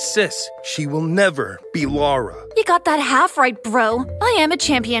call her my sis. She will never be Laura. You got that half right, bro. I am a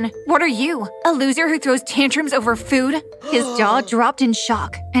champion. What are you? A loser who throws tantrums over food? His jaw dropped in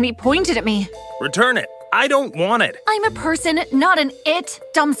shock, and he pointed at me. Return it. I don't want it. I'm a person, not an it,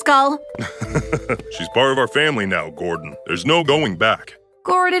 dumbskull. She's part of our family now, Gordon. There's no going back.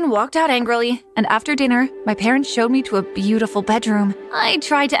 Gordon walked out angrily, and after dinner, my parents showed me to a beautiful bedroom. I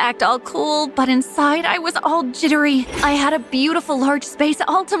tried to act all cool, but inside I was all jittery. I had a beautiful large space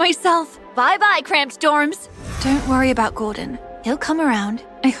all to myself. Bye-bye, cramped dorms. Don't worry about Gordon. He'll come around.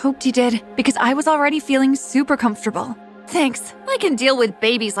 I hoped he did, because I was already feeling super comfortable. Thanks, I can deal with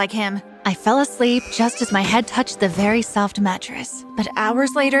babies like him. I fell asleep just as my head touched the very soft mattress. But hours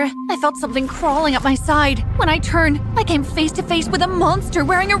later, I felt something crawling up my side. When I turned, I came face to face with a monster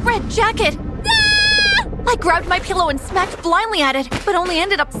wearing a red jacket. Ah! I grabbed my pillow and smacked blindly at it, but only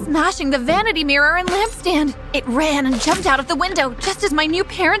ended up smashing the vanity mirror and lampstand. It ran and jumped out of the window just as my new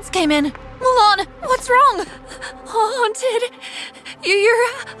parents came in. Mulan, what's wrong? Haunted.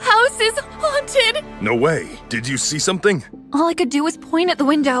 Your house is haunted. No way. Did you see something? All I could do was point at the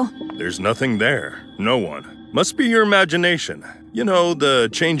window. There's nothing there. No one. Must be your imagination. You know, the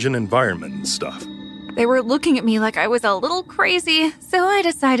change in environment and stuff. They were looking at me like I was a little crazy, so I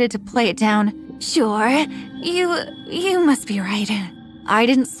decided to play it down. Sure, you must be right. I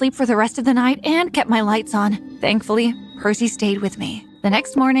didn't sleep for the rest of the night and kept my lights on. Thankfully, Percy stayed with me. The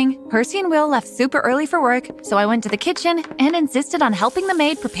next morning, Percy and Will left super early for work, so I went to the kitchen and insisted on helping the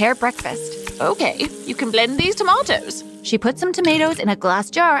maid prepare breakfast. Okay, you can blend these tomatoes. She put some tomatoes in a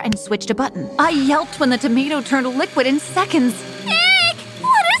glass jar and switched a button. I yelped when the tomato turned liquid in seconds. Eek!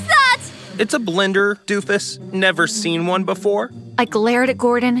 What is that? It's a blender, doofus. Never seen one before. I glared at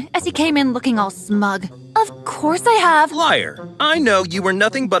Gordon as he came in looking all smug. Of course I have. Liar. I know you were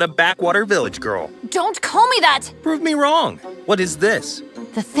nothing but a backwater village girl. Don't call me that. Prove me wrong. What is this?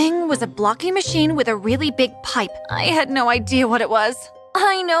 The thing was a blocky machine with a really big pipe. I had no idea what it was.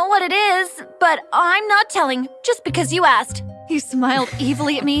 I know what it is, but I'm not telling just because you asked. He smiled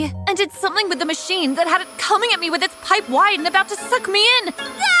evilly at me and did something with the machine that had it coming at me with its pipe wide and about to suck me in.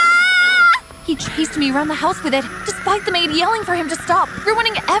 Ah! He chased me around the house with it, despite the maid yelling for him to stop,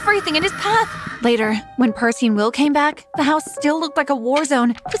 ruining everything in his path. Later, when Percy and Will came back, the house still looked like a war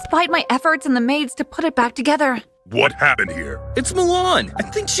zone, despite my efforts and the maids to put it back together. What happened here? It's Milan. I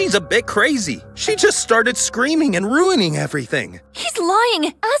think she's a bit crazy. She just started screaming and ruining everything. He's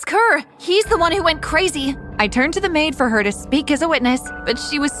lying. Ask her. He's the one who went crazy. I turned to the maid for her to speak as a witness, but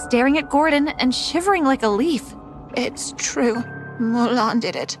she was staring at Gordon and shivering like a leaf. It's true. Milan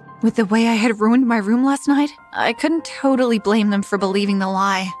did it. With the way I had ruined my room last night, I couldn't totally blame them for believing the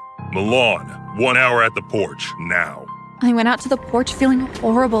lie. Milan, 1 hour at the porch, now. I went out to the porch feeling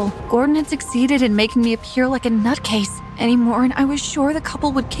horrible. Gordon had succeeded in making me appear like a nutcase. Anymore, and I was sure the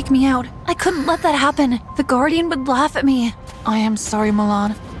couple would kick me out. I couldn't let that happen. The Guardian would laugh at me. I am sorry,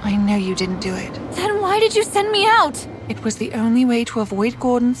 Milan. I know you didn't do it. Then why did you send me out? It was the only way to avoid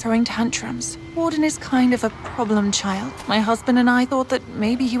Gordon throwing tantrums. Gordon is kind of a problem child. My husband and I thought that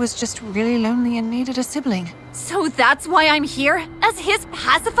maybe he was just really lonely and needed a sibling. So that's why I'm here? As his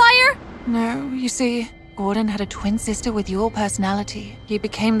pacifier? No, you see, Gordon had a twin sister with your personality. He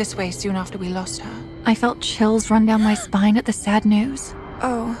became this way soon after we lost her. I felt chills run down my spine at the sad news.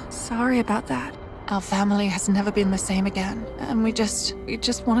 Oh, sorry about that. Our family has never been the same again, and we just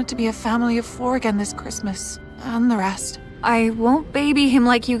wanted to be a family of 4 again this Christmas, and the rest. I won't baby him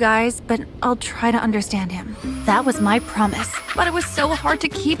like you guys, but I'll try to understand him. That was my promise, but it was so hard to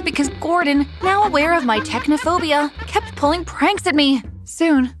keep because Gordon, now aware of my technophobia, kept pulling pranks at me.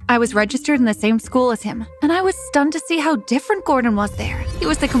 Soon, I was registered in the same school as him, and I was stunned to see how different Gordon was there. He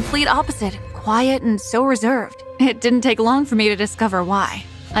was the complete opposite, quiet and so reserved. It didn't take long for me to discover why.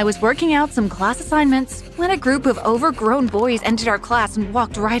 I was working out some class assignments when a group of overgrown boys entered our class and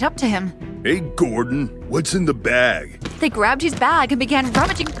walked right up to him. Hey, Gordon, what's in the bag? They grabbed his bag and began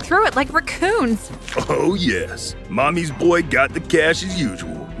rummaging through it like raccoons. Oh, yes. Mommy's boy got the cash as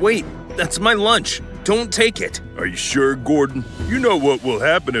usual. Wait, that's my lunch. Don't take it. Are you sure, Gordon? You know what will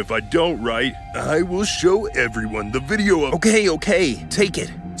happen if I don't, right? I will show everyone the video of— Okay, take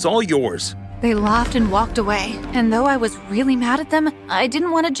it. It's all yours. They laughed and walked away, and though I was really mad at them, I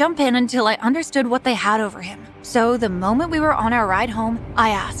didn't want to jump in until I understood what they had over him. So the moment we were on our ride home, I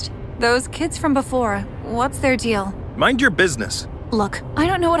asked, "Those kids from before, what's their deal?" Mind your business. Look, I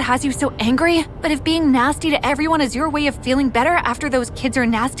don't know what has you so angry, but if being nasty to everyone is your way of feeling better after those kids are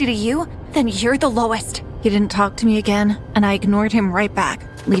nasty to you, then you're the lowest. He didn't talk to me again, and I ignored him right back,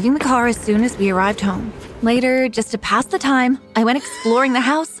 leaving the car as soon as we arrived home. Later, just to pass the time, I went exploring the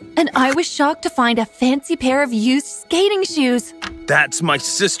house, and I was shocked to find a fancy pair of used skating shoes. That's my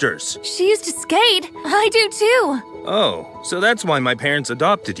sister's. She used to skate. I do too. Oh, so that's why my parents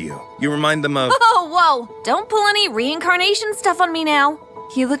adopted you. You remind them of— Oh, whoa! Don't pull any reincarnation stuff on me now.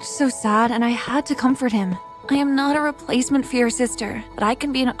 He looked so sad, and I had to comfort him. I am not a replacement for your sister, but I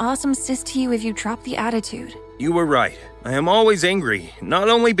can be an awesome sis to you if you drop the attitude. You were right. I am always angry, not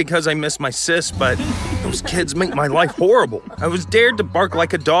only because I miss my sis, but those kids make my life horrible. I was dared to bark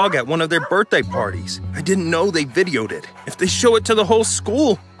like a dog at one of their birthday parties. I didn't know they videoed it. If they show it to the whole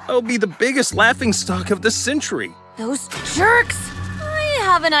school, I'll be the biggest laughingstock of the century. Those jerks! I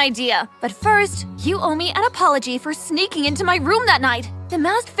have an idea. But first, you owe me an apology for sneaking into my room that night. The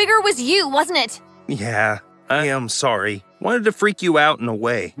masked figure was you, wasn't it? Yeah, I am sorry. Wanted to freak you out in a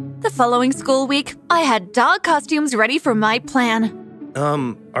way. The following school week, I had dog costumes ready for my plan.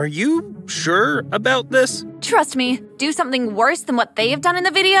 Are you sure about this? Trust me, do something worse than what they have done in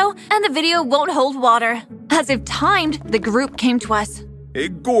the video, and the video won't hold water. As if timed, the group came to us. Hey,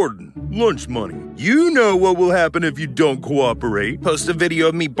 Gordon, lunch money. You know what will happen if you don't cooperate. Post a video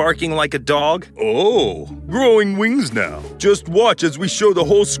of me barking like a dog? Oh, growing wings now. Just watch as we show the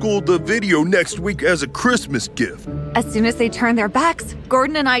whole school the video next week as a Christmas gift. As soon as they turned their backs,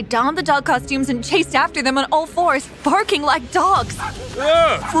 Gordon and I donned the dog costumes and chased after them on all fours, barking like dogs.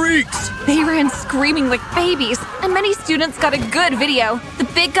 Ah, freaks! They ran screaming like babies, and many students got a good video. The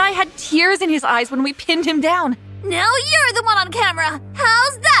big guy had tears in his eyes when we pinned him down. Now you're the one on camera!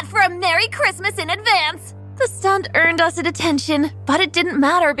 How's that for a Merry Christmas in advance? The stunt earned us a detention, but it didn't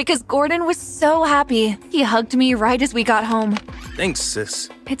matter because Gordon was so happy. He hugged me right as we got home. Thanks, sis.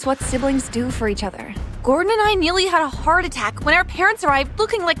 It's what siblings do for each other. Gordon and I nearly had a heart attack when our parents arrived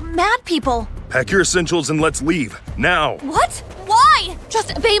looking like mad people. Pack your essentials and let's leave, now. What? Why?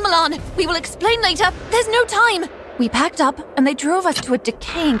 Just obey Milan. We will explain later. There's no time. We packed up, and they drove us to a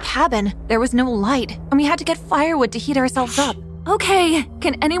decaying cabin. There was no light, and we had to get firewood to heat ourselves up. Okay,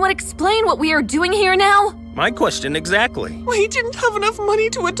 can anyone explain what we are doing here now? My question exactly. We didn't have enough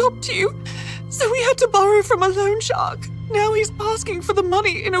money to adopt you, so we had to borrow from a loan shark. Now he's asking for the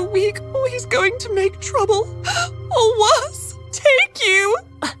money in a week, or he's going to make trouble. Or worse, take you.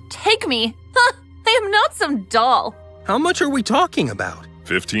 Take me? Huh, I am not some doll. How much are we talking about?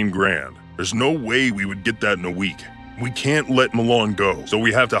 15 grand. There's no way we would get that in a week. We can't let Milan go, so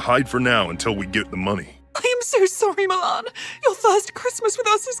we have to hide for now until we get the money. I am so sorry, Milan. Your first Christmas with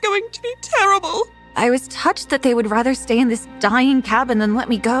us is going to be terrible. I was touched that they would rather stay in this dying cabin than let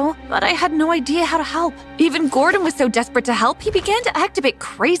me go, but I had no idea how to help. Even Gordon was so desperate to help, he began to act a bit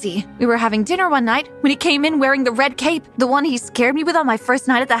crazy. We were having dinner one night when he came in wearing the red cape, the one he scared me with on my first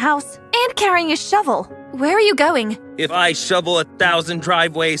night at the house, and carrying a shovel. Where are you going? If I shovel 1,000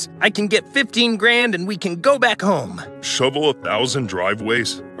 driveways, I can get 15 grand and we can go back home. Shovel 1,000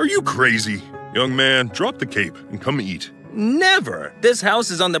 driveways? Are you crazy? Young man, drop the cape and come eat. Never! This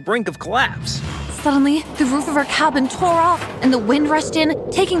house is on the brink of collapse. Suddenly, the roof of our cabin tore off, and the wind rushed in,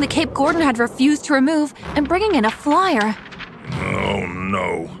 taking the cape Gordon had refused to remove and bringing in a flyer. Oh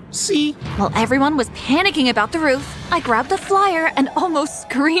no. See? While everyone was panicking about the roof, I grabbed the flyer and almost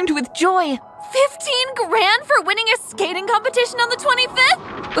screamed with joy. 15 grand for winning a skating competition on the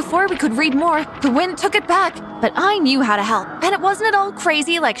 25th? Before we could read more, the wind took it back, but I knew how to help, and it wasn't at all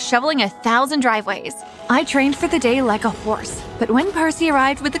crazy like shoveling 1,000 driveways. I trained for the day like a horse, but when Percy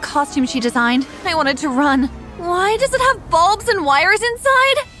arrived with the costume she designed, I wanted to run. Why does it have bulbs and wires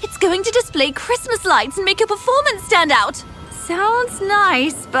inside? It's going to display Christmas lights and make a performance stand out. Sounds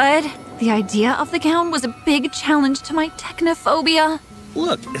nice, but the idea of the gown was a big challenge to my technophobia.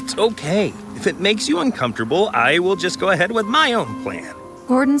 Look, it's okay. If it makes you uncomfortable, I will just go ahead with my own plan.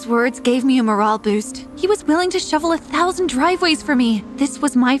 Gordon's words gave me a morale boost. He was willing to shovel 1,000 driveways for me. This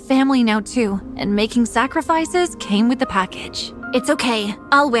was my family now too, and making sacrifices came with the package. It's okay,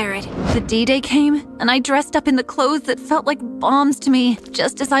 I'll wear it. The D-Day came, and I dressed up in the clothes that felt like bombs to me,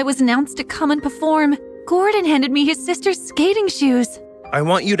 just as I was announced to come and perform. Gordon handed me his sister's skating shoes. I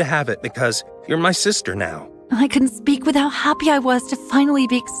want you to have it because you're my sister now. I couldn't speak with how happy I was to finally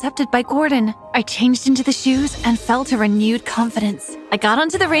be accepted by Gordon. I changed into the shoes and felt a renewed confidence. I got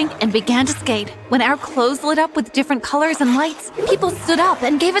onto the rink and began to skate. When our clothes lit up with different colors and lights, people stood up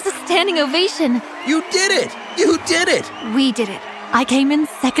and gave us a standing ovation. You did it! You did it! We did it. I came in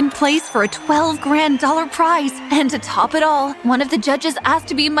second place for a $12 grand prize. And to top it all, one of the judges asked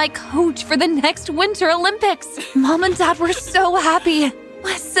to be my coach for the next Winter Olympics. Mom and Dad were so happy.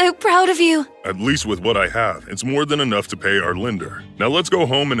 We're so proud of you. At least with what I have, it's more than enough to pay our lender. Now let's go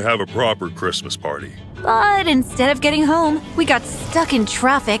home and have a proper Christmas party. But instead of getting home, we got stuck in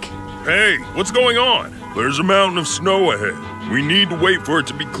traffic. Hey, what's going on? There's a mountain of snow ahead. We need to wait for it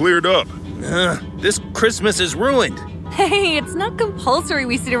to be cleared up. This Christmas is ruined. Hey, it's not compulsory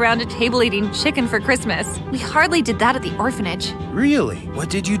we sit around a table eating chicken for Christmas. We hardly did that at the orphanage. Really?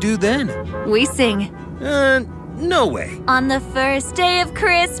 What did you do then? We sing. No way. On the first day of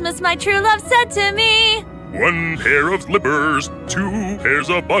Christmas, my true love said to me, 1 pair of slippers, 2 pairs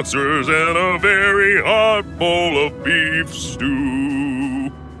of boxers, and a very hot bowl of beef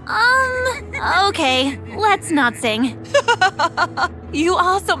stew. Okay, let's not sing. You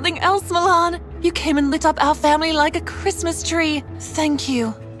are something else, Milan. You came and lit up our family like a Christmas tree. Thank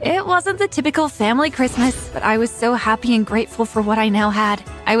you. It wasn't the typical family Christmas, but I was so happy and grateful for what I now had.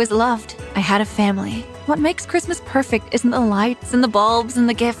 I was loved. I had a family. What makes Christmas perfect isn't the lights and the bulbs and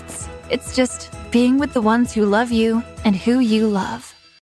the gifts. It's just being with the ones who love you and who you love.